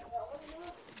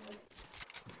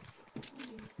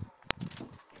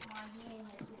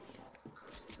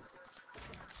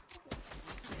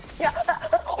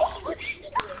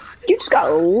 You just got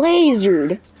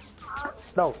lasered.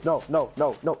 No, no, no,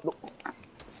 no, no, no.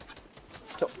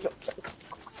 Chill.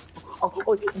 Oh.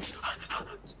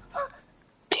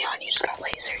 Dion, you just got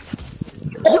lasered.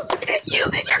 Oh, you're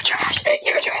trash.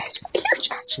 You're trash. You're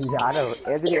trash. Yeah, I know.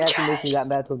 Anthony You're actually makes trash. me that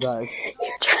mad sometimes. You're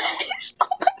trash. Oh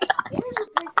my god. Where did you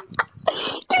place it?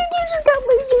 Dude, you just got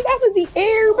lasered out of the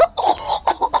air,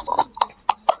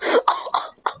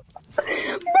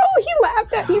 bro, he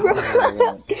laughed at you, bro.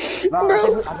 No,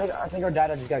 Bro. I think our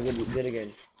data just got good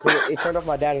again. Cause it turned off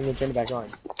my data and then turned it back on.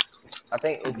 I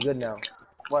think it's good now.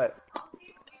 What?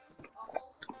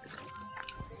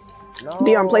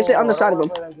 Dion, place it on No, the I don't side of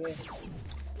want him. to play that game.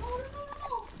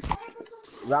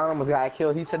 Ron almost got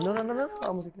killed. He said, no, I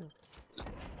almost got killed.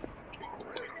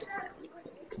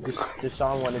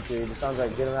 Deshaun wanted to. Deshaun's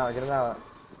like, get him out.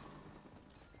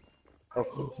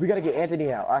 Oh, we gotta get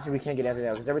Anthony out. Actually, we can't get Anthony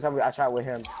out because every time I try with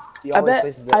him, he I always bet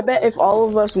places I the bet other if all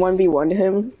of zombie. us 1v1'd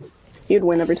him, he'd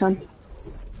win every time.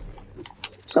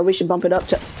 So we should bump it up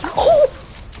to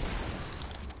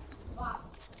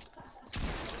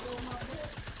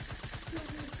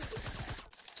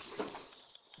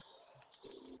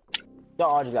Y'all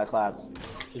all just got clapped.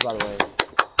 Just by the way.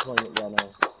 Just want to let y'all know.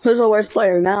 Who's the worst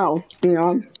player now,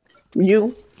 Dion?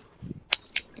 You?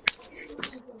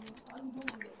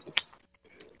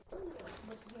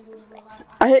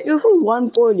 I hit you for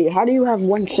 140. How do you have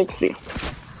 160?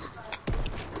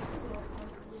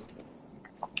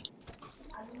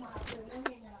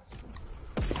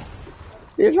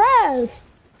 You're trash.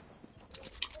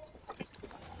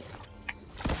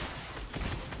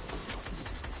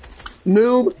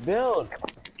 Noob. Build.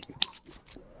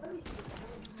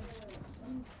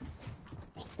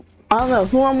 I don't know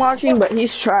who I'm watching, but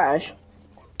he's trash.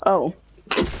 Oh.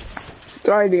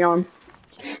 Sorry, Dion.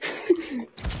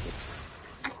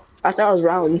 I thought I was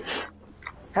round.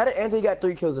 How did Anthony got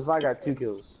 3 kills if I got 2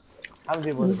 kills? How many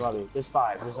people in this lobby? There's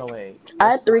 5. There's no way.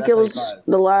 I had 3 That's like kills 5.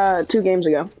 the last 2 games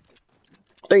ago.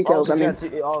 3 Oh, kills, I cause he mean.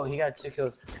 got 2. Oh, he got 2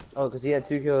 kills. Oh, cause he had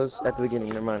 2 kills at the beginning.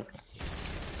 Never mind.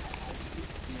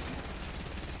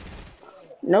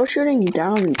 No shooting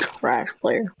down, trash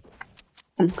player.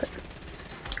 Okay.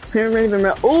 Can't even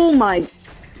remember. Oh my.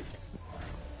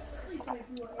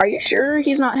 Are you sure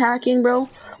he's not hacking, bro?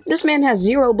 This man has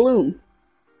 0 bloom.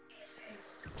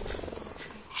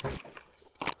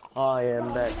 I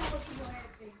am back.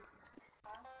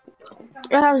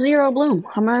 I have 0 bloom.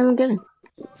 I'm not even kidding.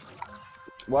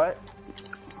 What?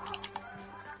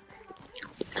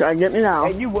 Try to get me now.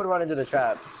 And you would run into the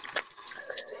trap.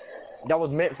 That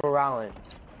was meant for Rowland.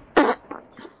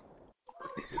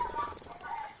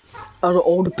 Out of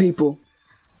all the people,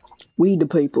 we the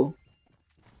people.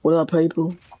 What up,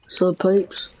 people? Sub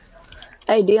peeps.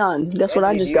 Hey, Dion, guess what I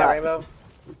Anthony, do just you got got? Rainbow?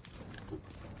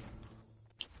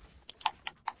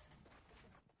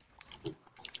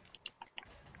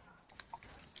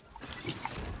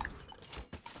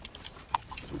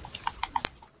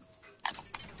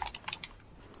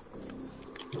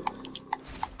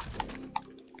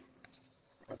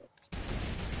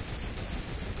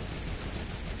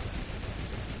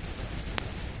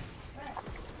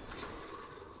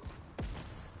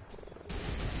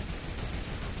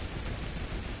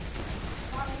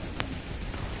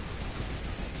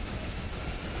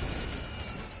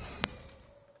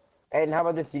 Hey, and how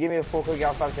about this? You give me a full cookie,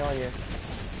 I'll stop killing you.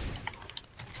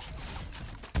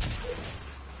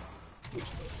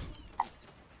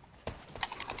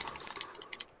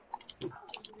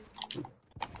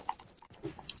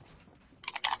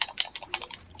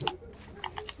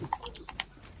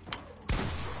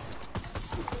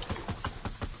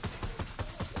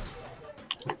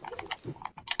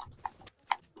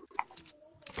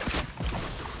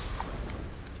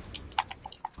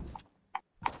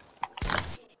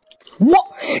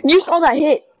 You saw that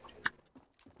hit.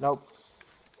 Nope.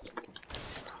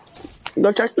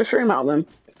 Go check the stream out then.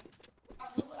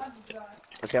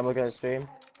 Okay, I'm looking at the stream.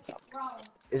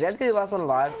 Is Anthony the last one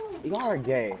alive? You are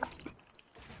gay.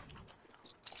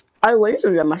 I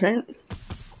lasered him, I think.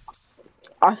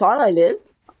 I thought I did.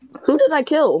 Who did I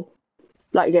kill?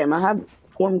 That game, I had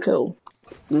one kill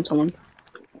on someone.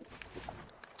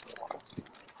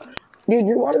 Dude,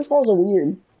 your waterfalls are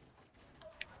weird.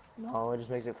 No, it just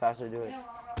makes it faster to do it.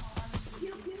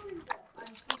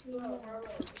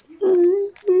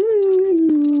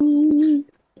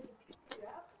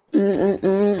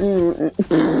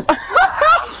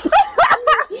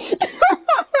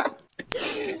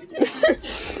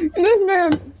 This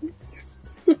man.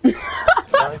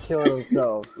 Not killing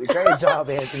himself. Great job,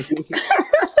 Anthony.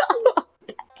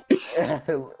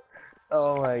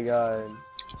 Oh my god.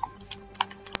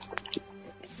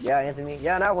 Yeah, Anthony.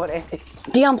 Yeah, that one, Anthony.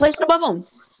 Dion, place it above him.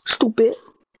 Stupid.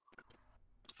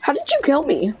 How did you kill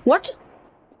me? What?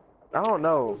 I don't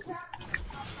know.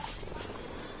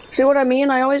 See what I mean?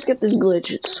 I always get this glitch.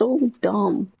 It's so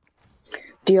dumb.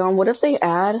 Dion, what if they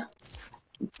add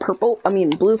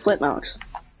blue flint knocks?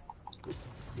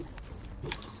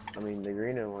 I mean, the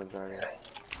green ones are.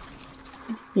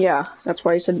 Yeah, that's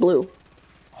why I said blue.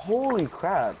 Holy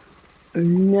crap.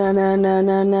 Na na na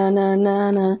na na na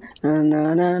na na na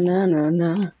na na na na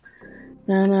na.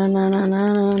 Na na na na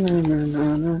na na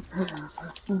na na.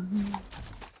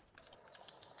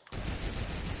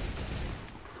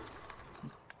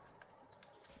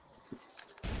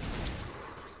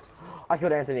 I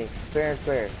killed Anthony. Fair and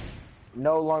square.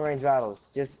 No long range battles.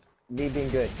 Just me being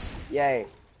good. Yay.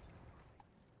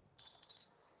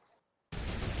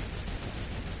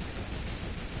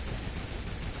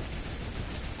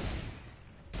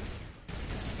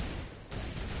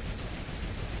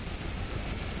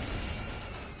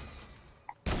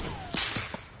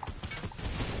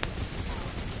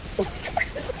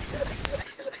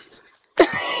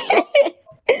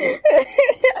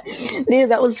 Dude,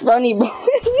 that was funny, bro.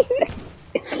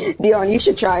 Dion, you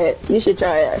should try it. You should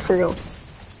try it, for real.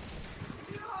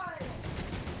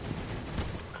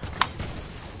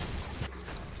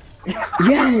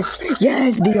 Yes!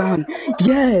 Yes, Dion!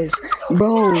 Yes!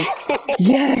 Bro!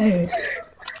 Yes!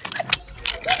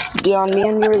 Dion, me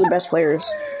and you are the best players.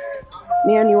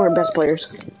 Me and you are best players.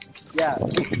 Yeah.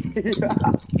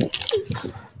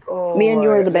 Oh Me and you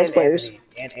are the best players.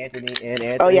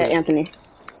 Anthony. Oh yeah, Anthony.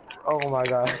 Oh my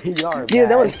god, you are Dude, that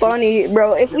bad. was funny,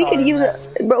 bro. If we could use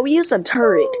bro, we used a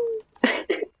turret. I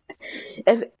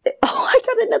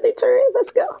got another turret.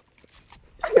 Let's go.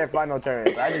 I can't find no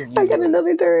turret. I got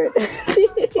another turret.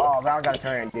 Oh, man, I got a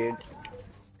turret, dude.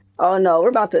 Oh no, we're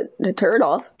about to turret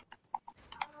off.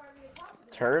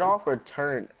 Turret off or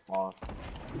turn off?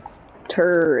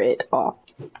 Turret off.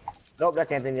 Nope,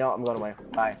 that's Anthony. No, I'm going away.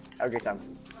 Bye. Have a great time.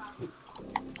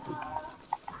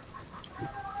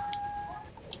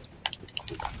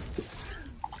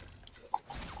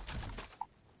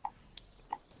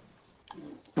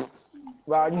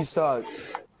 Wow, you suck.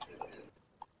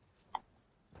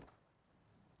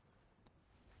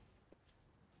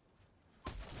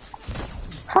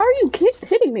 How are you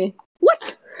hitting me?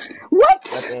 What? What?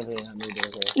 That's Anthony. I made it,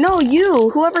 okay. No, you.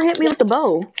 Whoever hit me with the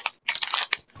bow.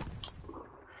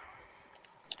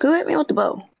 Who hit me with the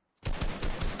bow?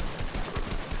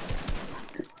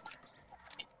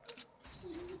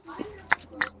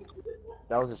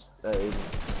 That was just Aiden.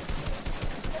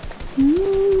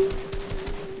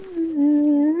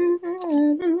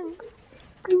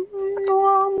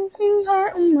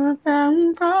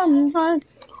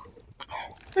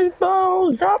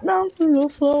 People drop down to the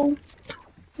floor.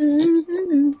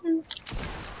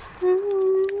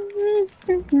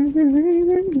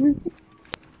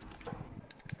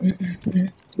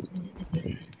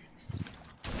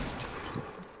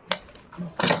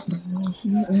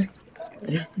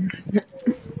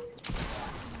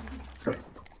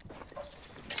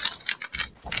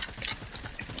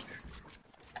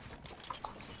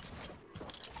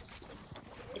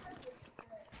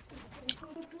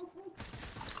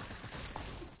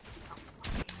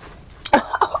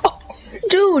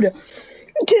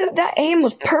 Dude, that aim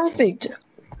was perfect.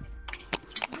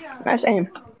 Nice aim.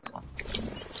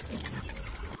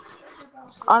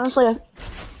 Honestly,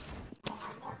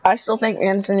 I still think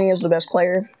Anthony is the best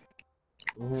player.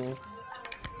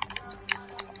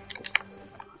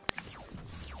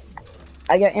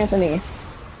 I got Anthony.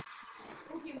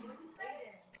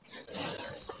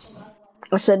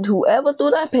 I said whoever threw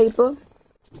that paper,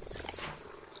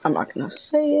 I'm not gonna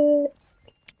say it.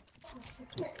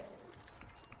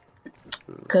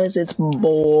 Cause it's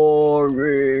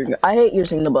boring. I hate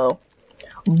using the bow.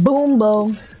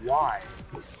 Boombo. Why?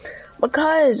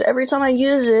 Because every time I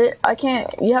use it, I can't.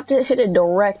 You have to hit it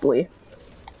directly.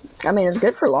 I mean, it's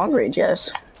good for long range, yes.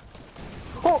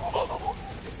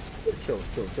 Chill.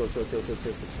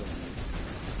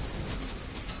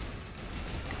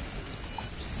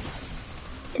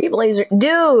 Keep laser,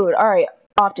 dude. All right,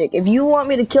 Optic. If you want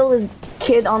me to kill this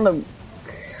kid on the,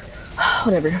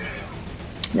 whatever.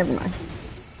 Never mind.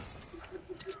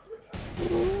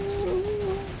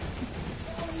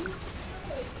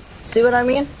 See what I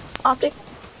mean, Optic?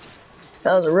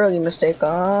 That was a really mistake.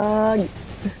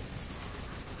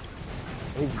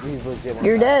 He's legit.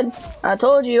 You're dead. I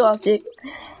told you, Optic.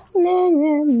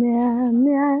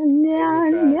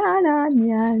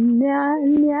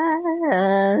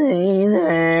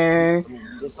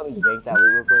 Just let me gank that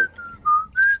loot real quick.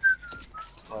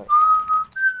 What?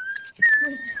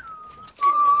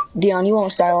 Dion, you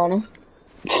won't style on him.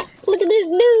 Look at this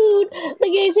dude. The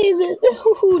guy says it.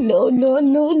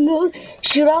 No.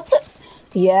 Shoot out the.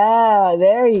 Yeah,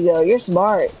 there you go. You're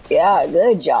smart. Yeah,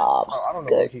 good job. Oh, I don't know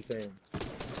Good. what you're saying.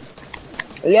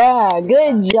 Yeah,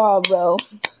 good job, bro.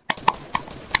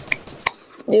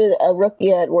 Dude, a rookie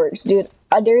head works. Dude,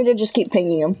 I dare you to just keep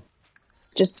pinging him.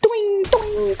 Just doing.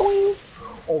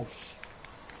 Oh,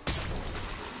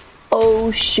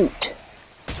 Oh, shoot.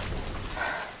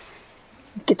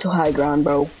 Get to high ground,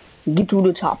 bro. Get to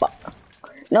the top up.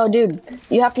 No, dude,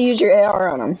 you have to use your AR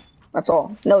on him. That's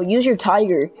all. No, use your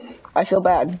tiger. I feel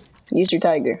bad. Use your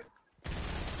tiger.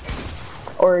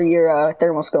 Or your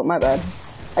thermal scope, my bad.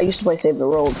 I used to play Save the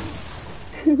World.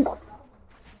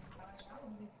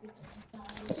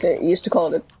 Okay, used to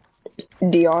call it a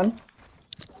Dion.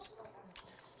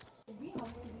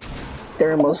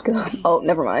 Thermal scope. Oh,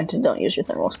 never mind. Don't use your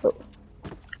thermal scope.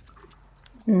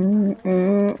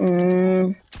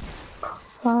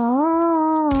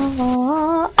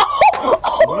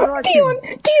 Dion!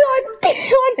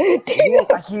 yes,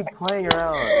 I keep playing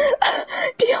around.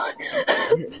 Dion!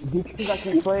 Because I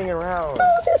keep playing around.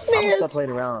 Oh, this I'm gonna man! stop playing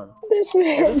around. This Every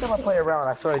man! time I play around,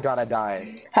 I swear to God, I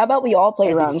die. How about we all play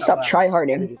Anthony, around and stop laughing.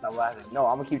 tryharding? Anthony, stop laughing. No,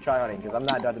 I'm gonna keep tryharding because I'm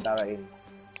not done to die.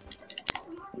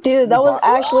 Dude, that was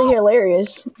actually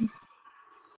hilarious.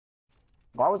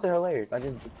 Why was it hilarious? I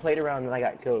just played around and I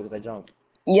got killed because I jumped.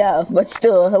 Yeah, but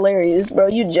still hilarious, bro.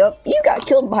 You got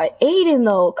killed by Aiden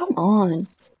though. Come on.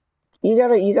 You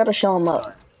gotta show him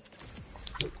up.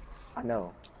 I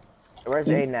know. Where's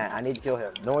Aiden at? I need to kill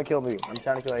him. No one kill me. I'm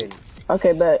trying to kill Aiden.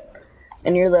 Okay, bet.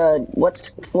 And you're the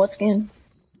what skin?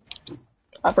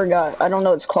 I forgot. I don't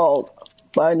know what it's called,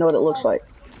 but I know what it looks like.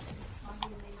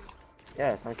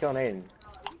 Yes, I'm killing Aiden.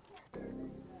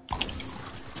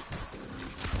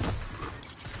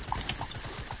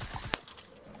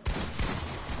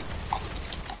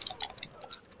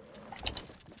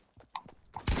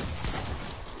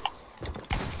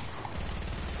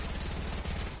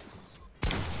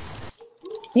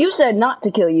 You said not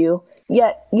to kill you,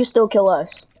 yet you still kill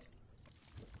us.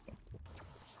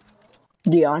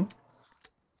 Dion.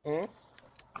 Hmm?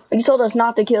 You told us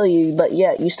not to kill you, but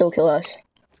yet you still kill us.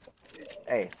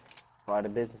 Hey, part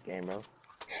of the business game, bro.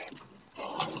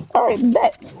 Alright,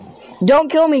 bet. Don't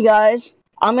kill me, guys.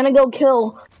 I'm gonna go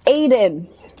kill Aiden.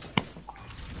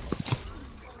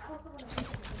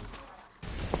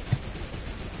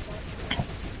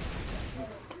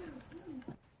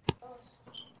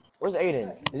 Where's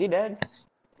Aiden? Is he dead?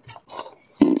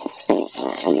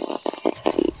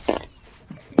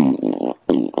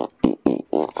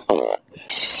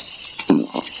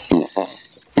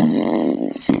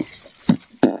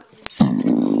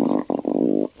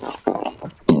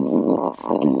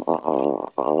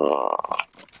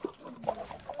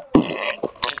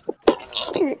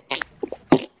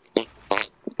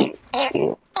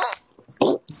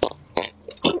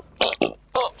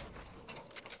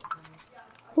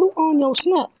 Who on your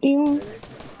snap, Dion?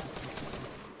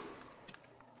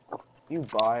 You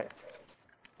bot.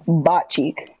 Bot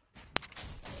cheek.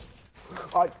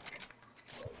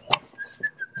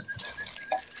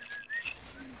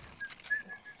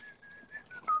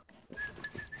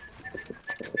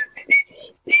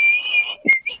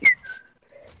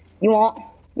 You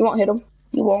won't hit him.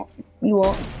 You won't.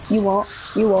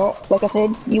 Like I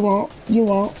said, you won't. You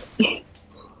won't.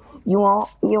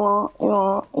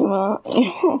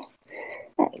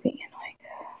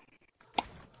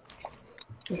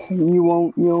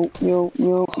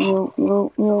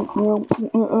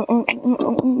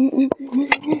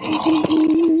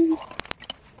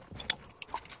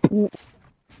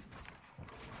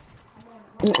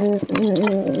 That's being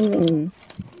annoying. You won't.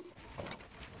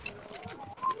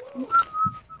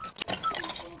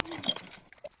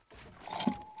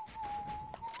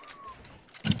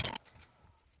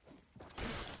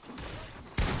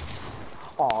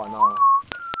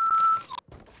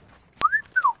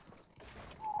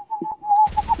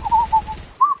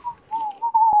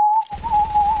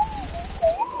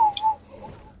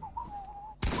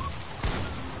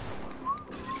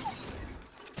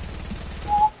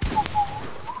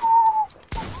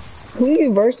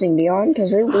 versing, Dion?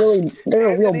 Because they're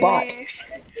a real bot. Anthony.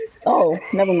 Oh,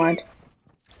 never mind.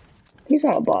 He's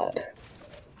not a bot.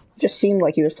 Just seemed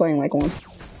like he was playing like one.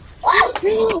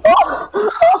 Dude,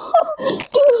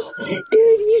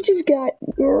 you just got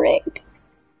wrecked.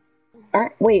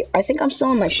 Alright, wait, I think I'm still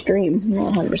on my stream. I'm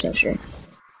not 100% sure.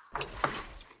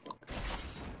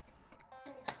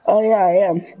 Oh yeah, I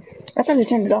am. I thought I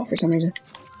turned it off for some reason.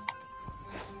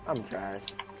 I'm trash.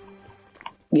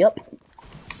 Yep.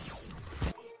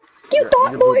 You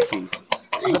thought, boy! I thought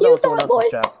that You was someone thought, boy!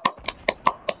 else's chat.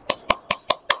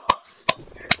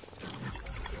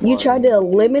 You tried to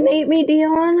eliminate me,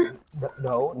 Dion?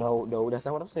 No, that's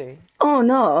not what I'm saying. Oh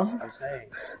no. I'm saying.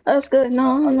 That's good.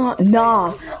 No, no. I'm saying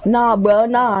Nah, bro.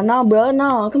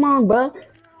 Nah. Come on, bro. I said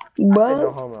no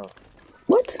Bro. homo.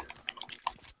 What?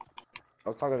 I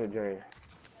was talking to Jerry.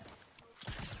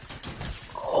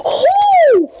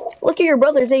 Oh! Look at your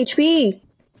brother's HP.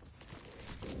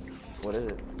 What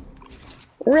is it?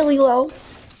 Really low.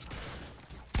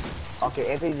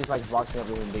 Okay, Anthony just like boxing up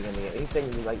really big in the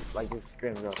anything like this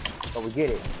scream bro. But we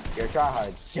get it. You're a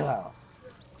tryhard. Chill out.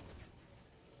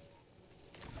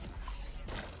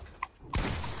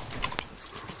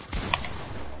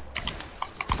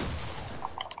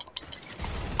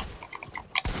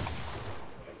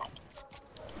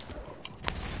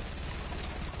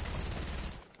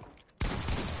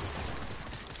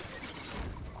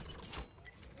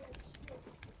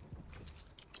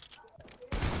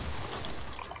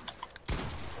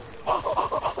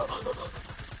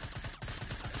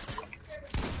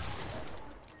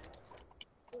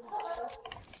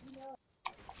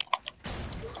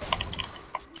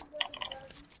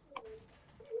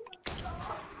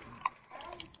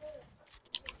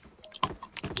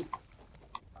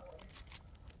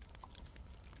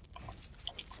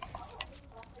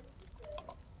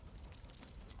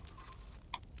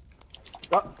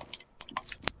 Oh.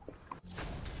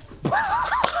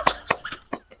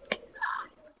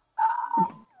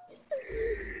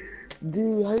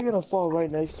 Dude, how you gonna fall right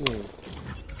next to me?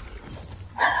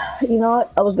 You know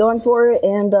what? I was going for it,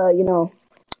 and you know,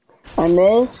 I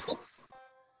missed.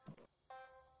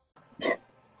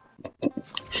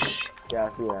 Yeah, I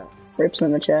see that. Rips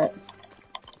in the chat.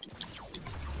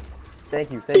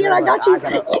 Thank you Dion, I very much. got you. Did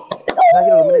I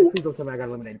get eliminated? Please don't tell me I got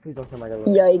eliminated. Please don't tell me I got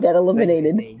eliminated. Yeah, you got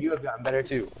eliminated. Same. You have gotten better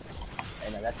too.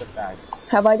 And that's a fact.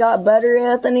 Have I got better,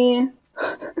 Anthony?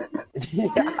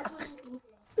 Yeah.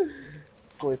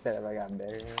 Boy said if I got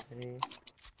better, Anthony.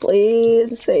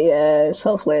 Please say yes.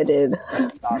 Hopefully I did.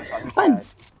 Stop, you I'm trash.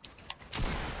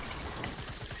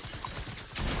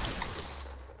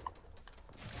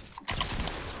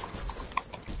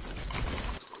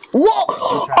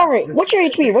 Whoa! Alright, what's your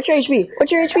HP? What's your HP?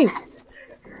 What's your HP?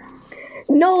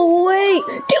 No way!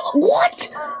 Dude, what?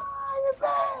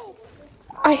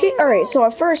 I hit. Alright, so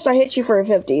at first I hit you for a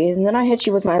 50, and then I hit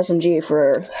you with my SMG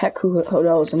for heck who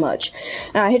knows how much.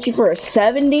 And I hit you for a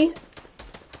 70?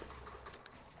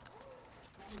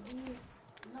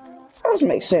 That doesn't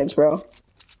make sense, bro.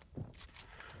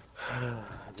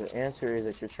 The answer is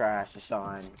that you're trash,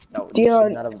 Deshaun. No, you Dion,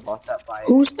 should not have lost that fight.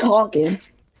 who's talking?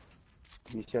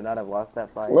 You should not have lost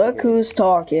that fight. Look Okay. who's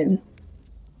talking.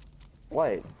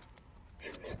 What?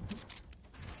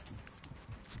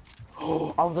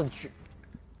 Oh, I was on.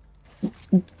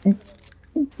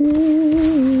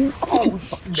 Oh,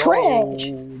 Trash!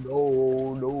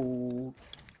 No.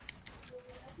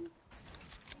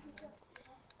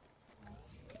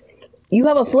 You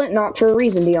have a flint knock for a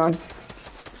reason, Dion.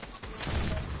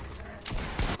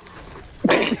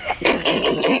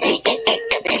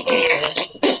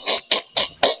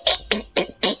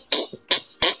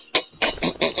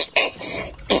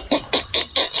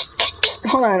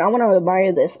 Hold on, I want to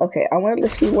admire this. Okay, I wanted to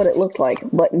see what it looked like,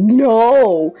 but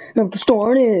no! I have to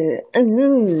start it.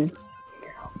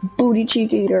 Booty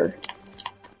cheek eater.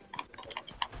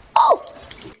 Oh!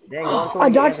 Dang, I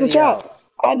dodged the trap.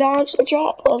 I dodged the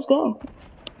trap. Let's go.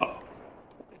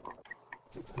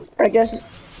 I guess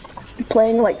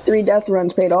playing like 3 death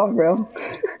runs paid off, bro.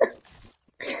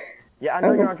 Yeah, I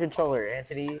know you're on controller,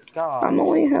 Anthony. God. I'm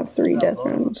only have 3 death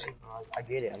runs. I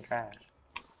get it, I'm trash.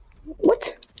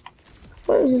 What?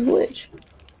 What is this glitch?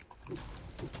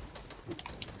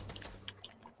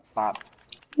 Stop.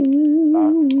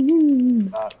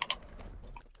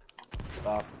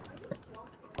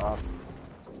 Stop.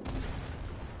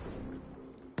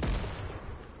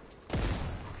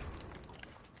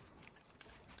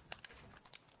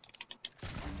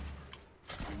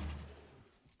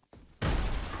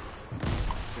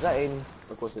 Is that Aiden?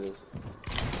 Of course it is.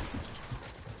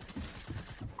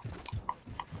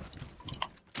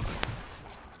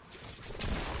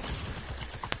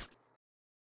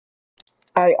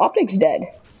 Optic's dead.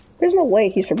 There's no way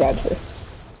he survives this.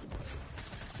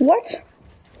 What?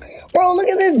 Bro, look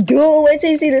at this duel. Wait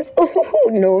till you see this. Oh,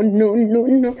 no, no, no,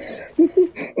 no.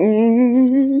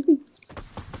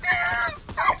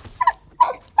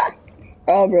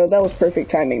 Oh, bro, that was perfect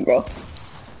timing, bro.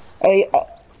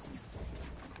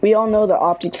 We all know that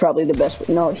Optic's probably the best.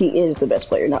 No, he is the best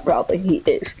player. Not probably. He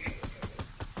is.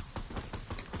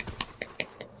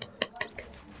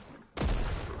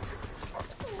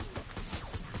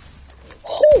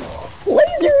 Oh,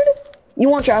 lasered. You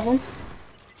won't trap him?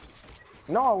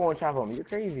 No, I won't trap him. You're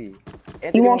crazy.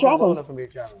 Anthony You won't won't come trap low him? enough for me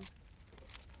to trap him.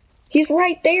 He's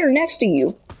right there next to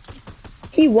you.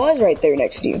 He was right there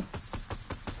next to you.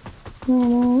 He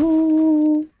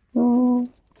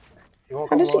won't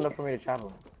come low enough for me to trap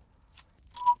him.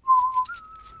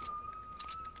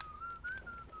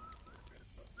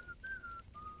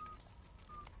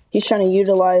 He's trying to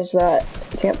utilize that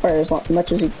campfire as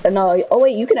much as he. No, oh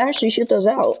wait, you can actually shoot those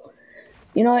out.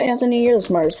 You know what, Anthony? You're the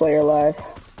smartest player alive.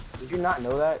 Did you not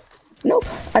know that? Nope,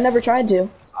 I never tried to.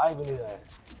 I even knew that.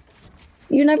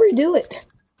 You never do it.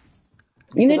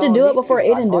 You need to do it before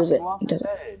Aiden does it.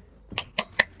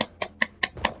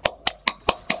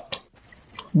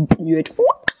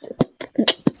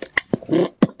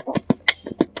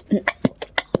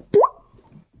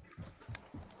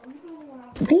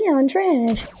 Dion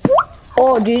trash.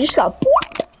 Oh, dude, you just got.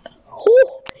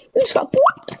 Oh, you just got.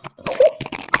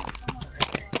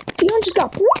 Dion just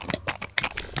got.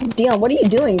 Dion, what are you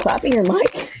doing? Clapping your mic?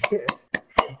 Here,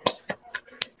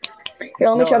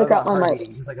 let me try to clap my mic.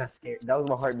 Because I got scared. That was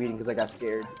my heart beating because I got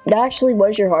scared. That actually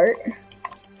was your heart?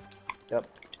 Yep.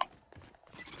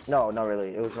 No, not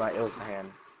really. It was my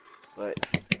hand. But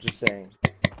just saying,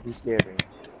 he scared me.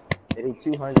 It hit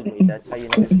 200 me. That's how you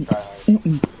know he's a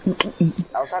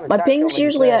tryhard. My ping's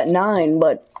usually at 9,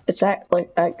 but it's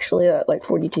actually at like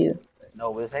 42.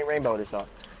 No, but this ain't rainbow this off.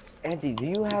 Andy, do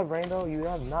you have rainbow? You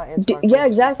have not answered. Yeah,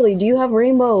 exactly. Do you have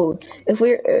rainbow?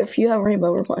 If you have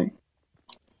rainbow, we're playing.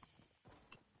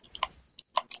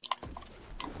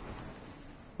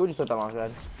 Who just took that long,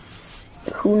 Dad?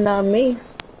 Who, not me?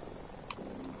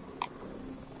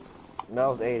 No,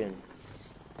 it was Aiden.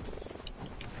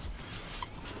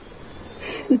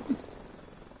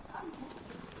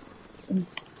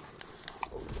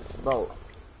 Bro,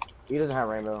 he doesn't have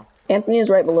rainbow. Anthony is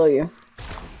right below you.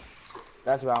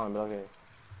 That's valid, but okay.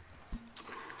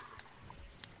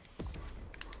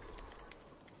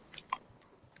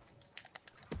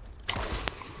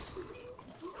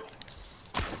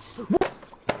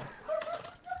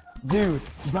 Dude,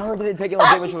 Brown didn't take any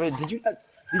damage from it. Did you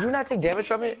not take damage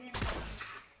from it?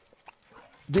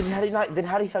 Then how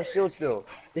do you have shield still?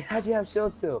 Then how'd you have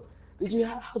shield still? How'd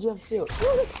you have shield?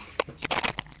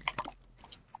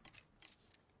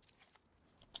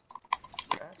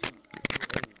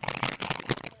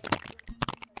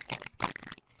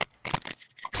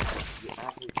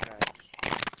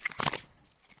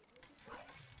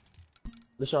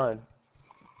 LaShawn.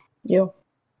 Yo.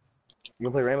 You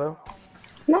gonna play Rainbow?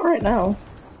 Not right now.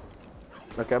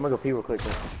 Okay, I'm gonna go pee real quick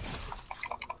then.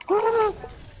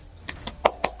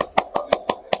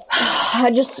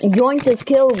 I just yoinked his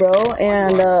kill, bro,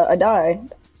 and I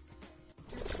died.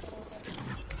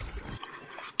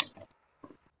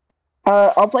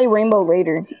 I'll play Rainbow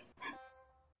later.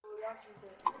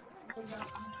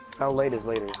 How late is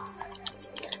later?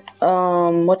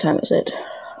 What time is it?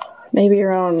 Maybe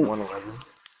around 1:11.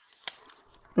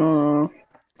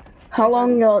 how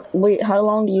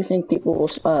long do you think people will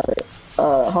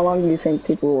how long do you think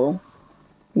people will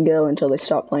go until they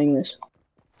stop playing this?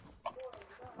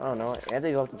 I don't know.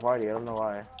 Anthony left the party. I don't know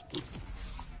why.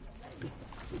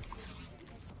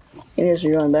 He needs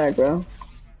to run back, bro.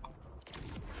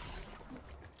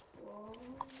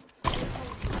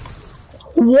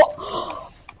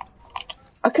 What?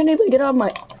 I couldn't even get out of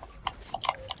my.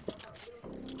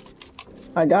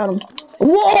 I got him.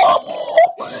 Whoa!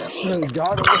 You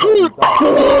got him.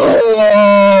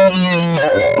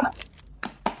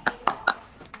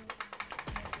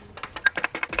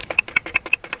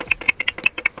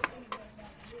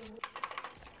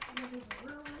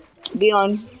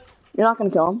 Dion, you're not gonna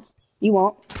kill him. You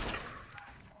won't.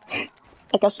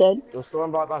 Like I said. Your storm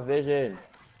blocked my vision.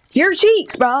 Your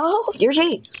cheeks, bro. Your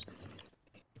cheeks.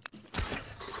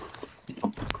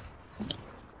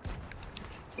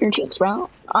 Your cheeks, bro.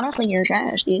 Honestly, you're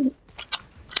trash, dude.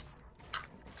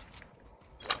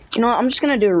 You know what? I'm just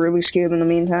gonna do a Rubik's Cube in the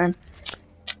meantime.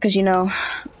 Because, you know,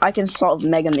 I can solve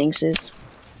Mega Minxes.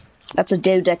 That's a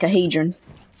dodecahedron.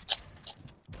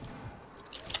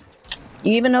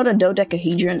 You even know what a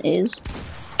dodecahedron is?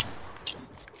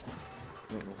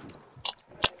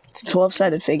 It's a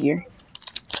 12-sided figure.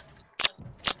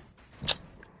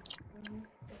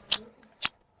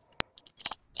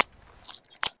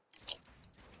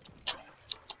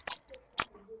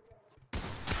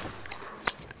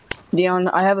 Dion,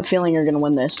 I have a feeling you're gonna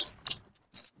win this.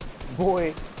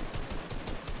 Boy.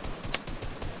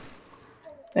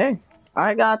 Hey,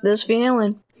 I got this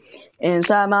feeling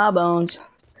inside my bones.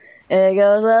 It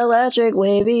goes electric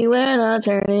wavy when I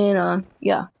turn it on.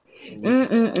 Yeah.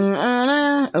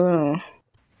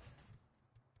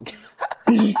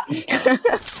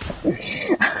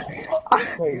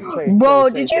 Bro,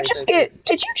 did you just get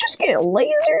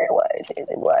lasered?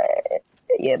 What?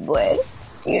 Yeah, boy.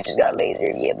 You just got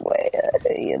lasered, yeah, boy.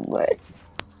 Yeah, boy.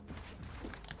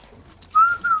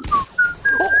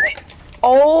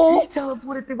 Oh, He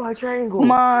teleported through my triangle.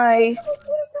 my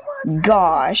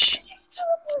gosh.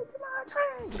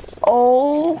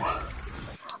 Oh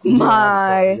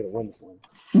my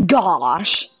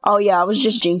gosh. Oh yeah, I was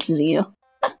just jinxing you.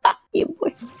 Yeah,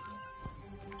 boy.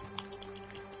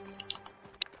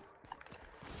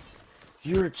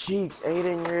 Your cheeks,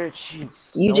 Aiden, your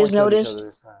cheeks. You No one just killed each noticed? other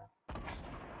this time.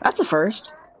 That's a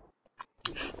first.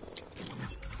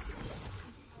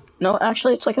 No,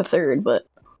 actually, it's like a third, but.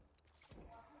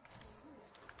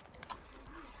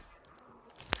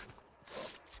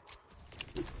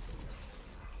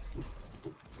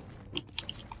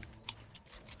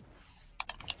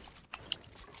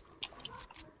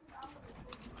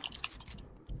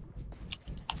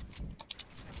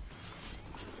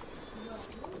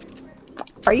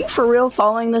 Are you for real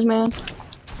following this man?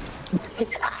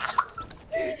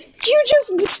 You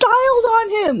just styled on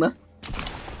him!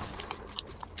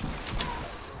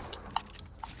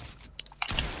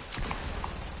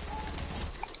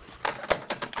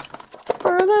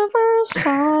 For the first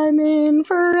time in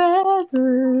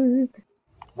forever.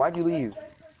 Why'd you leave?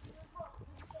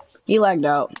 He lagged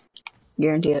out.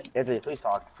 Guarantee it. Anthony, please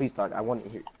talk. Please talk. I want to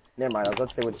hear. Never mind. I was about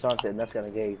to say what Sean said, and that's kind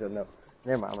of gay, so no.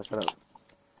 Never mind. I'm gonna shut up.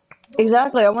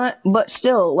 Exactly, but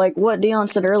still, like what Dion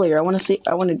said earlier, I want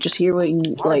to just hear what you,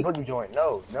 Why like. did Boogie join?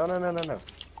 No.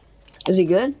 Is he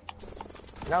good?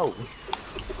 No.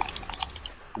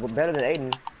 Well, better than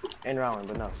Aiden and Rowan,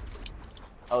 but no.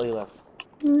 Oh, he left.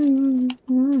 Did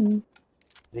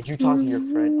you talk to your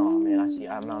friend? Oh man, I see.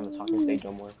 I'm not on the talking stage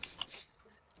no more.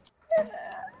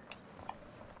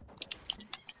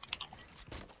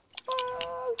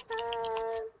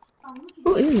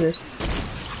 Who is this?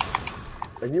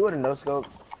 If you would have no scope,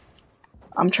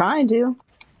 I'm trying to.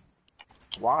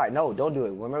 why? No, don't do it.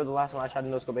 Remember the last time I tried to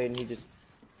no scope Aiden, he just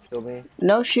killed me?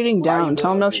 No shooting Why are you down.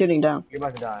 Tell him doing no this? shooting down. You're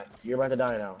about to die. You're about to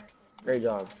die now. Great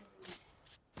job.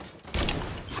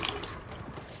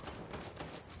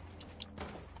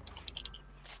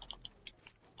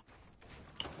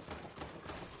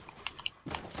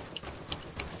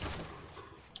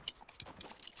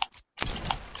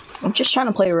 I'm just trying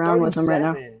to play around with him right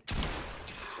now. 37.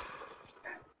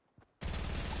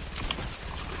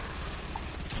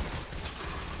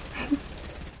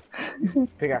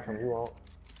 Pickaxe him, you won't.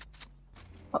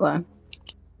 Hold on.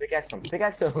 Pickaxe him.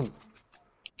 Pickaxe him.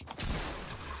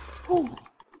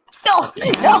 No! No!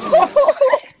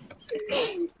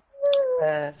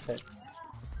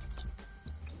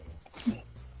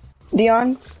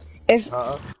 Dion, if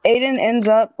Aiden ends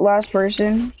up last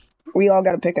person, we all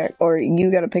got a pickaxe, or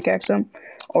you got to pickaxe him,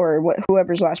 or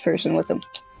whoever's last person with him.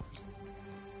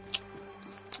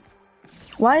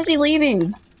 Why is he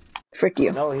leaving? Frick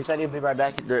you. No, he said he'd be right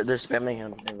back. They're spamming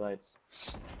him invites.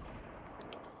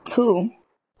 Who?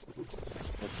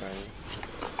 His friends.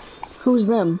 Who's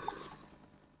them?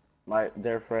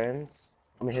 Their friends.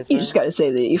 I mean his You friends. just gotta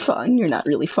say that you're fine. You're not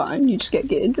really fine. You just gotta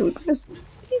get into it. He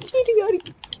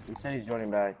said he's joining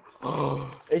back.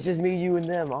 It's just me, you, and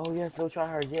them. Oh yes, they'll try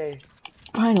hard, yay.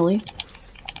 Finally.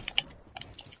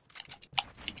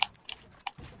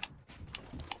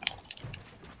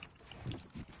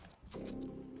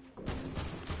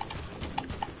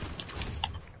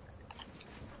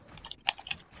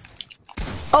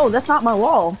 Oh, that's not my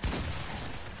wall.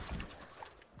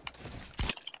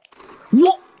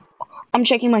 What? I'm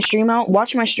checking my stream out.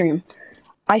 Watch my stream.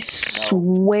 I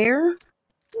swear.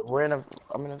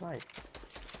 I'm in a fight.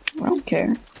 I don't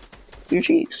care. Your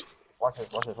cheeks. Watch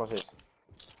this, watch this, watch this.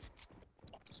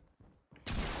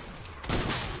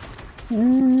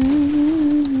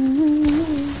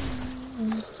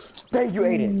 Thank you,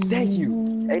 Aiden. Thank you.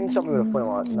 Aiden shot me with a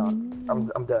flintlock. No,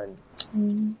 I'm done.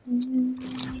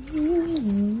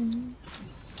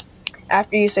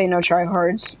 After you say no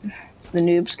tryhards, the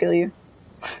noobs kill you.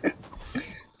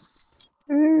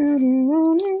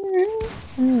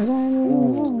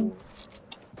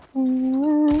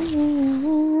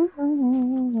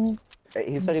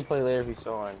 He said he'd play later if he's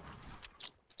still on.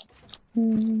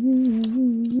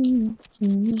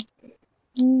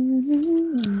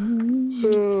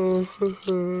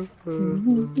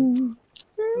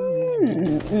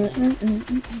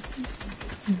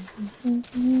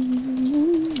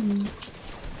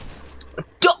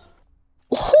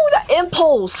 That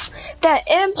impulse! That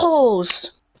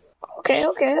impulse! Okay,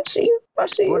 okay, I see you. I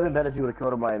see It would you. have been better if you would have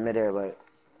killed him by midair, but.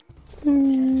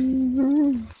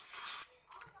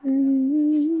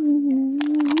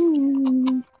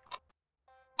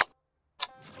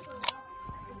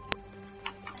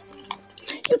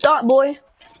 You thought, boy.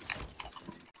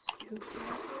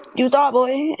 You thought,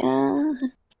 boy.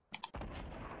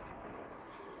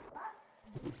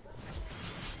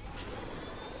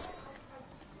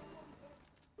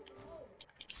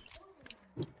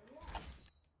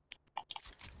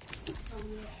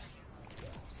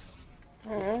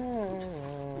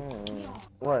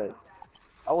 What?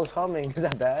 I was humming. Is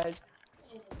that bad?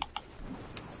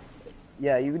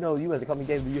 Yeah, you know, you as a coming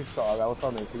game, you saw I was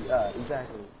humming. See,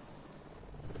 exactly.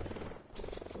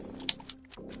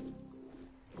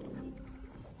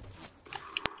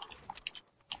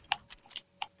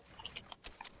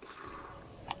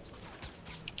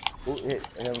 Ooh, hit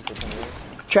him for 20 minutes.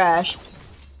 Trash.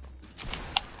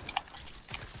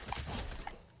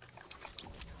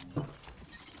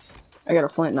 I got a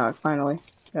flint knock finally.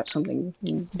 Got something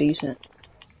decent.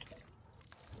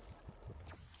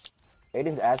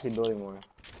 Aiden's actually building more.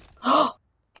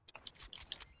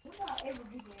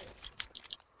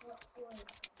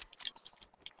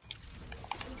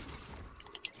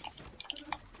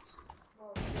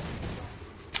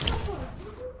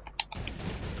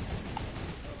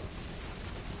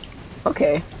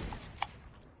 Okay.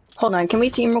 Hold on, can we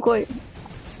team real quick?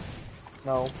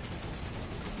 No.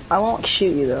 I won't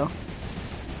shoot you though.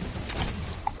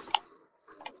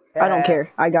 I don't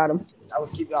care. I got him. I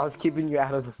was keeping you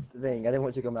out of this thing. I didn't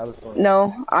want you to come out of the storm.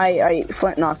 No, I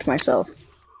flint knocked myself.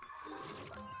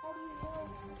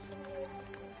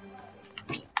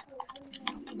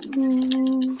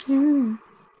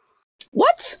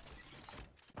 What?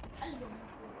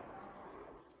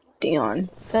 Dion,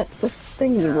 this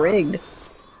thing's rigged.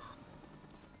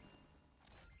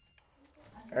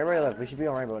 Everybody left. We should be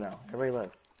on rainbow now. Everybody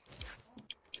left.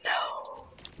 No.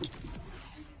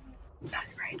 Not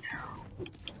right now.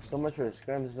 So much for the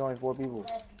scrims. There's only 4 people.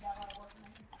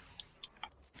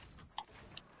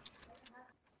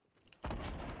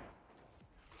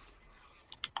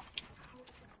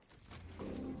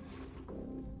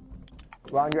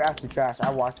 Ron, you're actually trash. I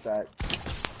watched that.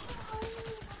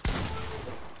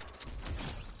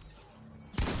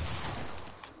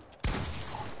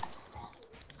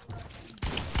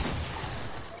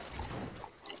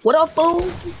 What up, fool?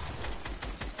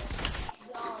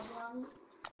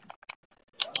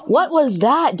 What was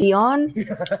that, Dion?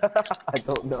 I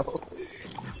don't know.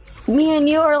 Me and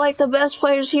you are like the best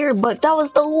players here, but that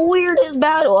was the weirdest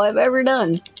battle I've ever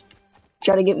done.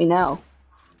 Try to get me now.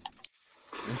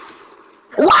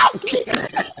 What? You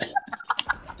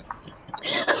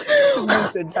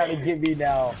said try to get me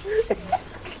now. You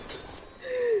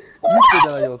put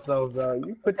that on yourself, bro.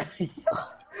 You put that on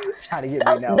yourself. Try to get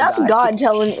me now, That's guy. God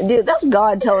telling, dude. That's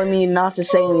God telling me not to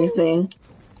say anything.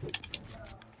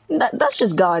 That's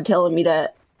just God telling me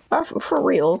that. For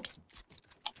real.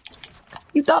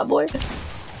 You thought, boy.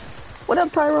 What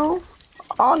up, Tyrone?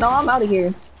 Oh no, I'm out of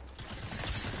here.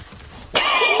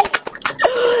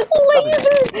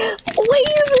 Laser!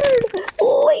 Laser!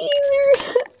 Laser!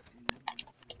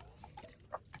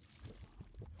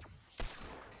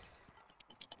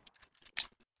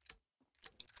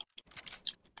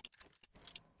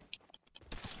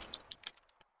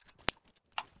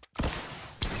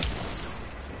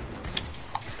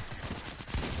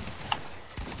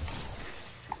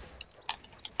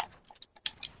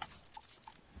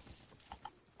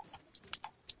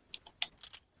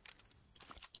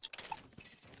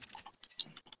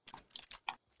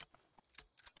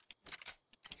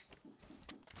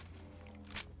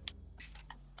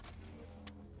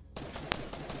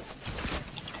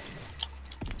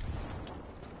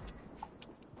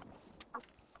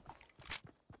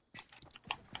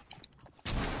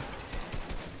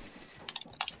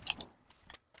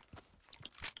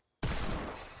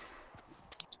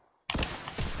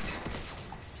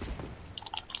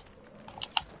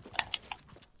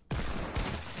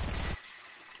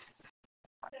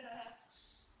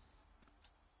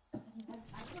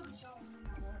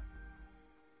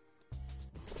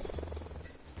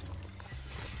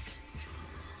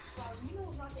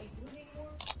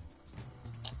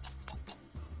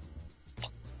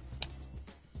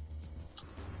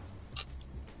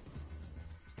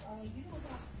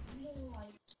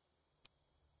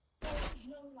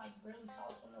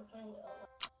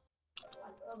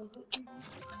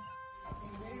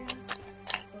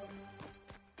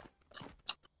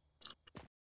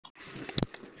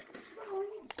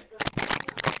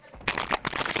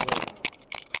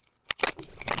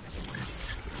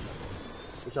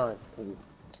 Sean.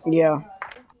 Yeah.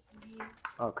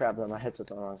 Oh crap, my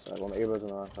headset's on the wrong side. Well, my earbuds on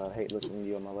the wrong side. I hate listening to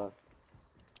you on my left.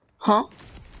 Huh?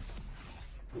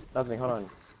 Nothing, hold on.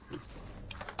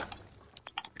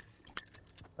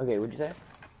 Okay, what'd you say?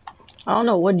 I don't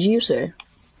know. What'd you say?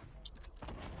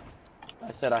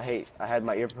 I said I had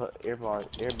my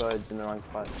earbuds in the wrong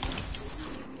spot.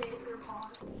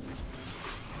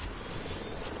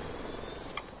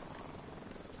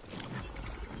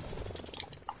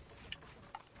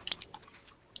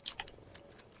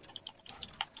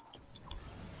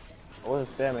 I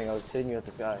wasn't spamming, I was hitting you at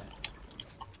the sky.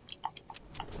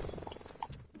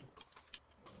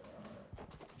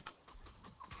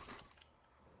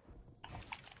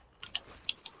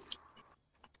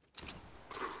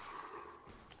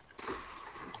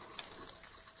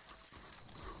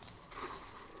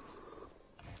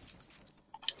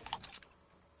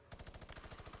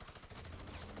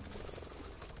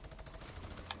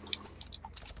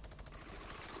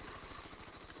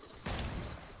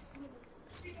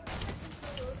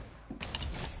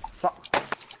 Stop.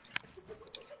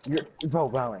 Bro,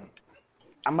 Brian.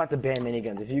 I'm about to ban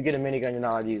miniguns. If you get a minigun, you're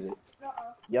not allowed to use it.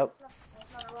 Yep.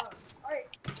 That's not allowed. Alright,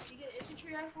 you get an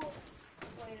infantry rifle?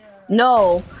 Wait,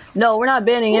 No. No, we're not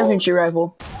banning infantry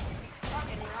rifle.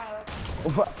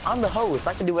 But I'm the host.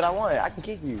 I can do what I want. I can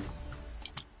kick you.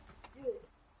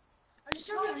 I'm just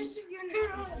joking.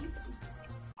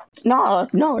 No,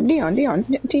 no, Dion,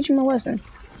 teach him a lesson.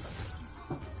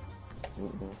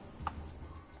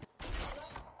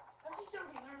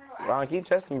 Ron, keep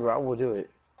testing me, bro. I will do it.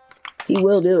 He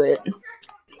will do it.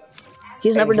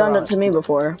 He's never done that to me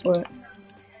before. But...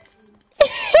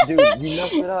 Dude, you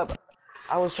messed it up.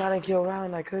 I was trying to kill Ron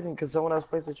and I couldn't because someone else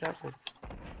placed the trap.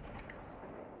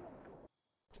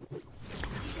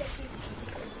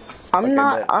 I'm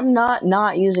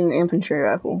not using the infantry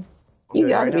rifle. You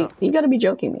gotta be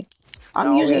joking me.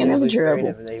 I'm using an infantry rifle.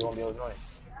 And then you won't be able to join.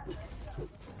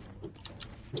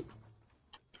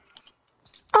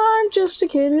 I'm just a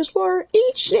kid who's poor.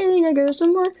 Each day I go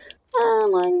somewhere. I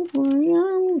like for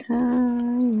young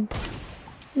time.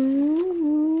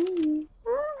 Dude!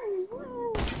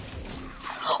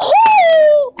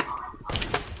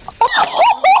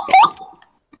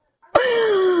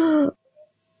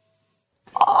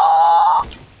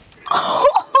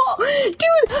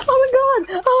 Oh my god!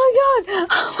 Oh my god!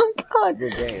 Oh my god!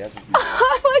 Good game. That's what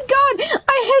Oh my god!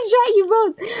 I headshot you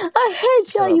both! I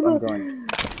headshot you both!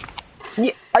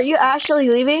 Are you actually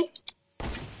leaving?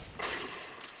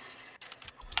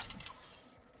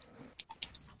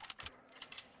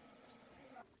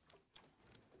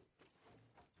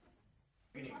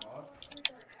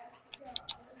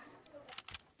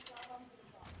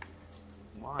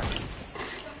 Why?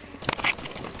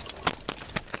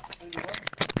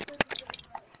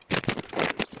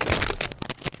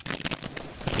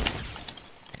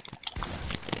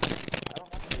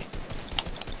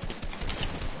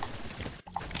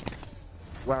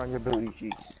 Wow, your booty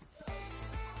cheeks.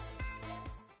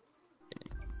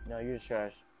 No, you're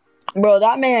trash. Bro,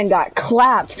 that man got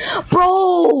clapped.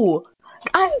 Bro!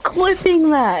 I'm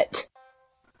clipping that.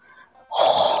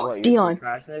 What, you're Dion.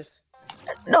 trashness?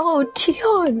 No,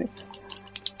 Dion.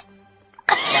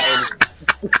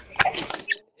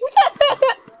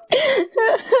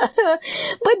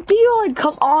 But Dion,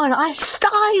 come on, I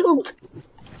styled.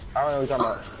 I don't know what you're talking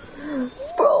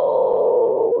about.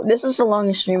 Bro, this is the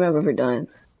longest stream I've ever done.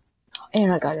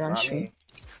 And I got it on stream. Me.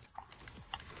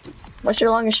 What's your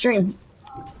longest stream?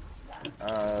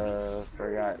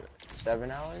 Forgot.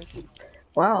 7 hours?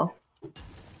 Wow.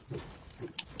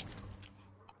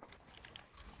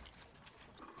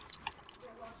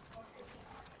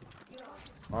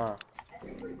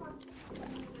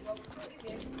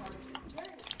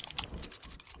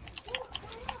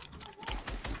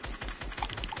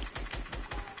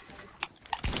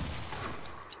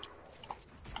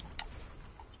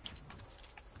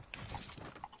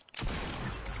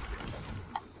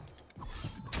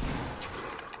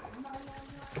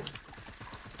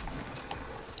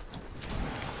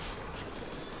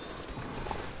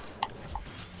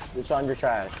 It's on your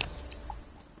trash.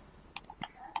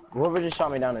 Whoever just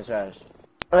shot me down in trash.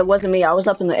 It wasn't me, I was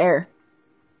up in the air.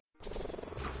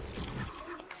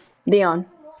 Dion.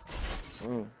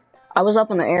 I was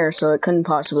up in the air, so it couldn't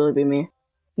possibly be me.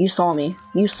 You saw me.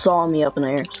 You saw me up in the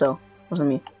air, so it wasn't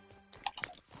me.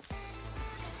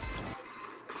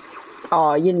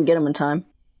 Aw, you didn't get him in time.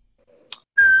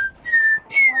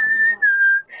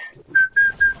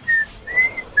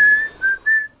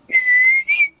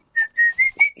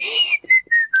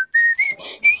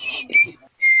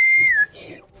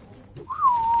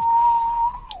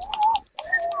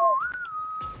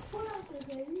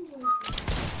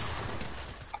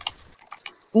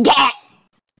 Yeah.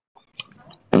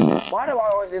 Why do I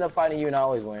always end up fighting you and I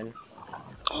always win?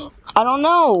 I don't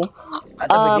know. At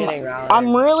the beginning,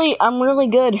 I'm Ryan. really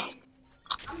good.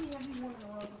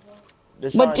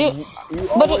 But Deshaun, do, you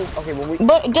but it, always okay when we.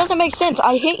 but it doesn't make sense.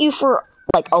 I hit you for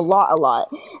like a lot,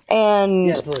 and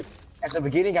Yes, look. At the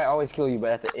beginning, I always kill you,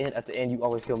 but at the end, you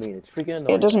always kill me. And it's freaking it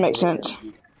annoying. I doesn't make hate it. sense.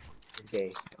 It's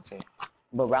gay. Okay.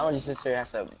 But Round's sister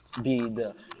has to be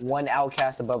the one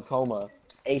outcast above coma,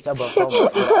 ace above coma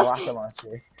with a rocket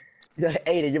launcher.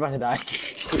 Aiden, you're about to die.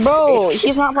 Bro, Aiden.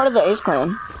 he's not part of the Ace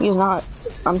Clan. He's not.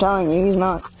 I'm telling you, he's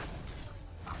not.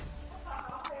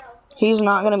 He's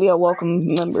not gonna be a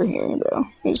welcome member here, bro.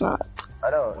 He's not. I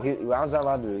know. Round's not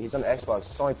allowed to. He's on the Xbox.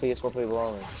 It's only PS4 people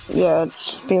only. Yeah,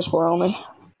 it's PS4 only.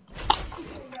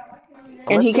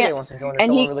 And Unless he C-Day can't. wants to join, it's And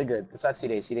someone he. really good. Besides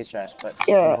C-Day. C-Day's trash, but that's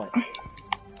the Yeah. point.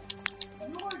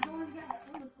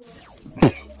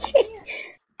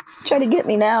 Try to get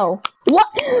me now. What?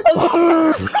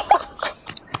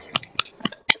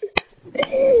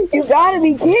 You gotta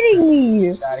be kidding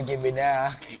me, Try to get me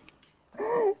now.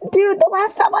 dude. The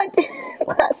last time I did,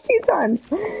 the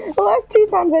last two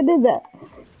times I did that.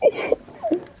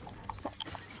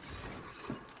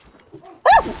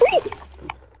 Ah, wait.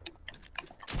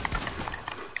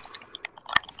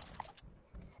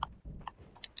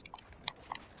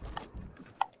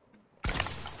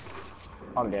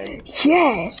 I'm dead.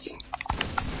 Yes.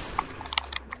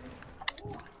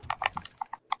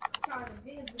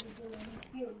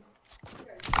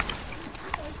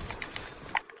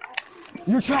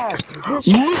 You're trash. You're trash.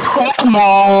 You suck,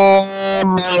 mom.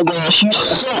 My gosh, you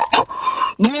suck.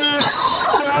 You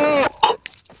suck.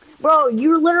 Bro,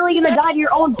 you're literally gonna die to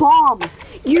your own bomb.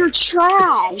 You're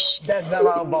trash. That's not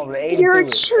my own bomb. Aiden You're threw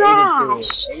it. Aiden threw it.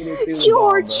 trash. Aiden threw the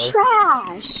You're bomb, bro.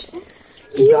 trash.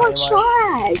 You You're dynamite.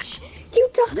 trash. You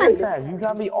You're died. trash. You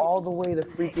got me all the way to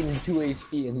freaking 2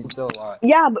 HP and he's still alive.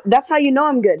 Yeah, but that's how you know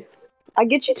I'm good. I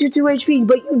get you to 2 HP,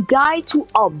 but you die to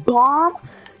a bomb?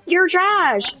 You're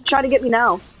trash. Try to get me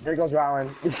now. There goes Rowan.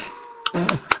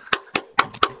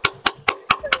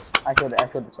 I killed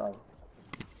the song.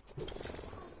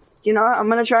 You know what? I'm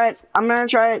gonna try it. I'm gonna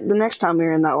try it the next time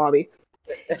we're in that lobby.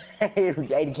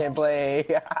 Aiden can't play.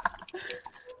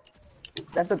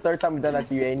 That's the third time we've done that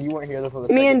to you, Aiden. You weren't here for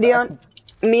the Me second and Dion, time.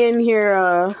 me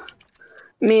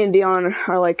and Dion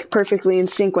are like perfectly in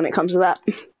sync when it comes to that.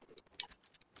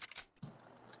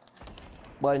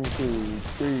 1, 2,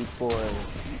 3, 4.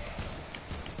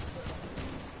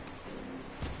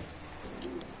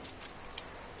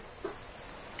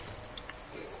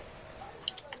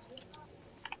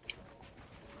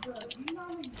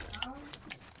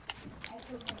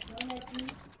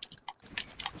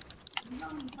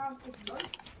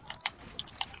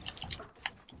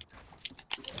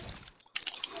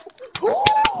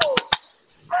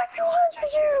 I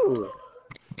 200 you!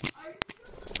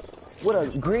 What a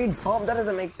green pump, that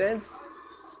doesn't make sense.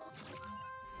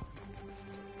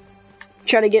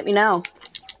 Try to get me now.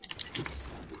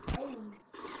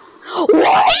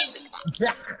 What?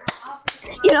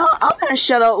 You know, I'm gonna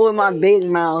shut up with my big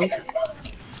mouth.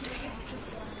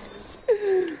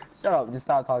 Shut up, just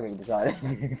stop talking, decide.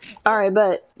 Alright,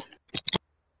 but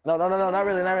No, not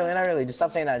really. Just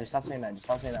stop saying that, just stop saying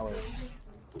that word.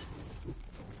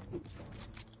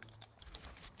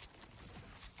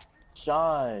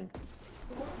 Sean.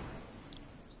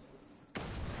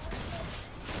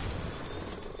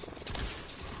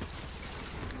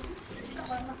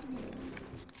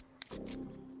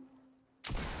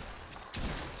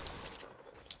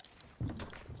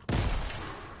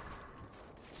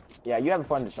 Yeah, you have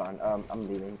fun, Deshaun. I'm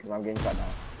leaving because I'm getting shot down.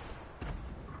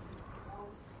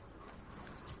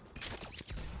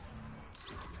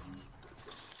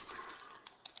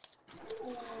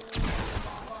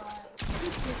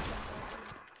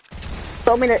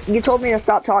 you told me to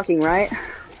stop talking, right?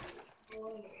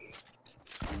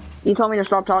 You told me to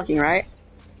stop talking, right?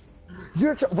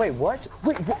 Wait, what?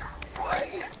 Wait, what?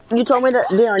 You told me to,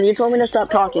 Dion, you told me to stop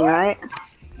talking, right?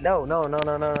 No.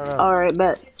 Alright,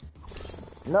 bet.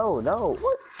 No.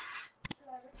 What?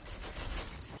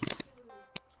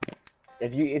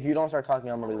 If you don't start talking,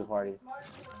 I'm gonna leave the party.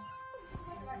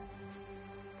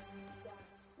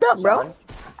 What's up, bro? Sean?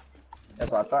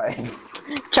 That's what I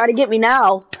thought. Try to get me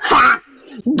now. Ha!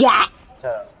 Yeah! Shut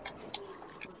up.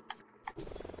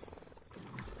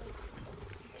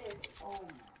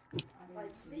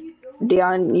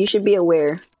 Dion, you should be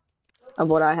aware of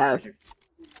what I have.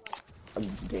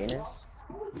 Danish?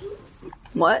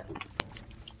 What?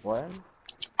 What?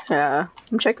 Yeah,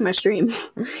 I'm checking my stream.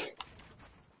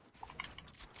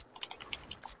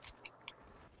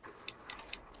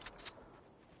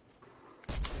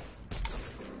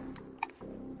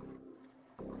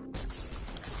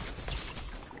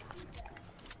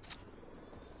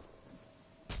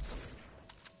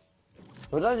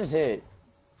 What did I just hit?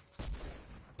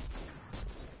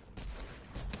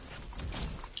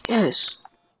 Yes.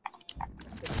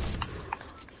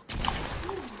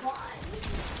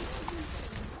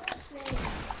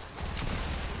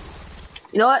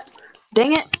 You know what?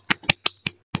 Dang it.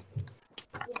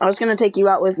 I was gonna take you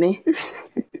out with me.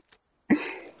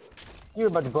 You're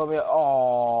about to blow me up.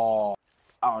 Oh,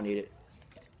 I don't need it.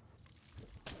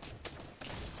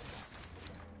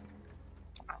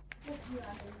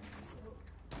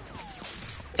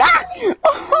 Ah! You're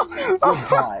a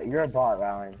bot. You're a bot,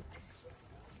 Ryan.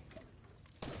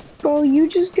 Bro, you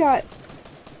just got...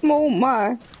 Oh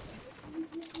my.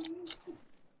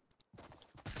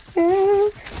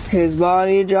 His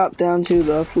body dropped down to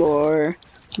the floor.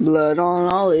 Blood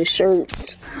on all his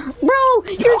shirts. Bro,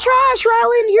 you're trash,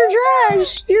 Rylan. You're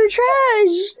trash. You're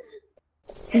trash.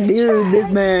 Dude,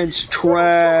 this man's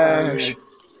trash.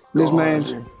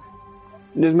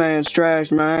 This man's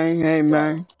trash, man. Hey,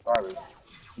 man. Garbage.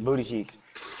 Booty cheek.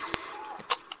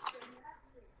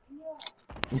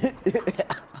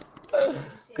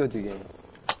 Go to game.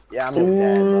 Yeah, I'm your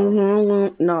dad,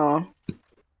 bro. No.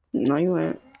 No, you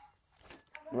ain't.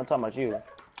 I'm not talking about you.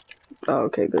 Oh,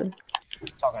 okay, good.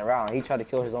 Talking around. He tried to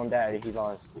kill his own dad and he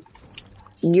lost.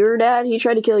 Your dad? He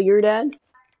tried to kill your dad?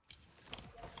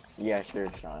 Yeah, sure,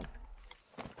 Sean.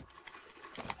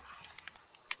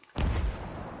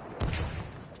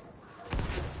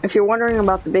 If you're wondering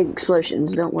about the big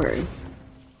explosions, don't worry.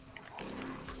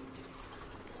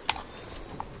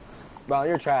 Bro,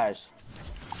 you're trash.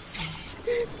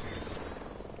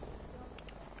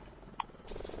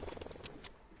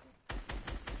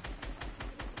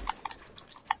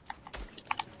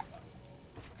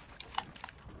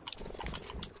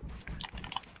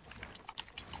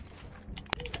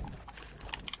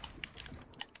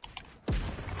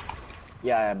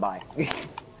 Yeah, bye.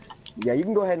 Yeah, you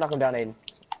can go ahead and knock him down, Aiden.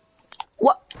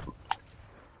 What?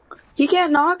 He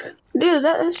can't knock? Dude,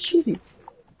 that's cheating.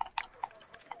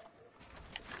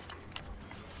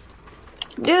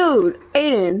 Dude,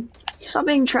 Aiden, stop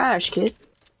being trash, kid.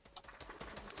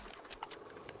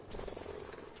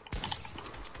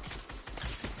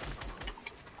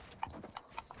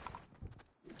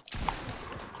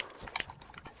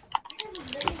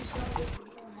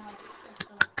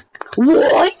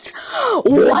 What?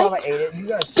 What?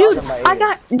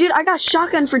 Dude, I got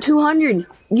shotgun for 200.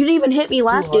 You didn't even hit me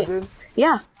last game.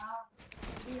 Yeah.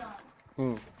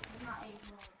 Hmm.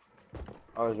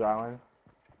 I was Rylan.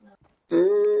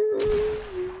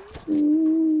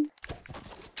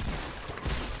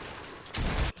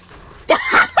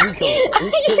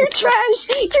 You're trash.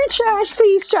 You're trash.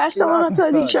 Please, trash. Someone else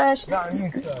tells you trash. Rylan, you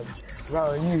suck.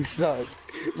 Rylan, you suck.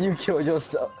 You killed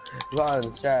yourself.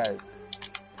 Rylan's trash.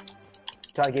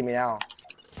 Try to get me now.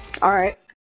 Alright.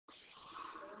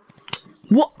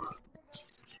 What?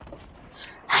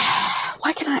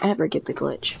 Why can I ever get the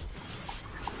glitch?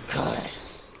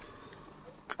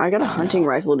 I got a hunting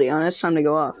rifle, Dion. It's time to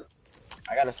go off.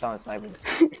 I got a silent sniper.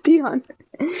 Dion,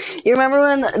 you remember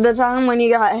when the time when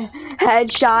you got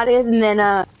headshotted and then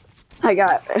I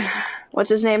got what's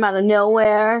his name out of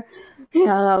nowhere?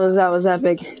 Yeah, that was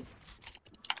epic.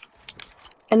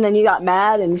 And then you got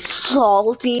mad and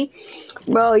salty,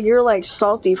 bro. You're like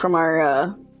salty from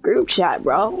our group chat,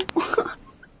 bro.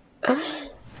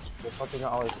 There's something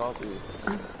not always salty.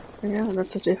 Yeah,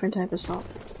 that's a different type of salt.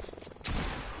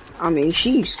 I mean,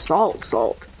 she's salt.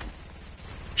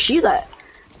 She that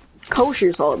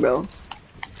kosher salt, bro.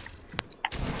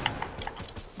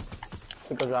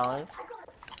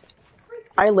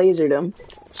 I lasered him,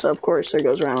 so of course there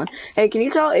goes Rylan. Hey, can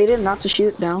you tell Aiden not to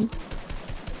shoot down?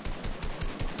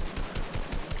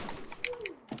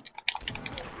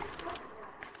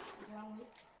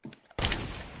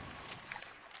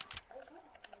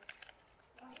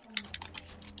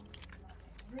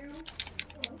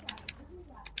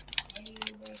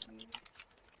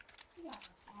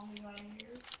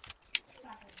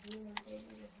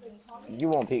 You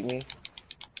won't pick me.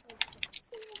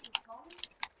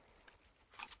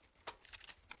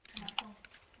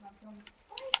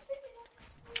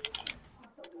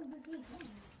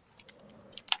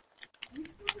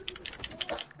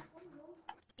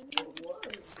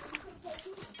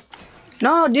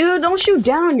 No, dude, don't shoot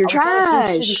down. You're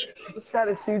trash. I'm trying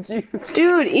to shoot you.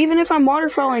 Dude, even if I'm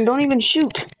waterfalling, don't even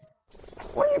shoot.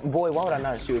 Boy, why would I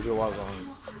not shoot if you're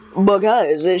waterfalling?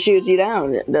 Because it shoots you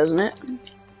down, doesn't it?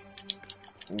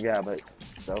 Yeah, but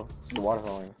so it's the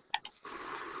waterfalling.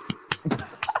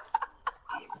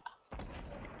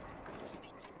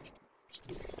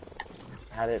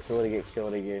 How did it feel to get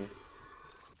killed again?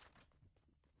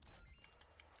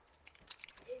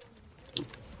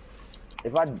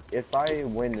 If I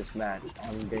win this match,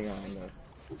 I'm getting on the.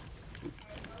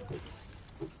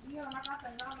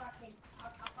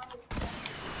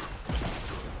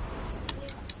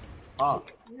 Oh,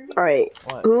 Alright,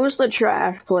 what? who's the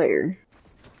trash player?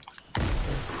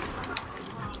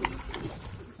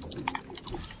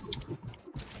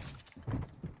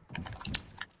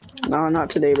 No, not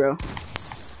today, bro.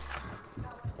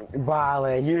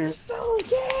 Vale, you're so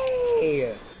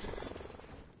gay.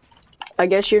 I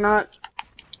guess you're not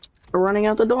running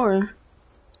out the door.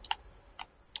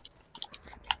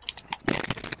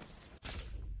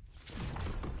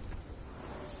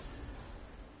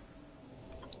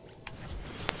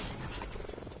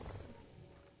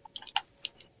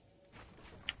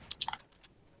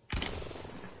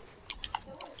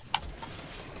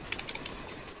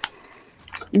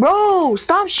 Bro,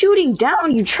 stop shooting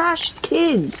down, you trash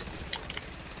kids.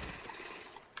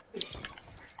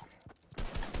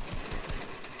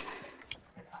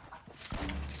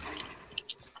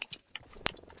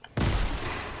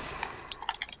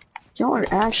 Y'all are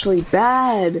actually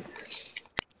bad.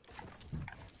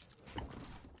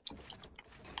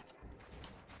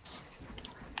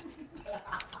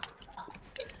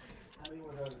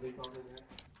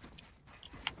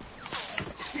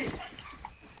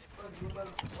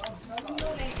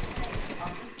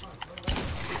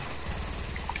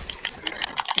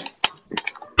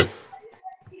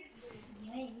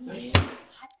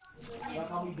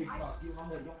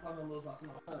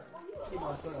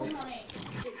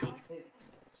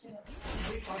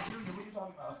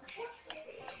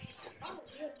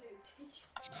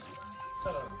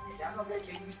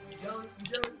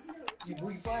 You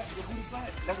booty flat? Your booty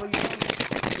flat? That's what you want?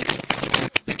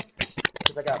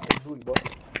 Cause I got a big booty, bro.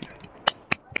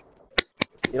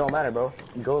 It don't matter, bro.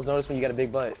 Girls notice when you got a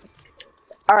big butt.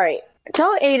 Alright,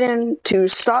 tell Aiden to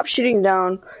stop shooting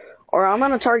down, or I'm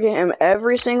gonna target him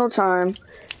every single time,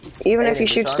 even if he Aiden,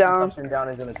 just shoots honestly down. stop shooting down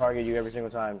and gonna target you every single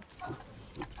time.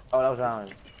 Oh, that was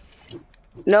Ryan.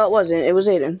 No, it wasn't. It was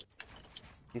Aiden.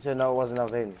 He said no, it wasn't. That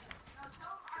was Aiden.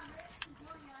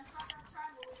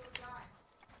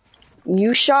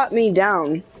 You shot me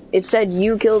down. It said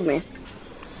you killed me.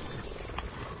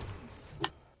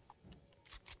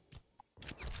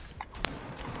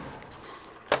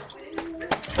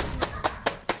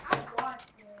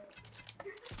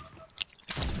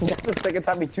 That's the second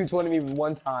time he 220 me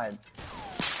one time.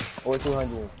 Or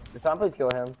 200. So someone please kill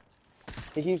him.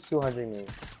 He keeps 200 me.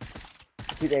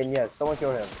 He's Aiden, yes, someone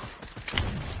kill him.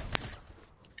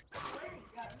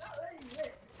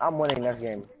 I'm winning next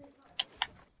game.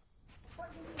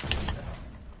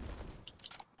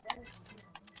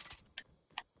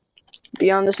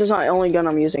 Beyond, this is not the only gun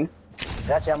I'm using.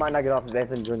 Actually, I might not get off the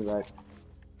dance and join the back.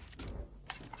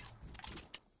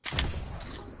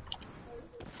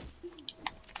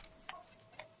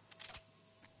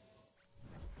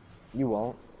 You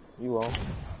won't. You won't.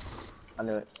 I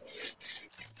knew it.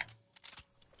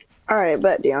 Alright,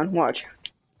 bet, Dion. Watch.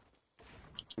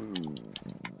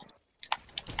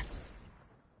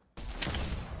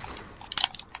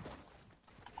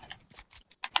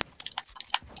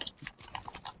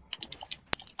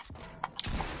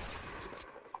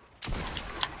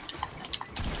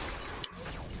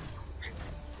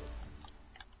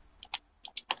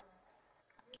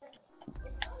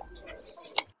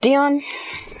 Dion,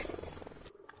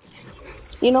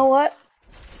 you know what?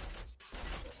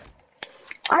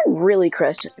 I really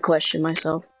question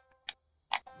myself.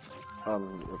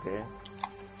 Okay.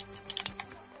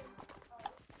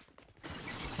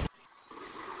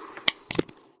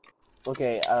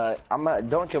 Okay,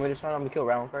 don't kill me this time. I'm gonna kill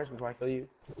Round first before I kill you.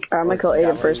 I'm gonna Or kill that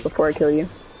Aiden way. first before I kill you.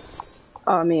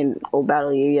 Oh, I mean, we'll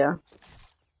battle you, yeah.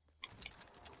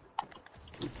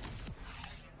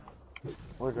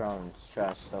 Where's Round's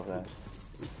trash stuff at?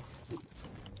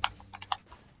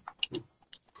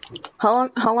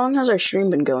 How long has our stream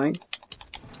been going?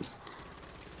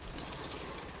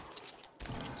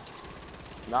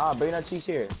 Nah, bring that cheese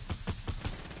here.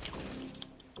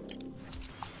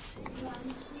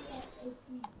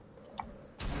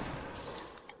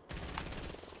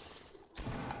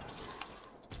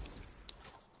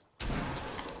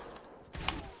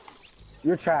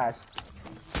 You're trash.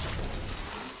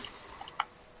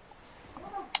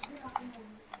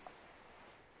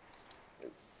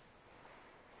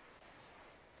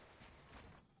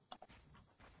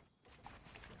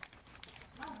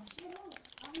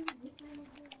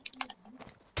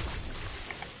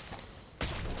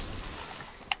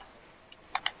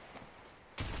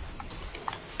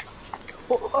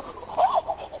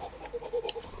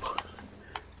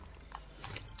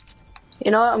 You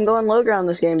know what? I'm going low ground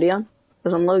this game, Dion.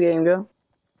 Because I'm low game, bro.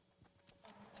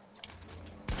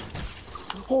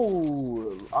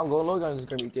 Oh, I'm going low on this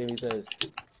game, he says.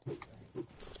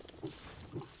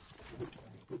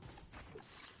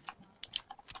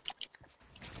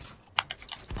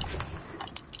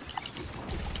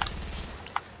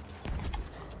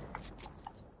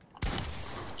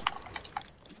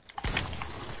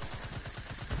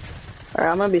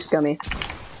 Alright, I'm gonna be scummy.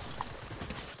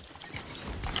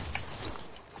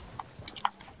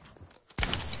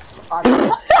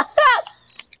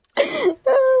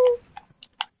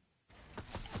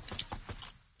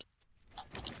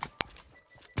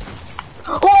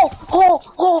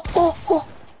 Oh!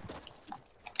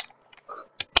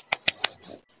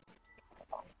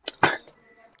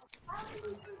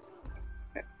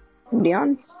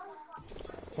 Dion?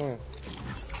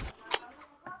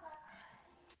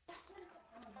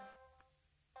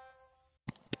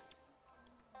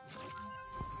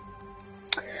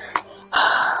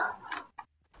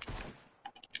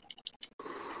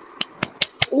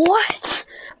 What?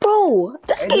 Bro,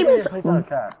 this game is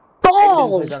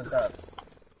balls!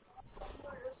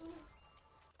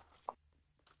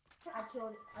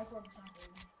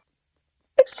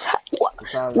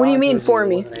 What do you mean for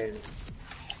me?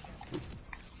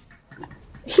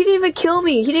 He didn't even kill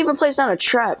me. He didn't even place down a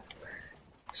trap.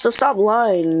 So stop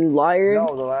lying, you liar.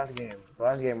 No, the last game. The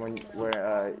last game when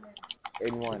where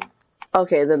Aiden won.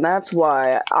 Okay, then that's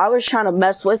why I was trying to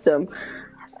mess with him.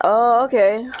 Oh,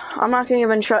 okay. I'm not gonna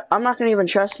even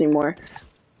trust anymore.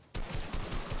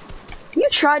 You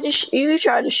tried to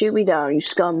shoot me down, you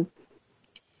scum.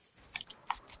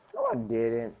 No, I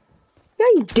didn't. Yeah,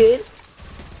 you did.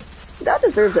 That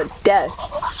deserves a death.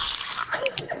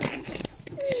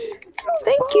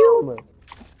 Thank you.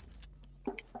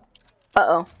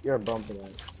 Uh-oh. You're a bum for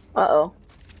that. Uh-oh.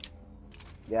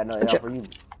 Yeah, no, yeah, for you.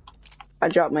 I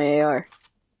dropped my AR.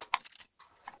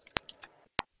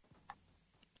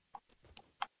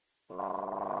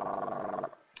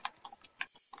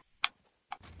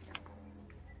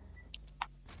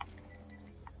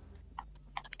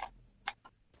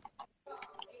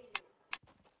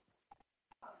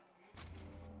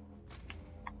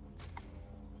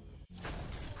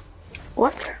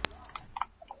 What?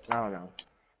 I don't know.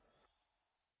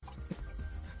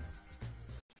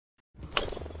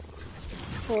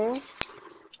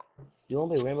 You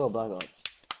wanna play Rainbow Black Ops?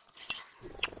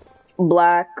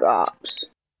 Black Ops.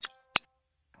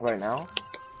 Right now?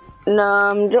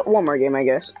 No, just one more game, I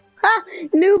guess. Ha!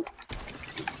 Noob!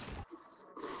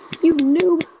 You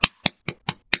noob!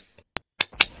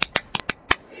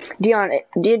 Dion,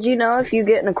 did you know if you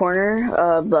get in a corner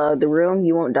of the room,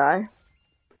 you won't die?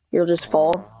 You'll just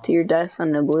fall to your death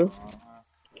on the blue.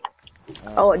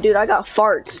 Oh, dude, I got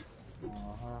farts.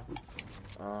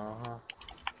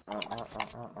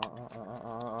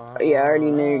 Yeah, I already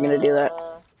knew you were gonna do that.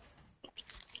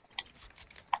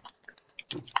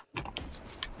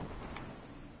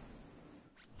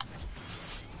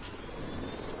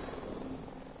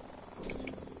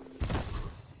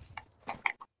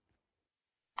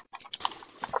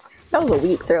 That was a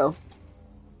weak throw.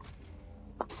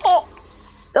 Oh!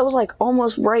 That was like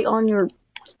almost right on your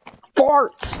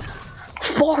fart.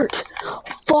 Fart.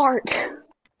 Fart.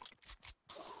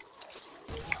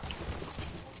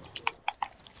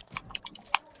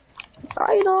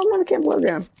 You know, I'm gonna camp low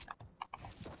ground.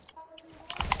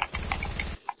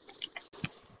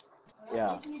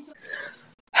 Yeah.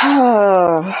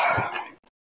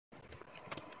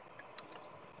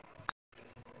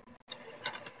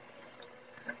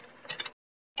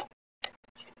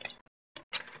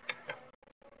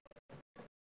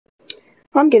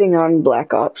 I'm getting on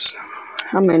Black Ops.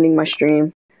 I'm ending my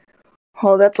stream.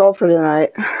 Oh, that's all for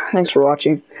tonight. Thanks for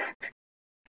watching.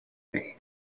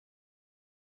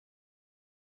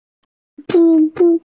 Boom, boom.